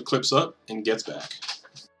scoops Eclipse up and gets back.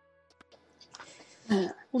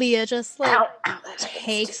 Leah just like Ow, that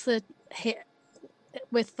takes the hit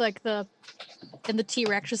with like the in the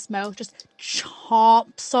T-Rex's mouth, just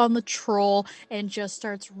chomps on the troll and just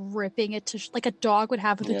starts ripping it to like a dog would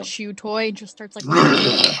have with a chew toy, and just starts like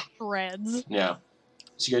ripping it to shreds. Yeah.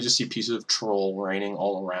 So you guys just see pieces of troll raining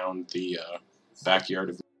all around the backyard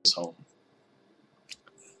of his home.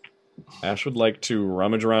 Ash would like to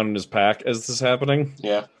rummage around in his pack as this is happening.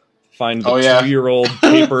 Yeah. Find the 2-year-old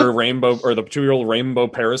paper rainbow, or the 2-year-old rainbow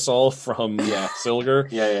parasol from Silger.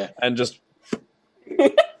 Yeah. And just...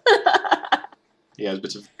 Yeah,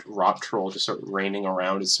 bits of rot troll just start raining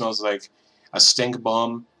around. It smells like a stink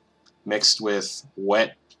bomb mixed with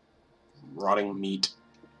wet, rotting meat,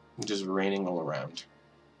 just raining all around.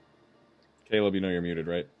 Caleb, you know you're muted,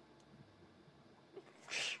 right?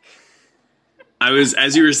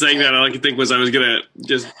 As you were saying that, all I could think was I was gonna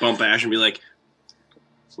just bump Ash and be like,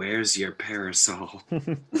 "Where's your parasol?"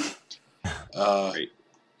 Right.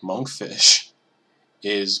 Monkfish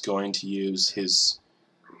is going to use his...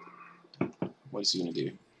 What is he going to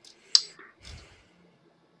do?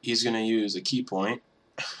 He's going to use a key point.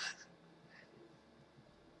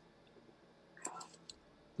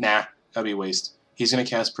 Nah, that'd be a waste. He's going to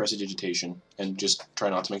cast Prestidigitation and just try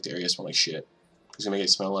not to make the area smell like shit. He's going to make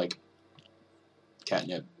it smell like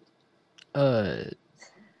catnip. So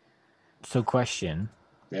question.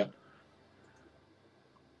 Yep.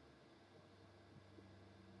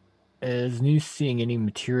 Is Noose seeing any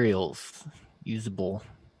materials usable?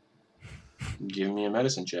 Give me a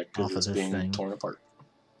medicine check Off because of it's this being thing. torn apart.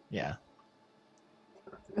 Yeah.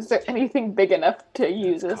 Is there anything big enough to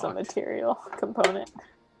use as a Cocked. material component?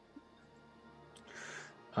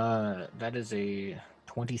 That is a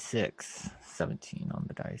 26, 17 on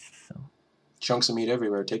the dice. So, Chunks of meat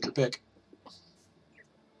everywhere. Take your pick.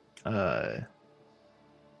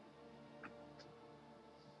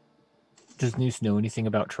 does Noose know anything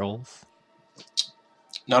about trolls?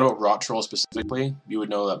 Not about rot trolls specifically. You would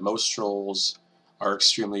know that most trolls are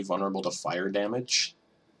extremely vulnerable to fire damage.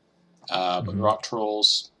 But Mhm. rot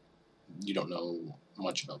trolls, you don't know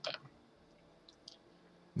much about them.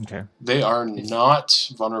 Okay. They are not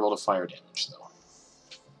vulnerable to fire damage, though.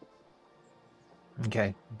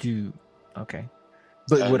 Okay. Okay.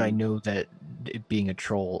 But would I Um, know that it being a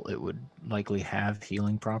troll, it would likely have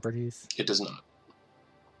healing properties? It does not.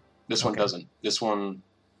 This one Okay. doesn't. This one,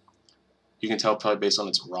 you can tell probably based on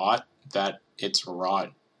its rot, that its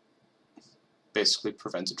rot basically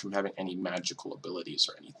prevents it from having any magical abilities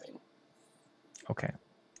or anything. Okay.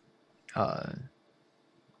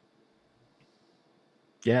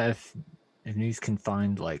 Yeah, if Noose can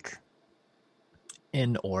find like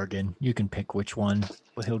an organ, you can pick which one,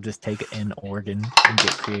 but he'll just take an organ and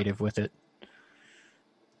get creative with it.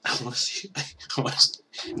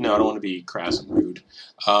 No, I don't want to be crass and rude.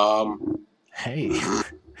 Hey,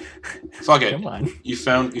 Fuck it. come on. You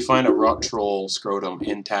find a rot troll scrotum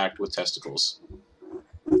intact with testicles.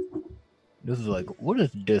 This is like, what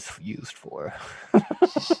is this used for?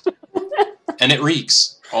 And it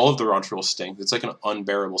reeks. All of the rot trolls stink. It's like an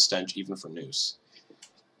unbearable stench even for Noose.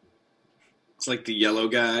 It's like the yellow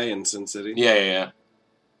guy in Sin City. Yeah.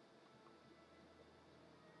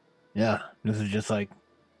 Yeah, this is just like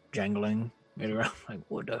jangling it around. Like,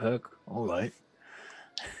 what the heck? All right.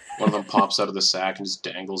 One of them pops out of the sack and just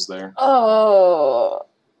dangles there. Oh.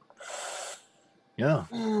 Yeah,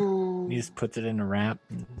 Hmm. he just puts it in a wrap.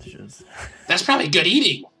 And it's just That's probably good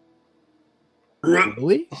eating.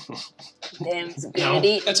 really. Damn, No,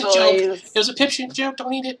 eat, that's a boys. joke. It was a Pipshin joke.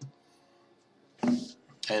 Don't eat it.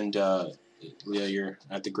 And Leah, you're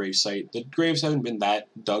at the grave site. The graves haven't been that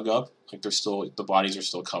dug up. Like the bodies are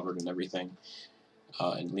still covered and everything.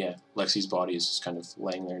 And yeah, Lexi's body is just kind of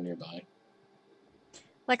laying there nearby.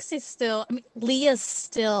 Lexi's still, I mean, Leah's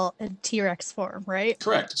still in T-Rex form, right?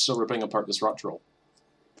 Correct. It's still ripping apart this rot troll.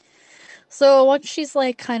 So once she's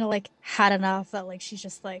like kind of like had enough that like she's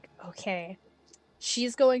just like, okay,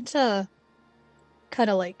 she's going to kind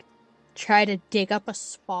of like try to dig up a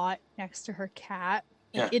spot next to her cat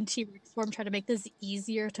like, Yeah. in T-Rex form, try to make this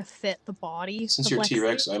easier to fit the body. Since of you're Lexi.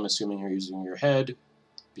 T-Rex, I'm assuming you're using your head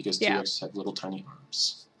because Yeah. T-Rex have little tiny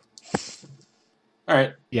arms. All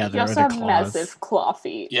right. Yeah, You there are also the have claws. massive claw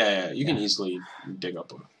feet. Yeah. You can easily dig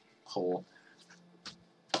up a hole.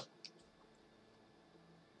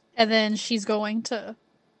 And then she's going to.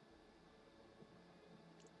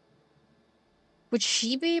 Would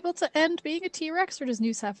she be able to end being a T-Rex, or does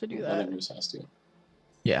Noose have to do I that? think Moose has to.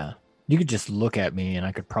 Yeah, you could just look at me, and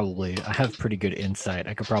I have pretty good insight.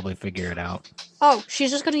 I could probably figure it out. Oh,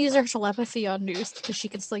 she's just going to use her telepathy on Noose because she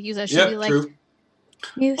can still use it. She'll Yeah, be like, true.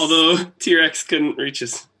 Noose. Although T-Rex couldn't reach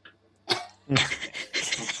us.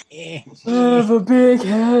 Eh. I have a big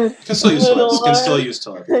head. Can still use Little telepathy. Can still eyes. use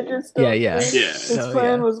telepathy. Yeah. Yeah. This So,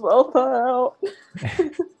 plan yeah. was well thought out.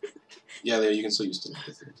 Yeah, you can still use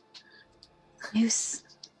telepathy. Noose,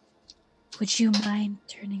 would you mind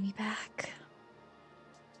turning me back?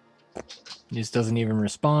 He just doesn't even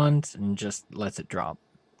respond and just lets it drop.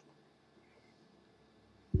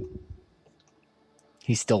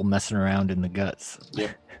 He's still messing around in the guts.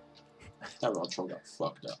 That rot troll got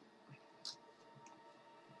fucked up.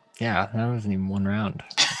 Yeah, that wasn't even one round.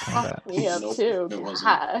 of combat. Me up Nope, too. it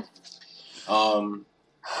wasn't. God.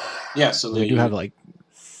 Yeah, so We do have like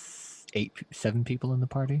 7 people in the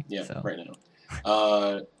party. Yeah, so. right now.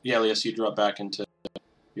 Yeah, Leah, so you drop back into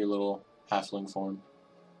your little halfling form.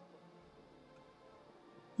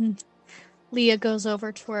 Leah goes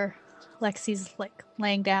over to where Lexi's like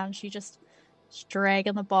laying down. She's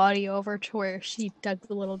dragging the body over to where she dug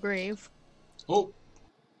the little grave. Oh.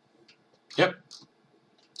 Yep.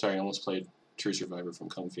 Sorry, I almost played True Survivor from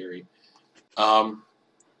Kung Fury.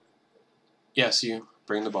 Yes, you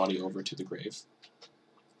bring the body over to the grave.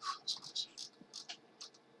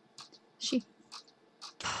 She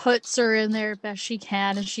puts her in there best she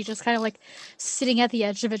can, and she just kind of like sitting at the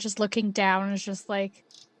edge of it, just looking down, and is just like,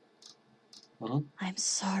 I'm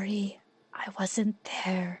sorry I wasn't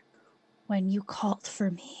there when you called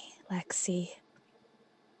for me, Lexi.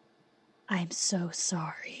 I'm so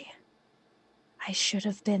sorry. I should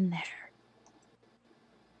have been there.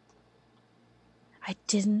 I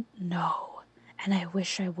didn't know, and I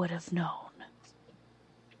wish I would have known.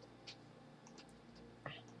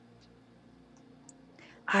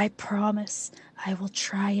 I promise I will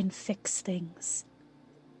try and fix things.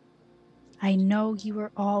 I know you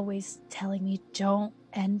were always telling me don't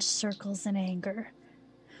end circles in anger,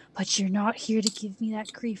 but you're not here to give me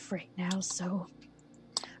that grief right now, so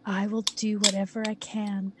I will do whatever I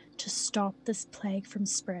can to stop this plague from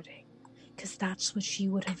spreading, because that's what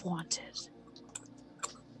you would have wanted.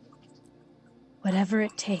 Whatever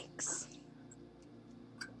it takes.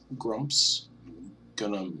 Grump's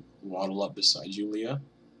gonna waddle up beside you, Leah,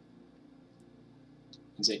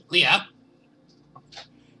 and say, Leah!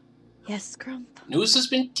 Yes, Grump? Noose has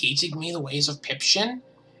been teaching me the ways of Pipshin,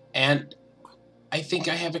 and I think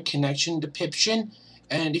I have a connection to Pipshin,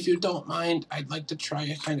 and if you don't mind, I'd like to try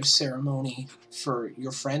a kind of ceremony for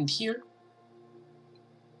your friend here.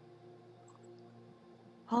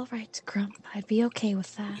 All right, Grump. I'd be okay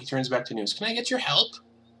with that. He turns back to Noose. Can I get your help?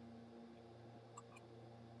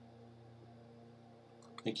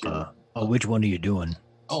 Thank you. Which one are you doing?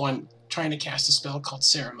 Oh, I'm trying to cast a spell called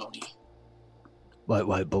Ceremony. But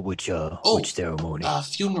which ceremony?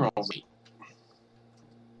 Funeral rite.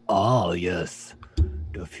 Ah, yes.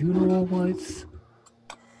 The funeral rites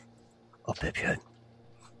of Pipshin.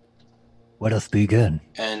 Let us begin.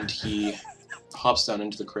 And he hops down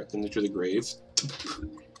into the grave.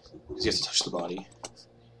 Because he has to touch the body.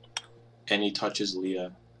 And he touches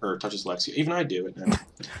Leah, or touches Lexi. Even I do it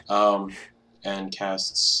now. And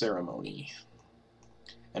casts Ceremony.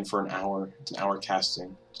 And for an hour, it's an hour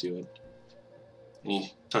casting to do it. And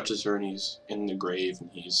he touches her, and he's in the grave,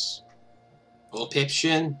 and he's, "Oh,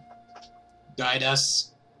 Pipshin, guide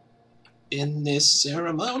us in this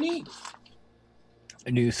ceremony."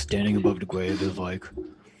 And he's standing above the grave is like,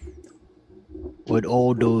 "Let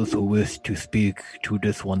all those who wish to speak to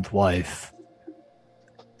this one's wife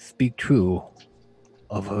speak true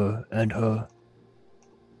of her and her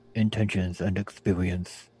intentions and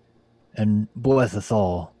experience, and bless us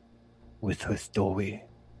all with her story."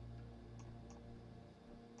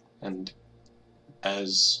 And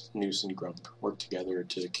as Noose and Grump work together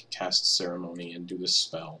to cast Ceremony and do this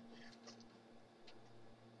spell,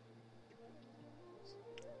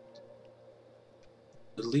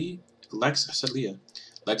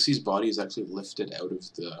 Lexi's body is actually lifted out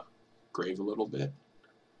of the grave a little bit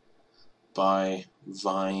by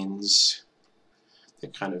vines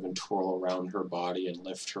that kind of entwirl around her body and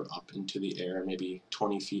lift her up into the air, maybe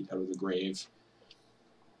 20 feet out of the grave.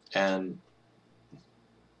 And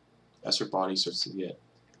as her body starts to get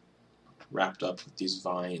wrapped up with these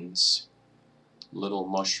vines, little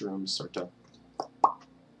mushrooms start to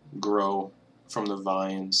grow from the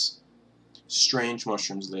vines. Strange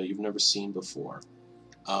mushrooms that you've never seen before.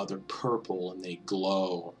 They're purple and they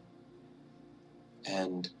glow.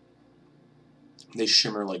 And they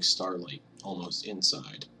shimmer like starlight almost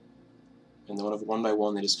inside. And then one by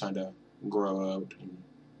one they just kind of grow out and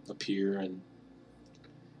appear and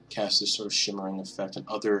cast this sort of shimmering effect, and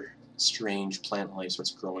other strange plant life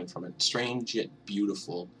starts growing from it. Strange yet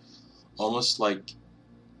beautiful. Almost like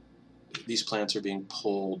these plants are being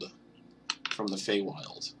pulled from the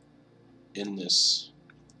Feywild in this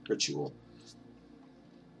ritual.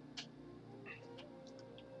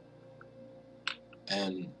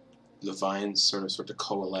 And the vines sort to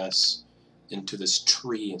coalesce into this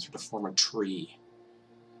tree and sort of form a tree.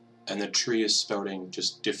 And the tree is spouting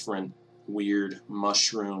just different weird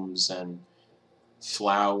mushrooms and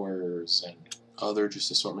flowers and other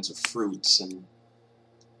just assortments of fruits and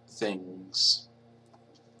things.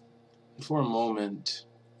 And for a moment,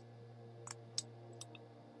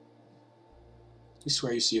 you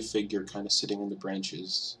swear you see a figure kind of sitting in the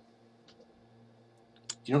branches.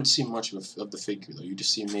 You don't see much of the figure, though. You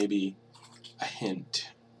just see maybe a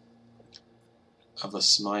hint of a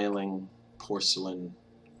smiling porcelain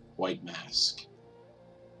white mask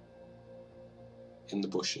in the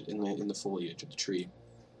bushes, in the foliage of the tree,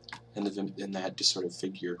 and that just sort of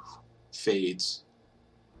figure fades,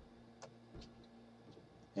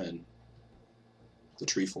 and the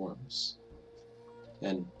tree forms,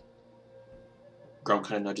 and Grump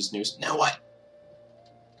kind of nudges Noose. Now what?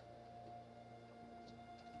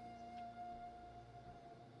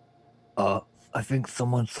 I think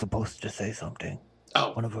someone's supposed to say something.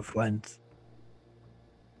 Oh, One of her friends.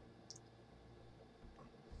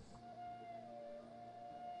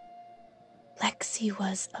 Lexi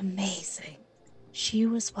was amazing. She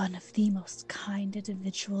was one of the most kind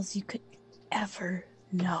individuals you could ever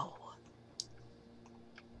know.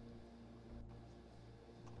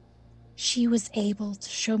 She was able to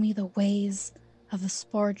show me the ways of the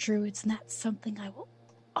Spore Druids, and that's something I will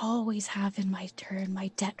always have in my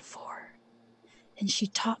debt for. And she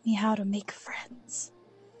taught me how to make friends.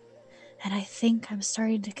 And I think I'm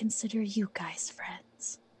starting to consider you guys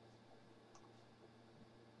friends.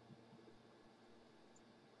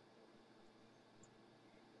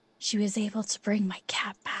 She was able to bring my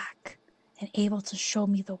cat back and able to show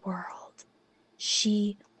me the world.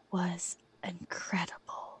 She was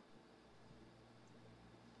incredible.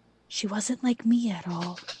 She wasn't like me at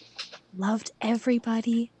all. Loved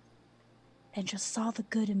everybody and just saw the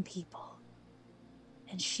good in people.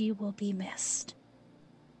 And she will be missed.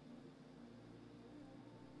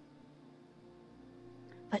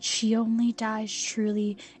 But she only dies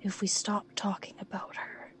truly if we stop talking about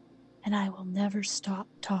her. And I will never stop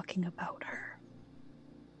talking about her.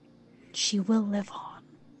 She will live on.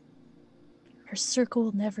 Her circle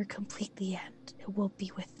will never completely end. It will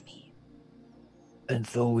be with me. And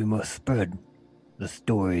so we must spread the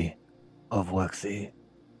story of Lexi.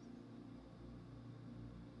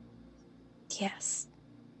 Yes.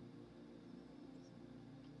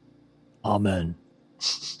 Amen.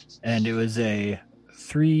 And it was a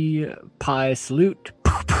 3-pie salute.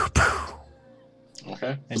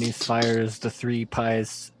 okay. And he fires the 3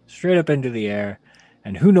 pies straight up into the air,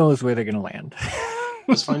 and who knows where they're going to land.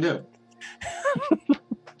 Let's find out.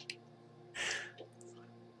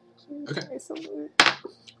 Okay.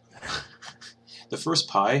 The first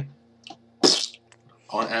pie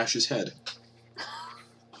on Ash's head.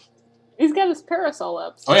 He's got his parasol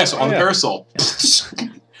up. Oh yeah, so on the parasol.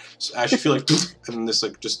 So Ash, you feel like, and this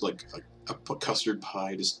just like a custard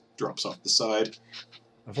pie just drops off the side.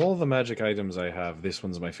 Of all the magic items I have, this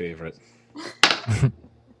one's my favorite. A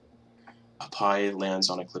pie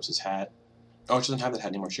lands on Eclipse's hat. Oh, it doesn't have that hat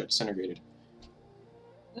anymore. She got disintegrated.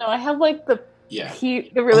 No, I have like the Yeah.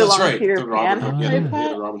 the really that's long right. Peter The Robin Pan Hood. Yeah, type the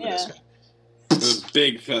hat. Robin Hood Yeah. hat. Those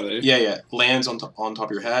big feathers. Yeah. Lands on top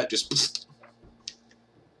of your hat, just.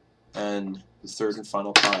 And the third and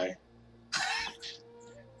final pie.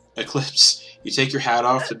 Eclipse. You take your hat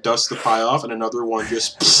off to dust the pie off, and another one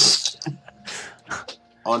just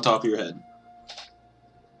on top of your head.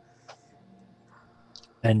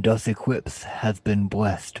 And thus Eclipse has been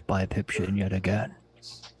blessed by Pipshin yet again.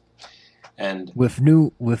 And With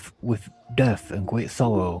death and great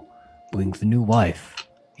sorrow brings new life.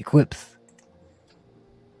 Eclipse,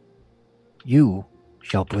 you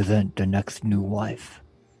shall present the next new wife.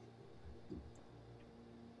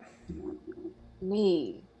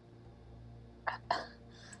 Me.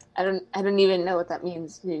 I don't even know what that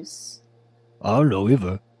means, Noose. I don't know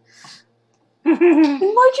either, Why'd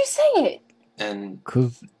you say it? and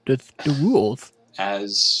because that's the rules.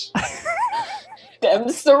 as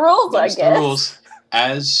Them's the rules, I them's the guess. rules,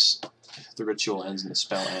 as the ritual ends and the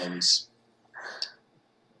spell ends,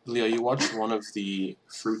 Leo, you watch one of the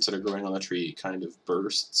fruits that are growing on the tree kind of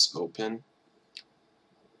bursts open,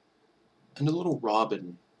 and a little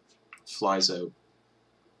robin flies out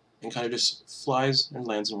and kind of just flies and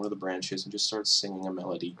lands in one of the branches and just starts singing a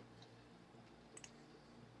melody.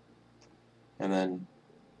 And then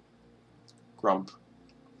Grump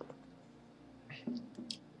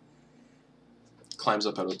climbs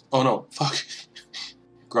up out of... Oh no, fuck.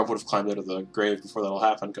 Grump would have climbed out of the grave before that all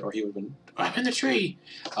happened, or he would have been, I'm in the tree!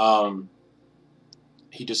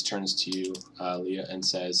 He just turns to you, Leah, and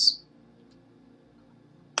says,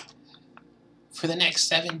 for the next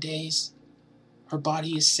 7 days, her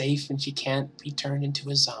body is safe and she can't be turned into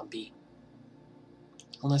a zombie.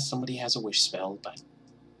 Unless somebody has a wish spell, but...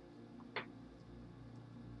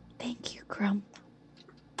 Thank you, Grump.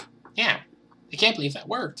 Yeah, I can't believe that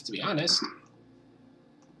worked, to be honest.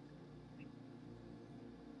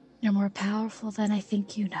 You're more powerful than I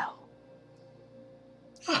think you know.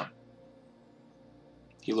 Huh.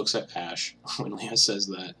 He looks at Ash when Leah says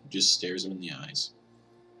that, just stares him in the eyes.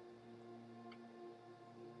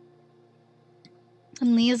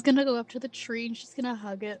 And Leah's gonna go up to the tree and she's gonna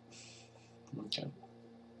hug it. Okay.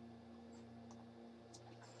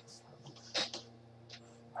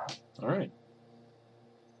 All right.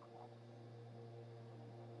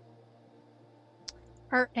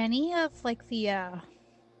 Are any of like the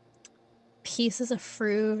pieces of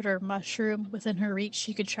fruit or mushroom within her reach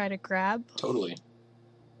she could try to grab? Totally.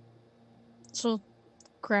 She'll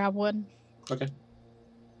grab one. Okay.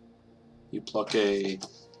 You pluck a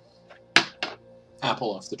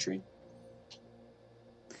apple off the tree.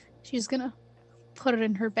 She's gonna put it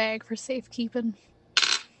in her bag for safekeeping.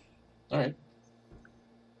 All right.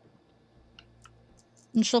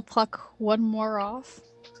 And she'll pluck one more off.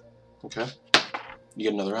 Okay. You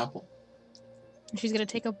get another apple. And she's gonna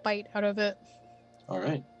take a bite out of it. All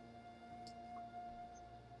right.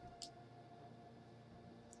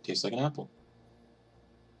 Tastes like an apple.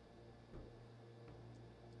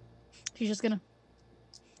 She's just gonna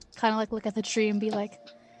kind of like look at the tree and be like,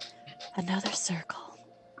 another circle.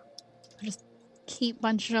 And just keep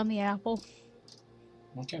munching on the apple.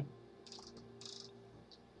 Okay.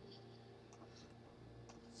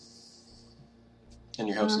 And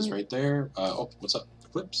your house is right there. What's up?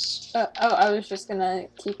 Flips. I was just gonna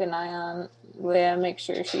keep an eye on Leah, make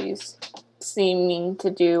sure she's seeming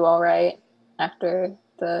to do all right after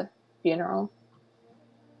the funeral.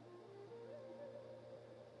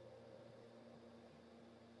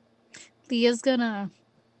 Leah's gonna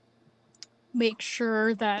make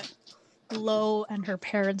sure that Lo and her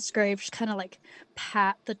parents' grave just kind of like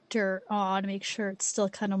pat the dirt on, make sure it's still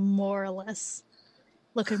kind of more or less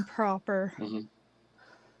looking proper. Mm-hmm.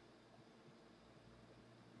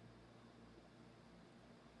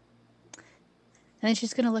 And then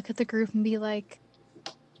she's gonna look at the group and be like,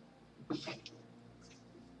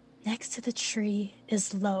 next to the tree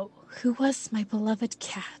is Lo, who was my beloved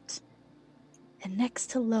cat. And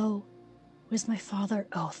next to Lo was my father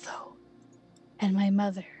Otho and my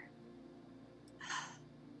mother.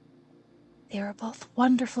 They were both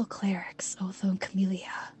wonderful clerics, Otho and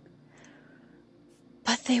Camellia.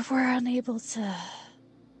 But they were unable to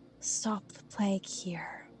stop the plague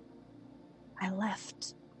here. I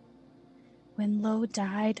left. When Lo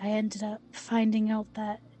died, I ended up finding out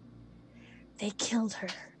that they killed her,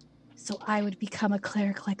 so I would become a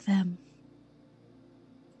cleric like them.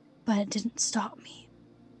 But it didn't stop me.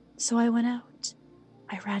 So I went out.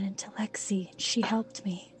 I ran into Lexi, and she helped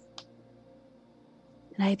me.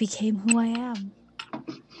 And I became who I am.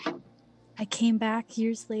 I came back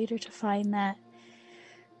years later to find that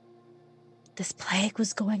this plague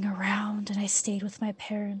was going around, and I stayed with my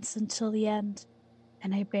parents until the end,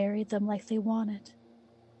 and I buried them like they wanted.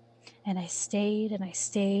 And I stayed,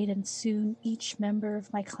 and soon each member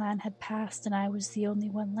of my clan had passed, and I was the only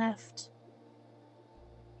one left.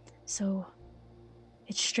 So,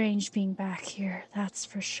 it's strange being back here, that's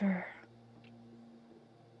for sure.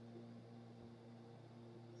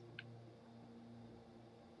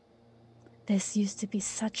 This used to be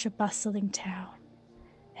such a bustling town,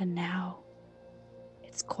 and now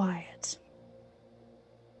it's quiet.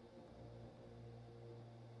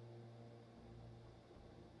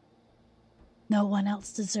 No one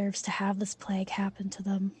else deserves to have this plague happen to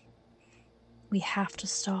them. We have to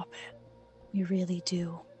stop it. We really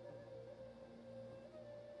do.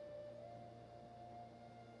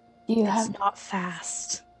 It's not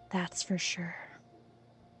fast, that's for sure.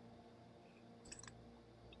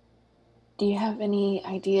 Do you have any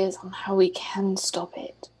ideas on how we can stop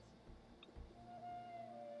it?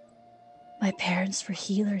 My parents were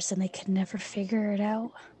healers and they could never figure it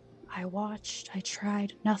out. I watched, I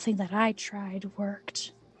tried. Nothing that I tried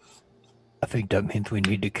worked. I think that means we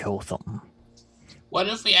need to kill something. What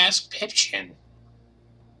if we ask Pipchin?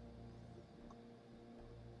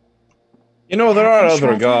 You know, there are Have you other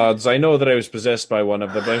tried that? gods. I know that I was possessed by one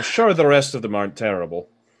of them, but I'm sure the rest of them aren't terrible.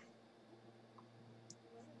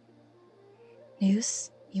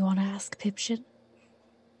 Noose, you want to ask Pipchin?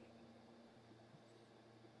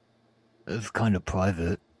 It's kind of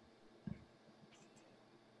private.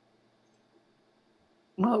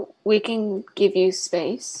 Well, we can give you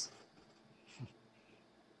space.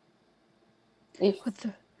 If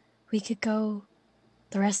We could go,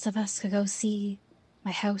 the rest of us could go see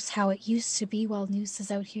my house how it used to be while Noose is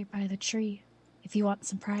out here by the tree, if you want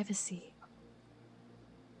some privacy.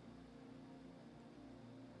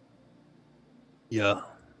 Yeah.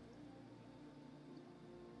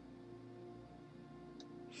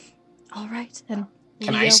 All right, and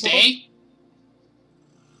Can Leah I will- stay?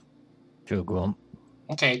 Sure, Grump.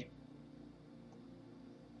 Okay.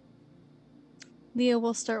 Leah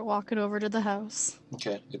will start walking over to the house.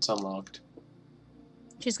 Okay, it's unlocked.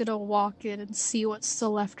 She's gonna walk in and see what's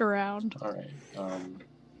still left around. All right.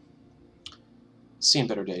 Seen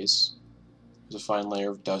better days. There's a fine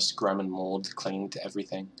layer of dust, grime, and mold clinging to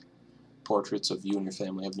everything. Portraits of you and your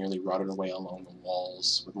family have nearly rotted away along the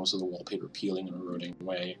walls, with most of the wallpaper peeling and eroding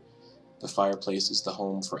away. The fireplace is the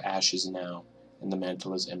home for ashes now, and the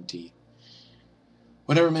mantel is empty.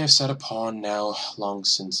 Whatever may have sat upon, now long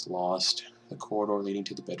since lost. The corridor leading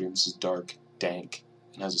to the bedrooms is dark, dank,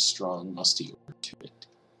 and has a strong, musty odor to it.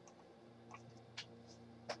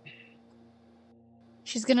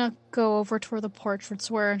 She's gonna go over to where the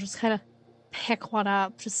portraits were and just kind of pick one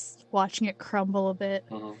up, just watching it crumble a bit,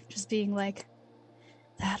 just being like,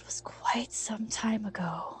 that was quite some time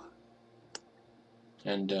ago.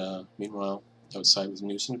 And meanwhile, outside with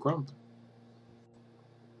Noose and Grump.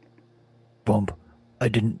 Bump, I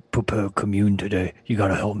didn't prepare commune today. You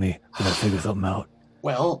gotta help me. We gotta figure something out.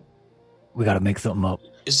 Well, we gotta make something up.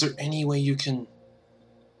 Is there any way you can...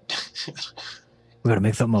 We gotta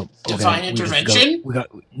make something up. Divine intervention? We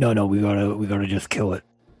gotta just kill it.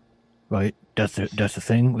 Right? That's the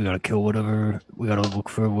thing. We gotta kill whatever. We gotta look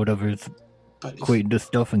for whatever's creating this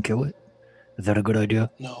stuff and kill it. Is that a good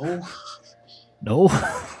idea? No. No?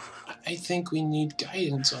 I think we need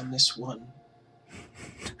guidance on this one.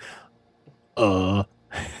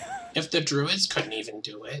 If the druids couldn't even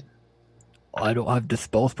do it. I don't have the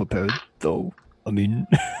spells prepared, though. I mean...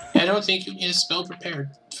 I don't think you need a spell prepared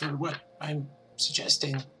for what I'm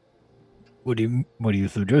suggesting. What are you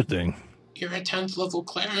suggesting? You're a 10th level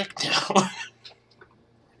cleric now.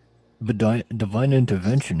 But divine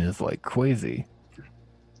intervention is like crazy.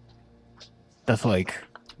 That's like...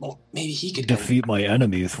 Well, maybe he could defeat my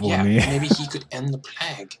enemies for me. Maybe he could end the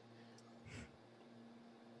plague.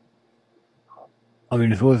 I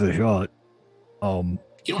mean, it's worth a shot. You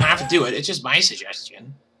don't have to do it. It's just my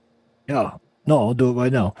suggestion. Yeah. No, I'll do it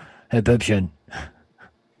right now. Hey, Pipshin.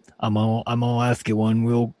 I'm gonna ask you one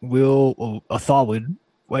real a solid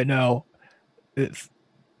right now. It's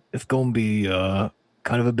gonna be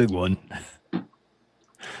kind of a big one.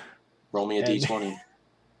 Roll me a d20.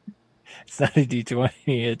 It's not a d20.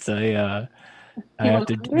 It's a I have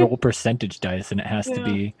to roll percentage dice, and it has to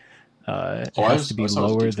be has to be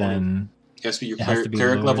lower than. It has to be your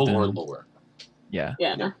cleric level or lower. Yeah.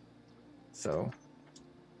 Yeah. So.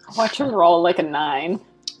 Watch him roll like a 9.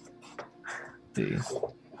 See.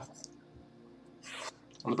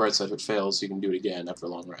 On the bright side, if it fails, you can do it again after a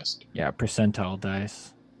long rest. Yeah, percentile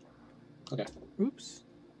dice. Okay. Oops.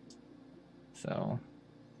 So.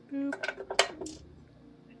 Boop.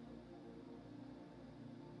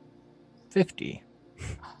 50.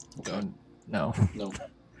 Okay. So, no. No.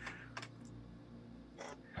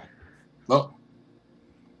 Well.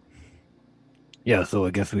 Yeah, so I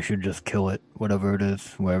guess we should just kill it, whatever it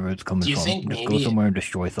is, wherever it's coming from. Just go somewhere and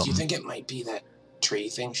destroy something. Do you think it might be that tree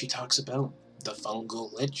thing she talks about? The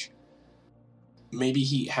fungal lich? Maybe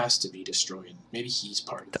he has to be destroyed. Maybe he's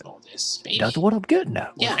part of all this. Maybe. That's what I'm getting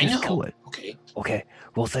at. Yeah, Let's I know. Kill it. Okay. Okay,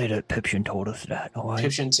 we'll say that Pipshin told us that, alright?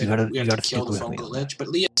 Pipshin said we have to kill the fungal lich, but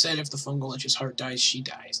Leah said if the fungal lich's heart dies, she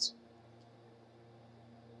dies.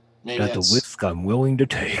 Maybe that's a risk I'm willing to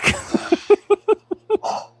take.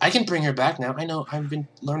 I can bring her back now. I know. I've been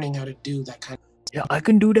learning how to do that kind of... Yeah, I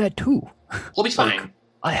can do that too. We'll be fine. Like,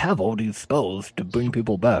 I have all these spells to bring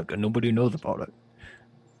people back, and nobody knows about it.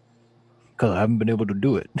 Because I haven't been able to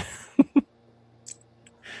do it.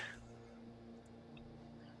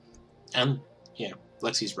 Yeah,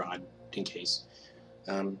 Lexi's rod, in case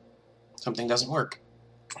something doesn't work.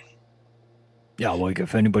 Yeah, like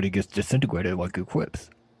if anybody gets disintegrated like Equips,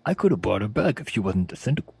 I could have brought her back if she wasn't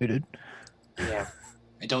disintegrated. Yeah.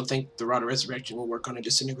 I don't think the Rod of Resurrection will work on a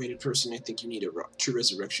disintegrated person. I think you need a true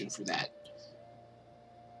resurrection for that.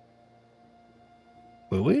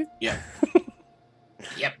 Really? Yeah.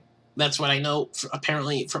 Yep. That's what I know,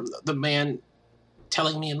 apparently, from the man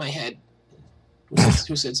telling me in my head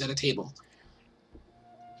who sits at a table.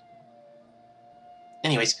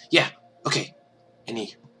 Anyways, yeah. Okay. And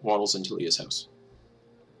he waddles into Leah's house.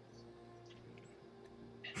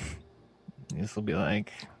 This will be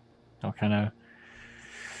like... I'll kind of...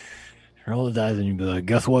 roll the dice and you'd be like,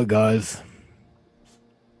 guess what, guys?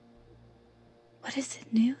 What is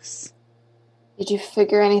it, Noose? Did you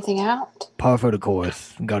figure anything out? Par for the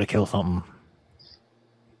course. Gotta kill something.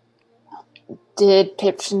 Did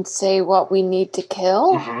Pipshin say what we need to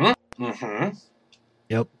kill? Mm-hmm. Mm-hmm.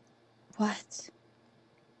 Yep. What?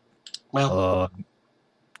 Well...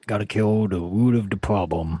 gotta kill the root of the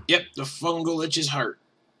problem. Yep, the fungal lich's heart.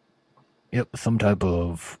 Yep, some type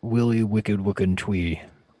of really wicked tree.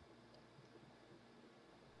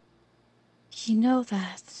 You know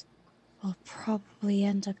that will probably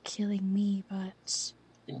end up killing me, but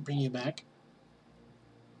We can bring you back.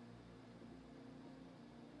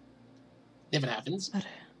 If it happens. But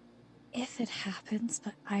if it happens,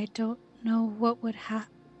 but I don't know what would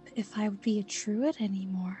happen if I would be a druid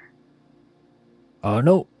anymore.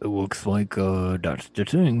 No, it looks like that's the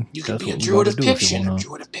thing. You could That's be a what we druid gotta of do if you Pipchin or wanna-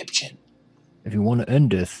 druid of Pipchin. If you want to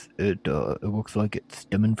end this, it looks like it's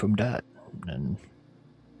stemming from that. And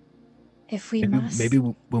If we maybe, must. maybe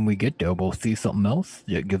when we get there, we'll see something else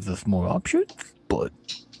that gives us more options. But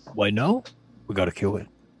right now, we gotta kill it.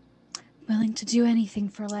 Willing to do anything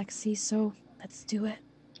for Lexi, so let's do it.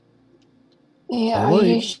 Yeah, Oh, are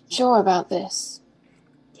you wait. sure about this?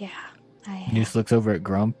 Yeah, I He am. just looks over at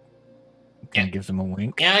Grump and Yeah. gives him a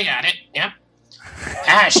wink. Yeah, I got it. Yep.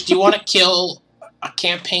 Ash, do you want to kill a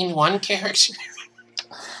campaign 1 character?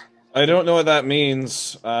 I don't know what that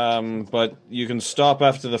means, but you can stop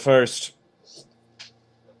after the first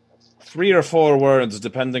 3 or 4 words,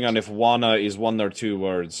 depending on if wanna is 1 or 2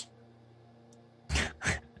 words.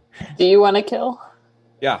 Do you want to kill?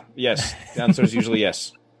 Yeah, yes. The answer is usually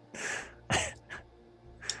yes.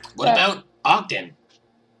 What about Ogden? Do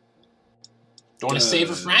you want to save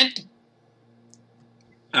a friend?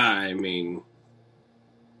 I mean,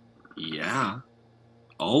 yeah,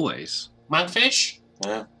 always. Monkfish?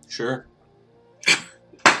 Yeah, sure.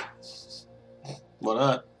 Why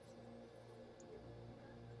not?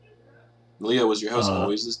 Leah, was your house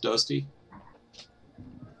always this dusty?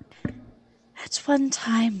 At one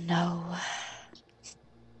time, no.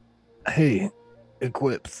 Hey,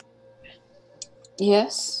 Eclipse.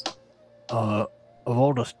 Yes. Of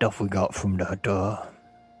all the stuff we got from that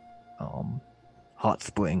hot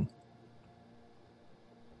spring,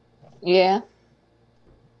 Yeah.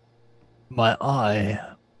 my eye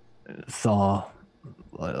saw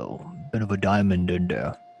a bit of a diamond in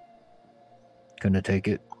there. Gonna take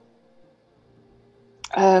it?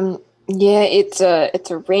 Yeah, it's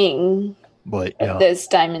a ring. But yeah, There's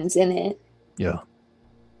diamonds in it. yeah.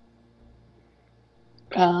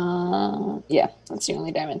 Yeah, that's the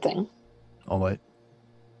only diamond thing. All right.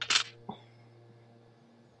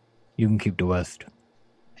 You can keep the rest.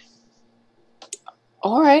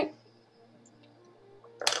 All right.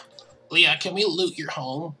 Leah, can we loot your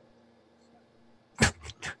home?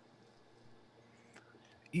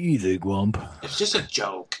 Easy, Grump. It's just a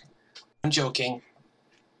joke. I'm joking.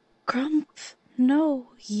 Grump, no,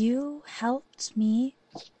 you helped me.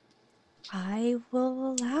 I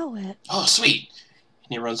will allow it. Oh, sweet.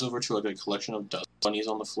 And he runs over to a collection of dust bunnies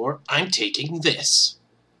on the floor. I'm taking this.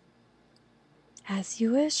 As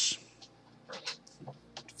you wish.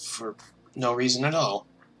 For no reason at all.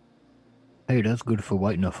 Hey, that's good for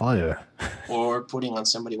lighting a fire. Or putting on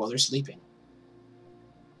somebody while they're sleeping.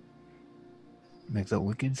 Makes that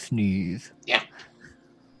wicked sneeze.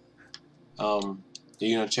 Are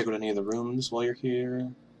you gonna check out any of the rooms while you're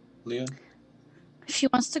here, Leah? She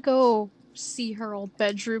wants to go see her old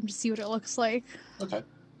bedroom to see what it looks like. Okay.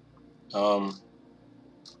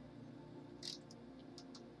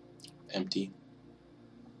 Empty.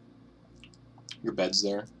 Your bed's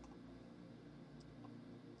there.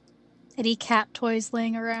 Any cat toys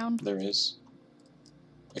laying around. There is.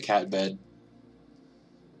 A cat bed.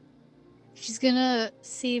 She's gonna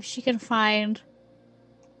see if she can find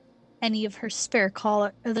any of her spare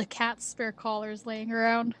collar, or the cat's spare collars laying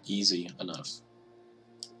around. Easy enough.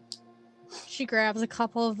 She grabs a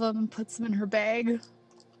couple of them and puts them in her bag.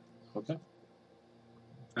 Okay.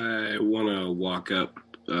 I want to walk up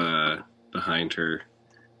behind her,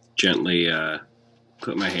 gently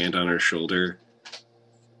put my hand on her shoulder,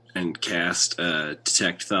 and cast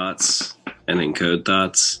Detect Thoughts and Encode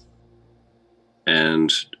Thoughts,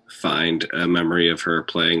 and find a memory of her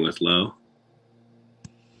playing with Lo.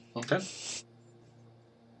 Okay.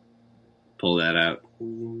 Pull that out.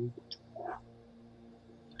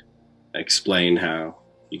 Explain how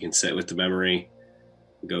you can sit with the memory,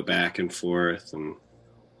 go back and forth, and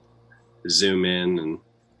zoom in and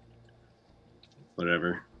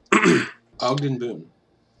whatever. Ogden Boone.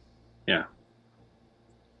 Yeah.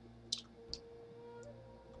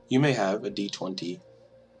 You may have a D20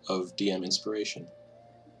 of DM inspiration.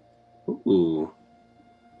 Ooh.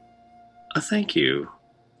 Thank you.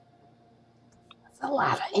 That's a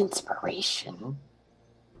lot of inspiration.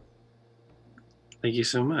 Thank you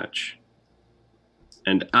so much.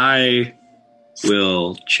 And I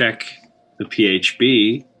will check the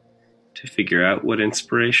PHB to figure out what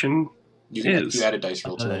inspiration You can is. you add a dice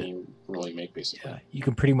roll to any roll you make, basically. Yeah, you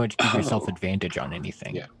can pretty much give yourself Oh. advantage on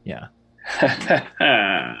anything. Yeah. Yeah.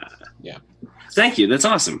 Yeah. Thank you. That's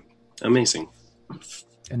awesome. Amazing.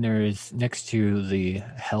 And there is next to the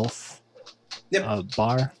health Yep.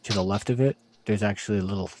 bar to the left of it, there's actually a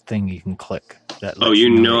little thing you can click that Oh, lets you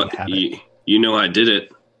know, that you have it. you know I did it.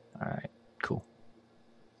 All right, cool.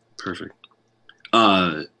 Perfect.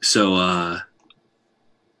 So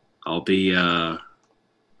I'll be right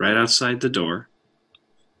outside the door.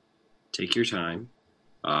 Take your time.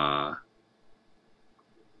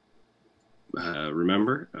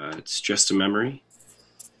 Remember, it's just a memory.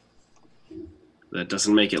 That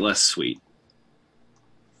doesn't make it less sweet.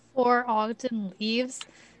 Before Ogden leaves,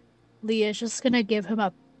 Leah's just gonna give him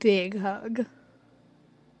a big hug.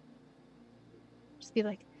 Just be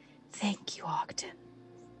like, thank you, Ogden.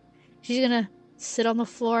 She's gonna sit on the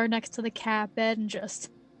floor next to the cat bed and just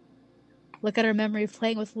look at her memory of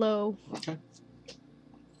playing with Lo. Okay.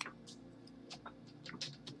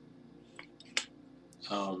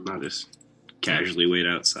 I'll just casually wait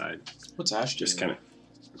outside. What's Ash Just doing? kind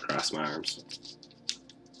of cross my arms.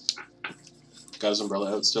 Got his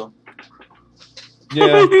umbrella out still?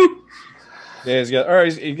 Yeah. Yeah, he's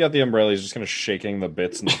got the umbrella. He's just kind of shaking the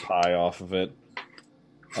bits and the pie off of it.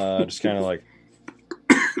 Just kind of like,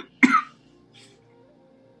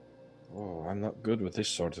 oh, I'm not good with this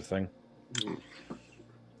sort of thing.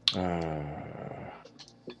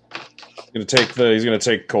 He's gonna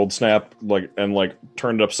take Cold Snap and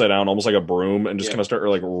turn it upside down, almost like a broom, and just kind of start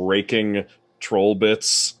raking troll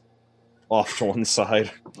bits off to one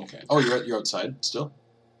side. Okay. Oh, you're outside still?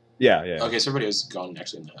 Yeah. Okay, so everybody has gone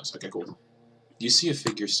actually in the house. Okay, cool. You see a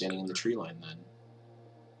figure standing in the tree line then.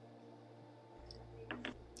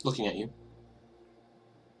 Looking at you.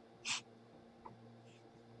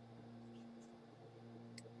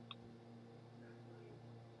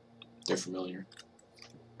 They're familiar.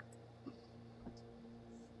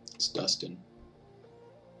 It's Dustin.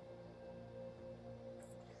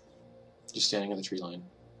 Just standing in the tree line.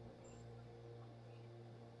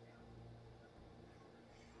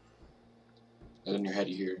 And in your head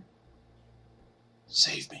you hear,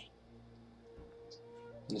 "Save me."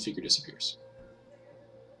 And the figure disappears.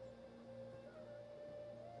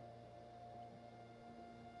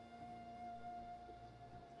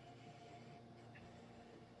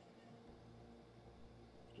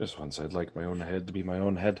 Just once I'd like my own head to be my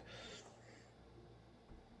own head.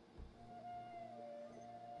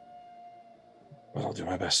 But I'll do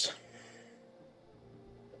my best.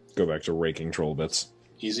 Go back to raking troll bits.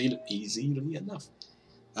 Easily enough.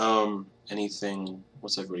 Anything?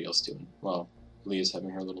 What's everybody else doing? Well, Leah's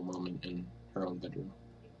having her little moment in her own bedroom.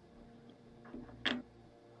 I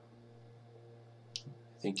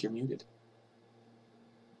think you're muted.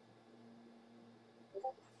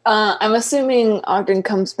 I'm assuming Ogden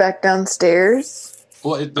comes back downstairs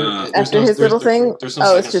Well, after his little thing. There's no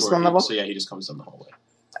Oh, it's second just story, one level. So yeah, he just comes down the hallway.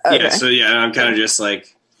 Okay. Yeah, so I'm kind of just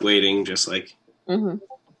waiting, just Mm-hmm.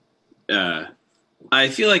 I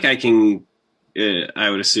feel like I can. I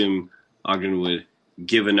would assume Ogden would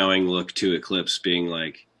give a knowing look to Eclipse, being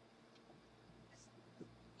like,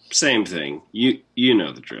 "Same thing. You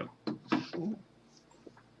know the drill."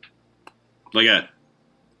 Like a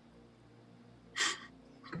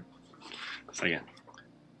second.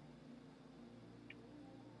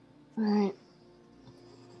 All right.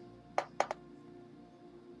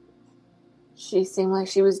 She seemed like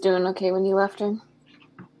she was doing okay when you left her.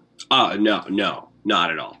 No,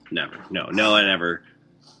 not at all. Never. No one ever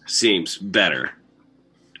seems better.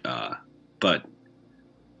 But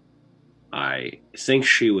I think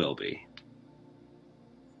she will be.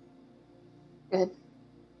 Good.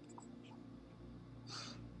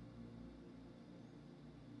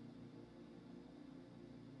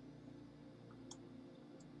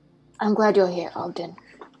 I'm glad you're here, Ogden.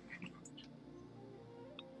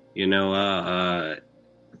 You know,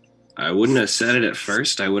 I wouldn't have said it at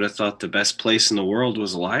first. I would have thought the best place in the world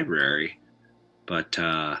was a library. But,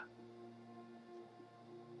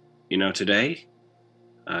 today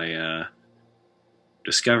I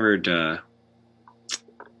discovered the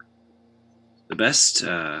best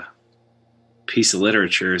piece of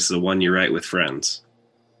literature is the one you write with friends.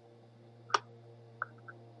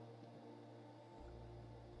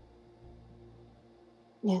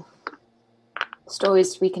 Yeah.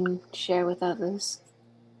 Stories we can share with others.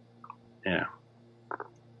 Yeah.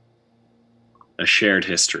 A shared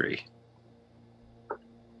history.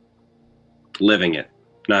 Living it,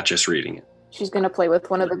 not just reading it. She's going to play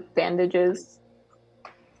with one of the bandages.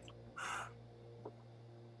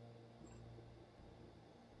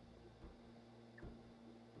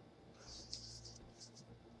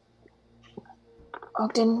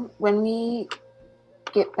 Ogden, when we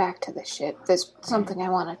get back to the ship, there's something I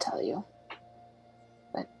want to tell you.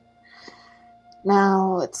 But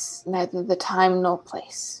now it's neither the time nor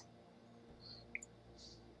place.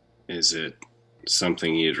 Is it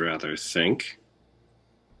something you'd rather think?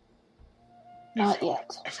 Not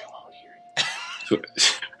yet. Everyone will hear you.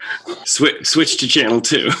 Switch to channel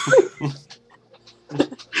 2.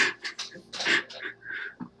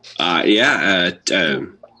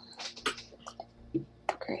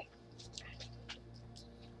 Great.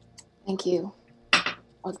 Thank you,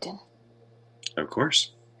 Ogden. Of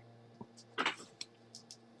course.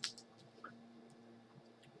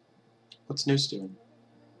 What's Noose doing?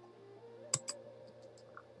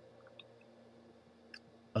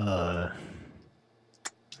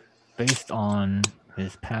 Based on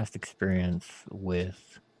his past experience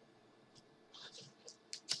with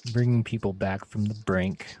bringing people back from the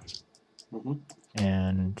brink Mm-hmm.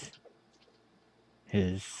 and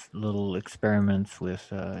his little experiments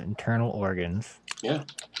with internal organs, Yeah.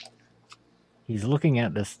 he's looking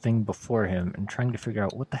at this thing before him and trying to figure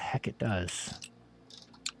out what the heck it does.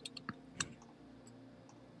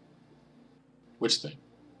 Which thing?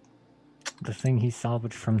 The thing he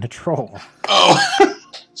salvaged from the troll. Oh,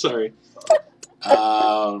 sorry.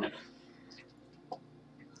 How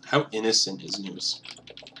innocent is Noose?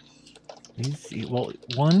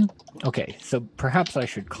 Okay, so perhaps I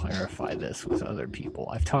should clarify this with other people.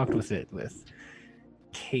 I've talked with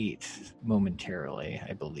Kate momentarily,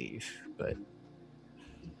 I believe, but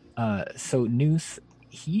so Noose,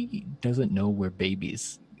 he doesn't know where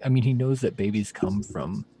babies. I mean, he knows that babies come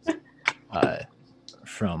from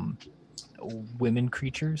women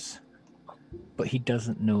creatures, but he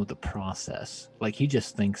doesn't know the process. Like, he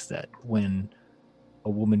just thinks that when a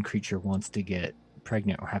woman creature wants to get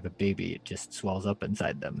pregnant or have a baby, it just swells up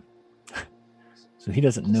inside them. So he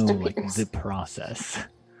doesn't know like the process.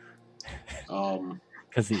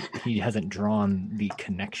 Because he hasn't drawn the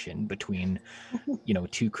connection between,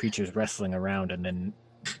 two creatures wrestling around and then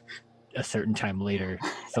a certain time later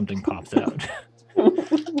something pops out.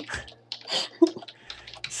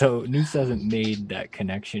 So Noose hasn't made that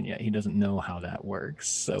connection yet. He doesn't know how that works.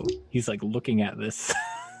 So he's like looking at this.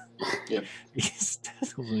 Yep. He's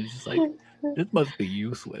just like, this must be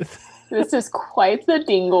useless. This is quite the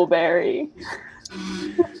dingleberry.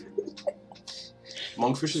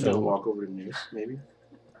 Monkfish is gonna walk over to Noose, maybe.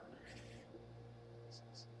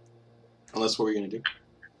 Unless what we're gonna do?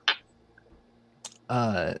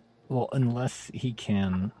 Well, unless he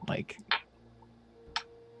can like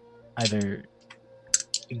either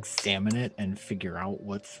examine it and figure out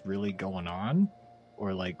what's really going on,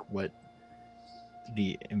 or like what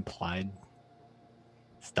the implied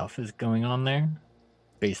stuff is going on there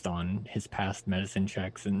based on his past medicine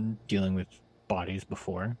checks and dealing with bodies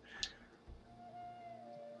before.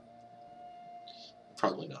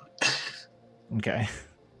 Probably not. Okay.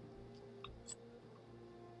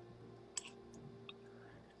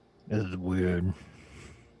 This is weird.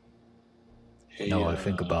 Hey, Now I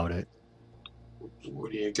think about it.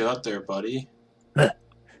 What do you got there, buddy?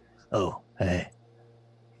 Oh, hey.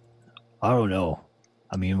 I don't know.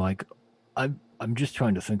 I mean, like, I'm just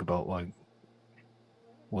trying to think about like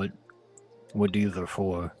what these are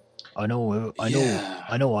for. I know I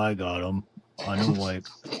got them. I know, like,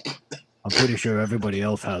 I'm pretty sure everybody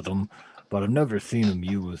else has them, but I've never seen them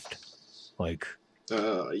used. Like,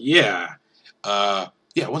 Yeah,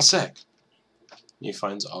 one sec. He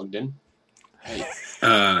finds Ogden. Hey,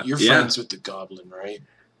 you're friends with the goblin, right?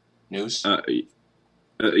 Noose?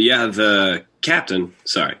 Yeah, the captain.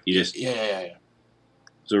 Sorry, you just... Yeah.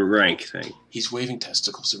 It's a rank thing. He's waving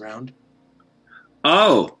testicles around.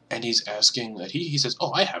 Oh! And he's asking that he says,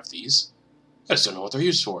 oh, I have these. I just don't know what they're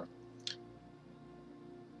used for.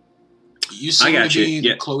 You seem to be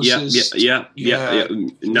the closest. Yeah.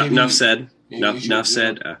 Enough said. Enough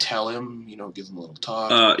said. Tell him, give him a little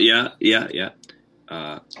talk. Yeah.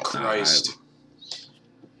 Christ.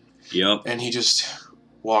 Yep. And he just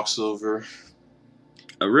walks over.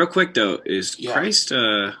 Real quick, though, is Christ...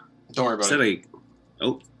 Don't worry about it.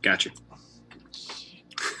 Oh, gotcha.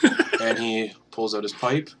 And he pulls out his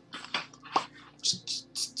pipe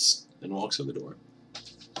and walks out the door.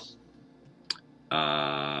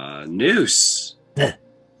 Noose.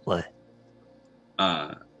 What?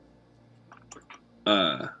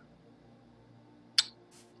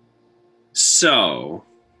 So,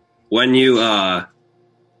 when you,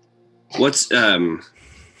 what's,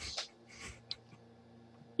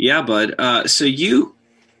 yeah, bud, so you,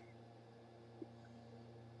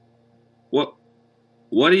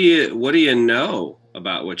 what do you know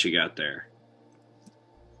about what you got there?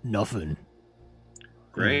 Nothing.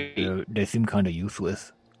 Great. They seem kind of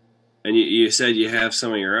useless. And you said you have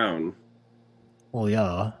some of your own. Well,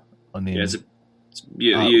 yeah. I mean,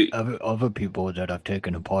 other people that I've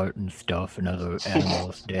taken apart and stuff, and other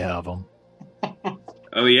animals, they have them.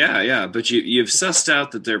 Oh yeah. But you've sussed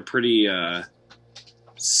out that they're pretty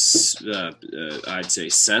I'd say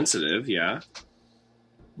sensitive. Yeah.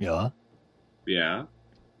 Yeah. Yeah.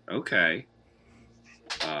 Okay.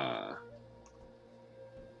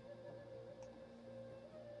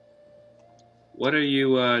 What are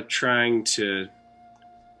you trying to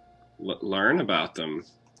learn about them?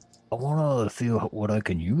 I want to see what I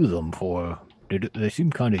can use them for. They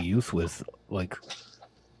seem kind of useless. Like,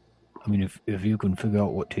 I mean, if you can figure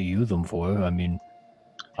out what to use them for, I mean,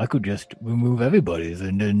 I could just remove everybody's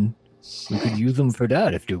and then we could use them for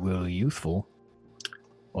that if they're really useful.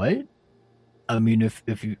 What? I mean,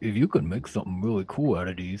 if you could make something really cool out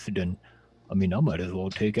of these, then I mean, I might as well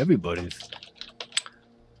take everybody's.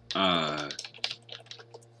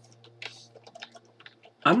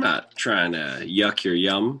 I'm not trying to yuck your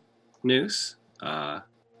yum, Noose. But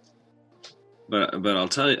I'll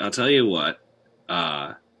tell you what.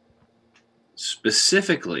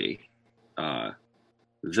 Specifically,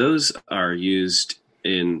 those are used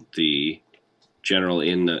in the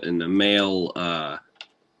male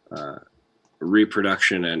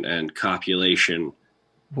reproduction and copulation.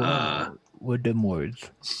 Wow, with them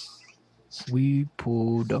words.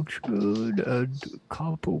 Reproduction and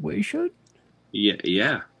copulation?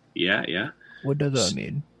 Yeah. What does that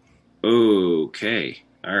mean? Okay.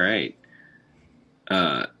 All right.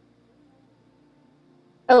 I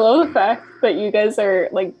love the fact that you guys are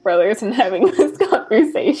like brothers and having this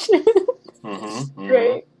conversation.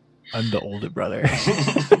 Great. I'm the older brother.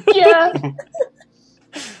 Yeah.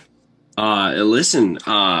 Listen,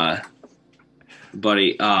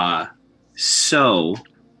 buddy, so,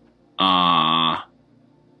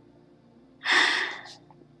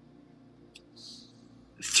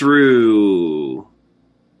 through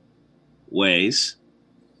ways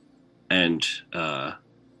and,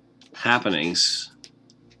 happenings,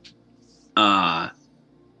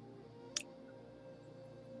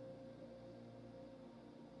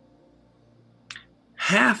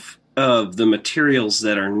 half of the materials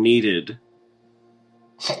that are needed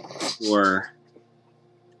for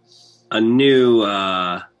a new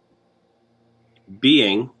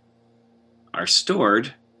being are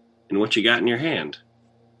stored in what you got in your hand.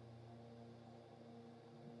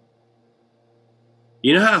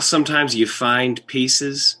 You know how sometimes you find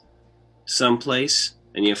pieces someplace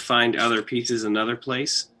and you find other pieces another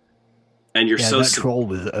place? And you're that troll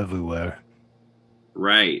was everywhere.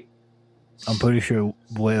 Right. I'm pretty sure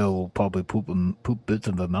Whale will probably poop bits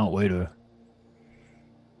of them out later.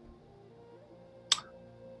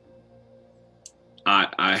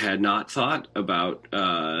 I had not thought about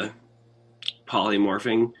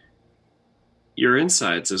polymorphing your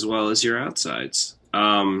insides as well as your outsides.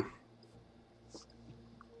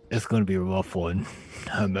 It's going to be a rough one,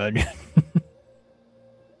 I imagine.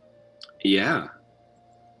 Yeah.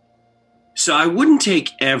 So I wouldn't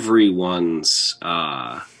take everyone's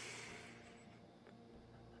what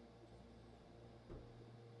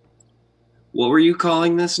were you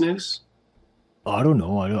calling this, Noose? I don't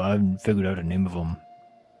know. I haven't figured out the name of them.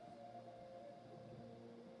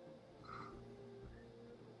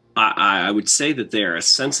 I would say that they're a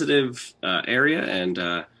sensitive area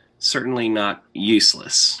and certainly not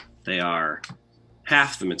useless. They are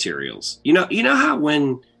half the materials. You know how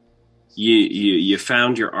when you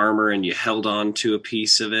found your armor and you held on to a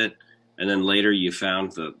piece of it, and then later you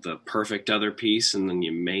found the perfect other piece, and then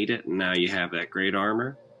you made it, and now you have that great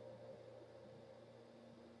armor?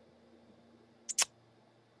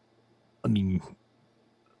 I mean,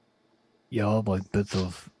 yeah, like bits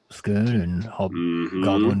of skin and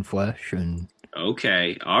goblin flesh and...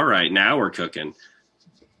 Okay, all right, now we're cooking.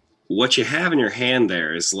 What you have in your hand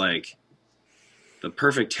there is like the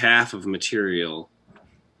perfect half of material,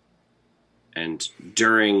 and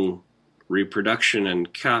during reproduction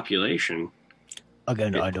and copulation...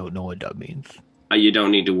 Again, I don't know what that means. You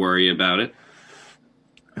don't need to worry about it.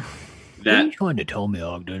 What are you trying to tell me,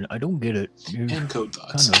 Ogden? I don't get it. And code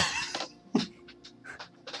thoughts.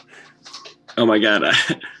 Oh my god, I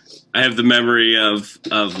have the memory of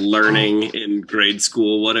learning in grade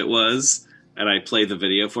school what it was, and I play the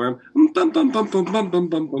video for him. Bum, bum, bum, bum, bum, bum,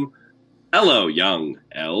 bum, bum. Hello, young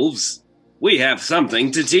elves. We have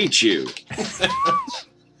something to teach you.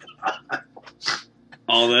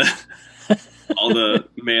 All the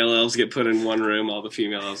male elves get put in one room, all the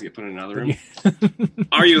female elves get put in another room.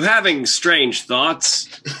 Are you having strange thoughts?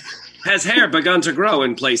 Has hair begun to grow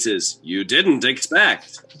in places you didn't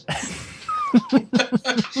expect?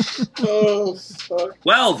 Oh, fuck.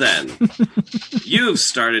 Well then, you've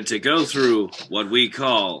started to go through what we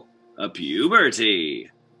call a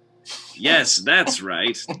puberty. Yes, that's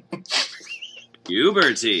right.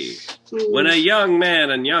 Puberty. When a young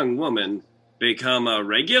man and young woman become a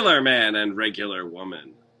regular man and regular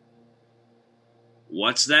woman.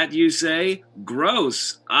 What's that you say?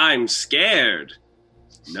 Gross, I'm scared.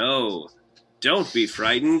 No, don't be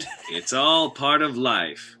frightened. It's all part of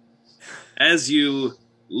life. As you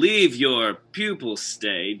leave your pupil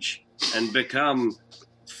stage and become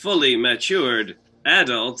fully matured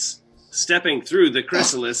adults stepping through the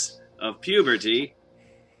chrysalis of puberty,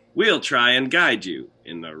 we'll try and guide you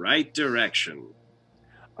in the right direction.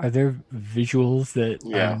 Are there visuals that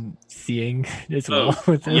Yeah. I'm seeing as well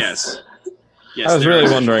with this? Yes. Yes, I was there really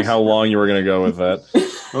are wondering how long you were going to go with that.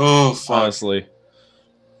 Oh, fuck. Honestly,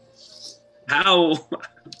 How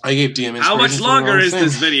I gave DM how much inspiration for the longer wrong is thing.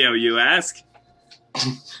 this video, you ask?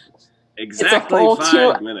 Exactly whole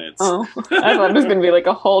 5 minutes. Oh, I thought it was going to be like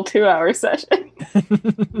a whole 2-hour session.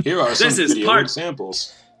 Here are some This is video part-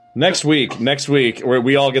 examples. next week, where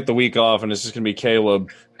we all get the week off, and it's just going to be Caleb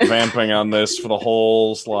vamping on this for the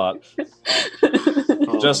whole slot.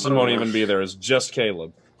 Oh, Justin won't man. even be there. It's just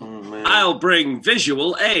Caleb, Oh, man. I'll bring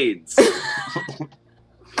visual aids.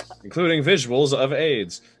 including visuals of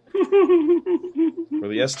AIDS for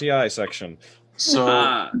the STI section. So,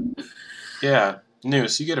 Ah, yeah,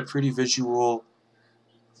 Noose, you get a pretty visual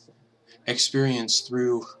experience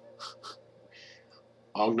through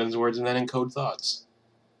Ogden's words and then encode thoughts.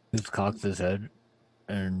 He cocks his head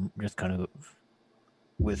and just kind of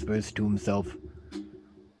whispers to himself,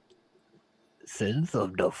 "Sense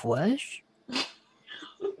of the flesh?"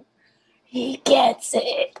 He gets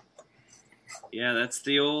it. yeah, that's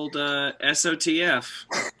the old SOTF.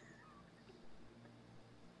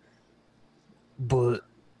 But,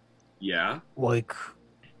 Yeah. like,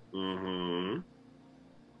 Mm-hmm.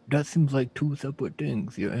 that seems like two separate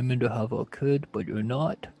things. You're aiming to have a kid, but you're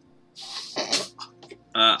not.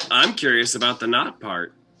 I'm curious about the not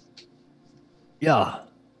part. Yeah.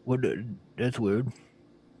 That's weird.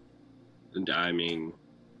 And I mean,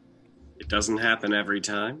 it doesn't happen every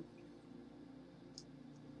time.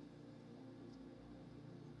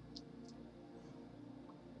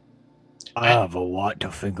 I have a lot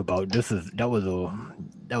to think about. That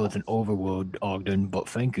was an overload, Ogden, but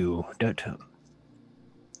thank you. That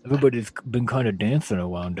everybody's been kind of dancing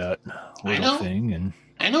around that little know. thing, and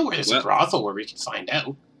I know where there's Well- a brothel where we can find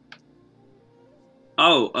out.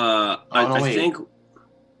 Oh, no, I wait. think.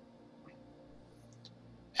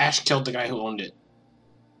 Ash killed the guy who owned it.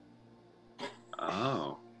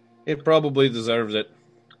 Oh. It probably deserves it.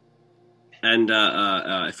 And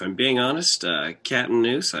if I'm being honest, Cat and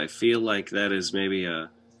Noose, I feel like that is maybe a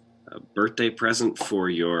birthday present for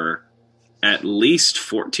your at least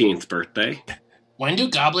 14th birthday. When do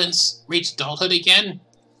goblins reach adulthood again?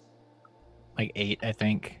 like 8, I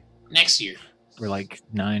think, Next year. or like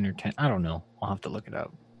 9 or 10. I don't know. I'll have to look it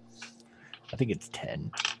up. I think it's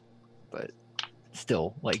 10, but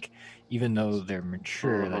still, like, even though they're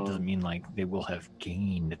mature, that doesn't mean like they will have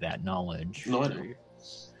gained that knowledge. No, I know.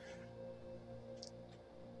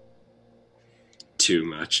 Too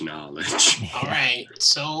much knowledge. All right,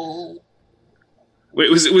 so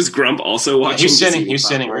Wait, was Grump also watching? he's Just sitting. eating He's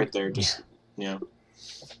sitting popcorn? right there. Just yeah.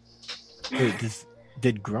 Wait,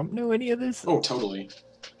 did Grump know any of this? Oh, totally.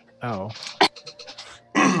 Oh.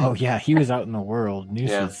 Oh yeah, he was out in the world. Noose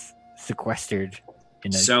Yeah. was sequestered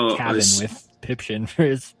in a So, cabin was- with Pipshin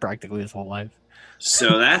for practically his whole life.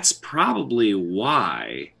 So that's probably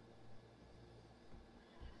why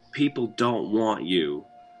people don't want you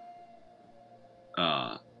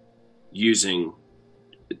using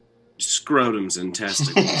scrotums and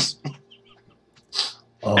testicles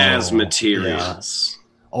as Oh, materials. yeah.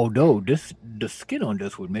 Oh no, the skin on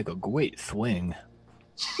this would make a great swing.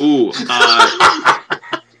 Ooh,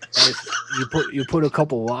 You put a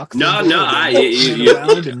couple rocks. No, in there no, and you- spin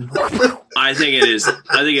around and I think it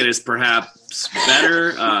is perhaps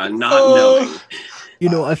better not knowing. you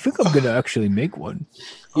know, I think I'm gonna actually make one.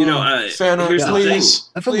 You know, Fano, here's the thing. please,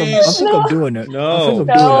 I think please. I'm doing it. No, I think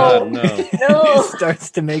I'm No. doing it. God, no. No. He starts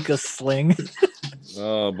to make a sling.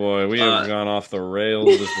 Oh boy, we have gone off the rails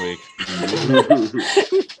this week.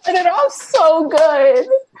 And it all so good.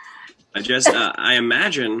 I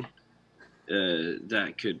imagine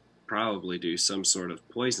that could probably do some sort of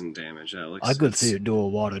poison damage. That looks. I could see it do a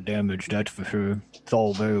lot of damage, that's for sure. It's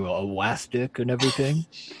all very elastic and everything.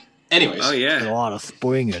 Anyways, Oh There's a yeah, lot of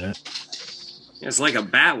spring in it. it's like a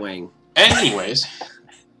bat wing. anyways,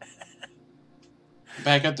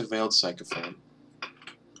 back at the Veiled Psychophone.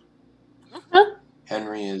 Huh?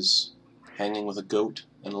 Henry is hanging with a goat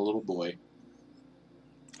and a little boy,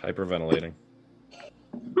 Hyperventilating.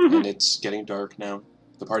 and it's getting dark now.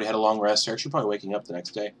 The party had a long rest. They're actually probably waking up the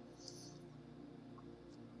next day.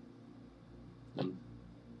 And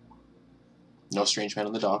no strange man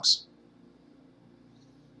on the docks.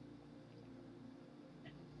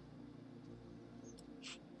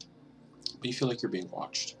 But you feel like you're being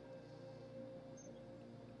watched.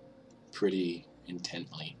 Pretty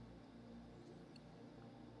intently.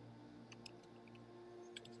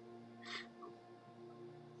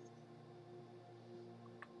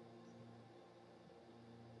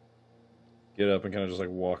 Get up and kind of just like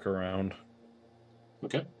walk around.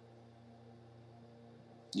 Okay.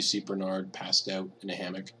 You see Bernard passed out in a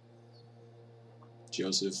hammock.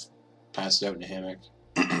 Joseph passed out in a hammock.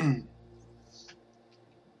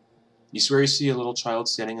 You swear you see a little child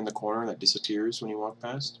standing in the corner that disappears when you walk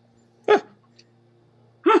past?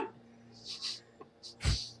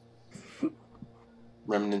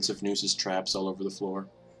 Remnants of Noose's traps all over the floor.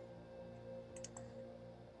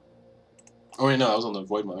 Oh wait, no, that was on the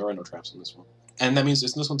Void Mine. There are no traps on this one. And that means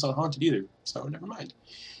this one's not haunted either, so never mind.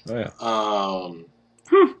 Oh yeah.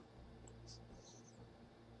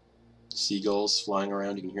 Seagulls flying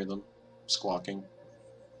around, you can hear them squawking.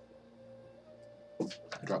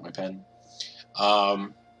 I dropped my pen.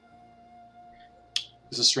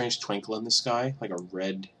 There's a strange twinkle in the sky, like a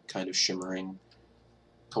red kind of shimmering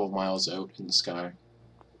a couple of miles out in the sky.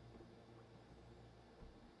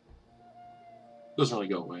 Doesn't really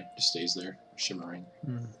go away, just stays there, shimmering.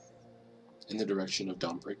 In the direction of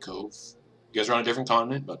Dawnbreak Cove. You guys are on a different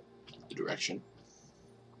continent, but the direction.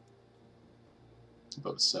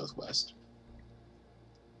 About southwest.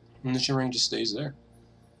 And the shimmering just stays there.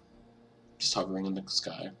 Just hovering in the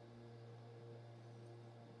sky.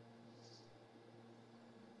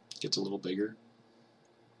 Gets a little bigger.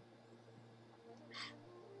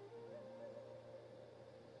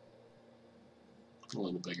 A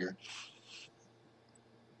little bigger.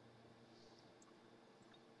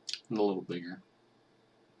 And a little bigger.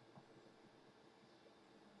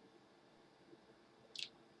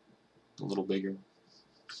 A little bigger.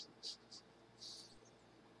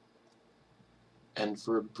 And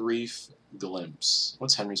for a brief glimpse,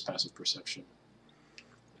 what's Henry's passive perception?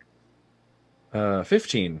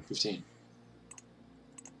 15. 15.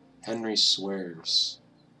 Henry swears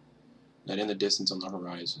that in the distance on the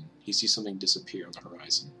horizon, he sees something disappear on the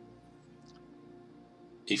horizon.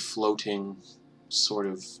 A floating, sort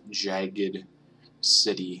of jagged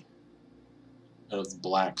city out of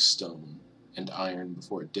black stone and iron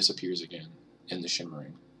before it disappears again in the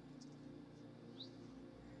shimmering.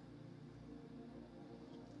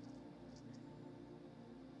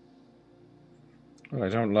 Well, I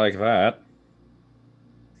don't like that.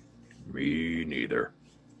 Me neither.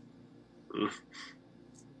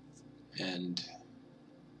 And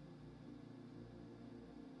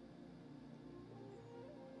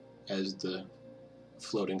as the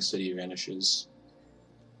floating city vanishes,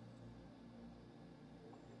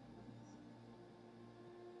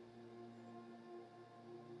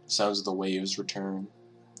 sounds of the waves return,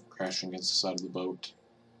 crashing against the side of the boat.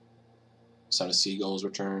 Sound of seagulls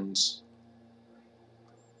returns.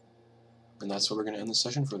 And that's where we're going to end the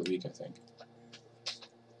session for the week, I think.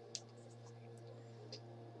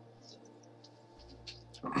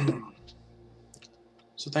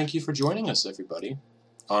 So thank you for joining us, everybody,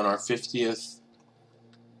 on our 50th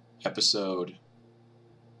episode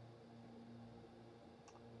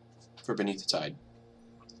for Beneath the Tide.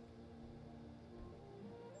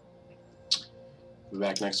 We'll be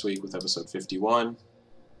back next week with episode 51.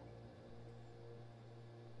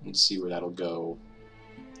 And see where that'll go.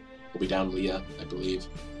 We'll be down Leah, I believe.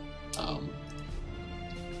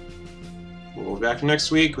 We'll be back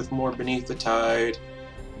next week with more Beneath the Tide,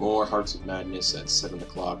 more Hearts of Madness at 7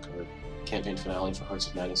 o'clock, or campaign finale for Hearts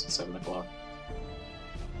of Madness at 7 o'clock.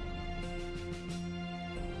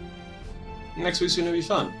 Next week's going to be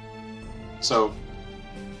fun. So,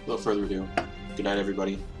 without further ado, good night,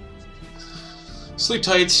 everybody. Sleep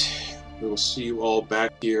tight. We will see you all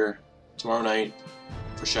back here tomorrow night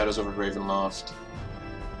for Shadows over Ravenloft.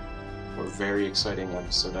 A very exciting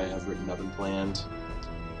episode I have written up and planned.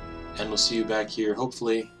 And we'll see you back here,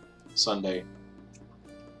 hopefully, Sunday,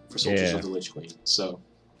 for Soldiers of the Lich Queen. So,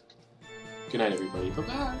 good night, everybody.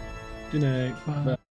 Bye-bye. Good night. Bye.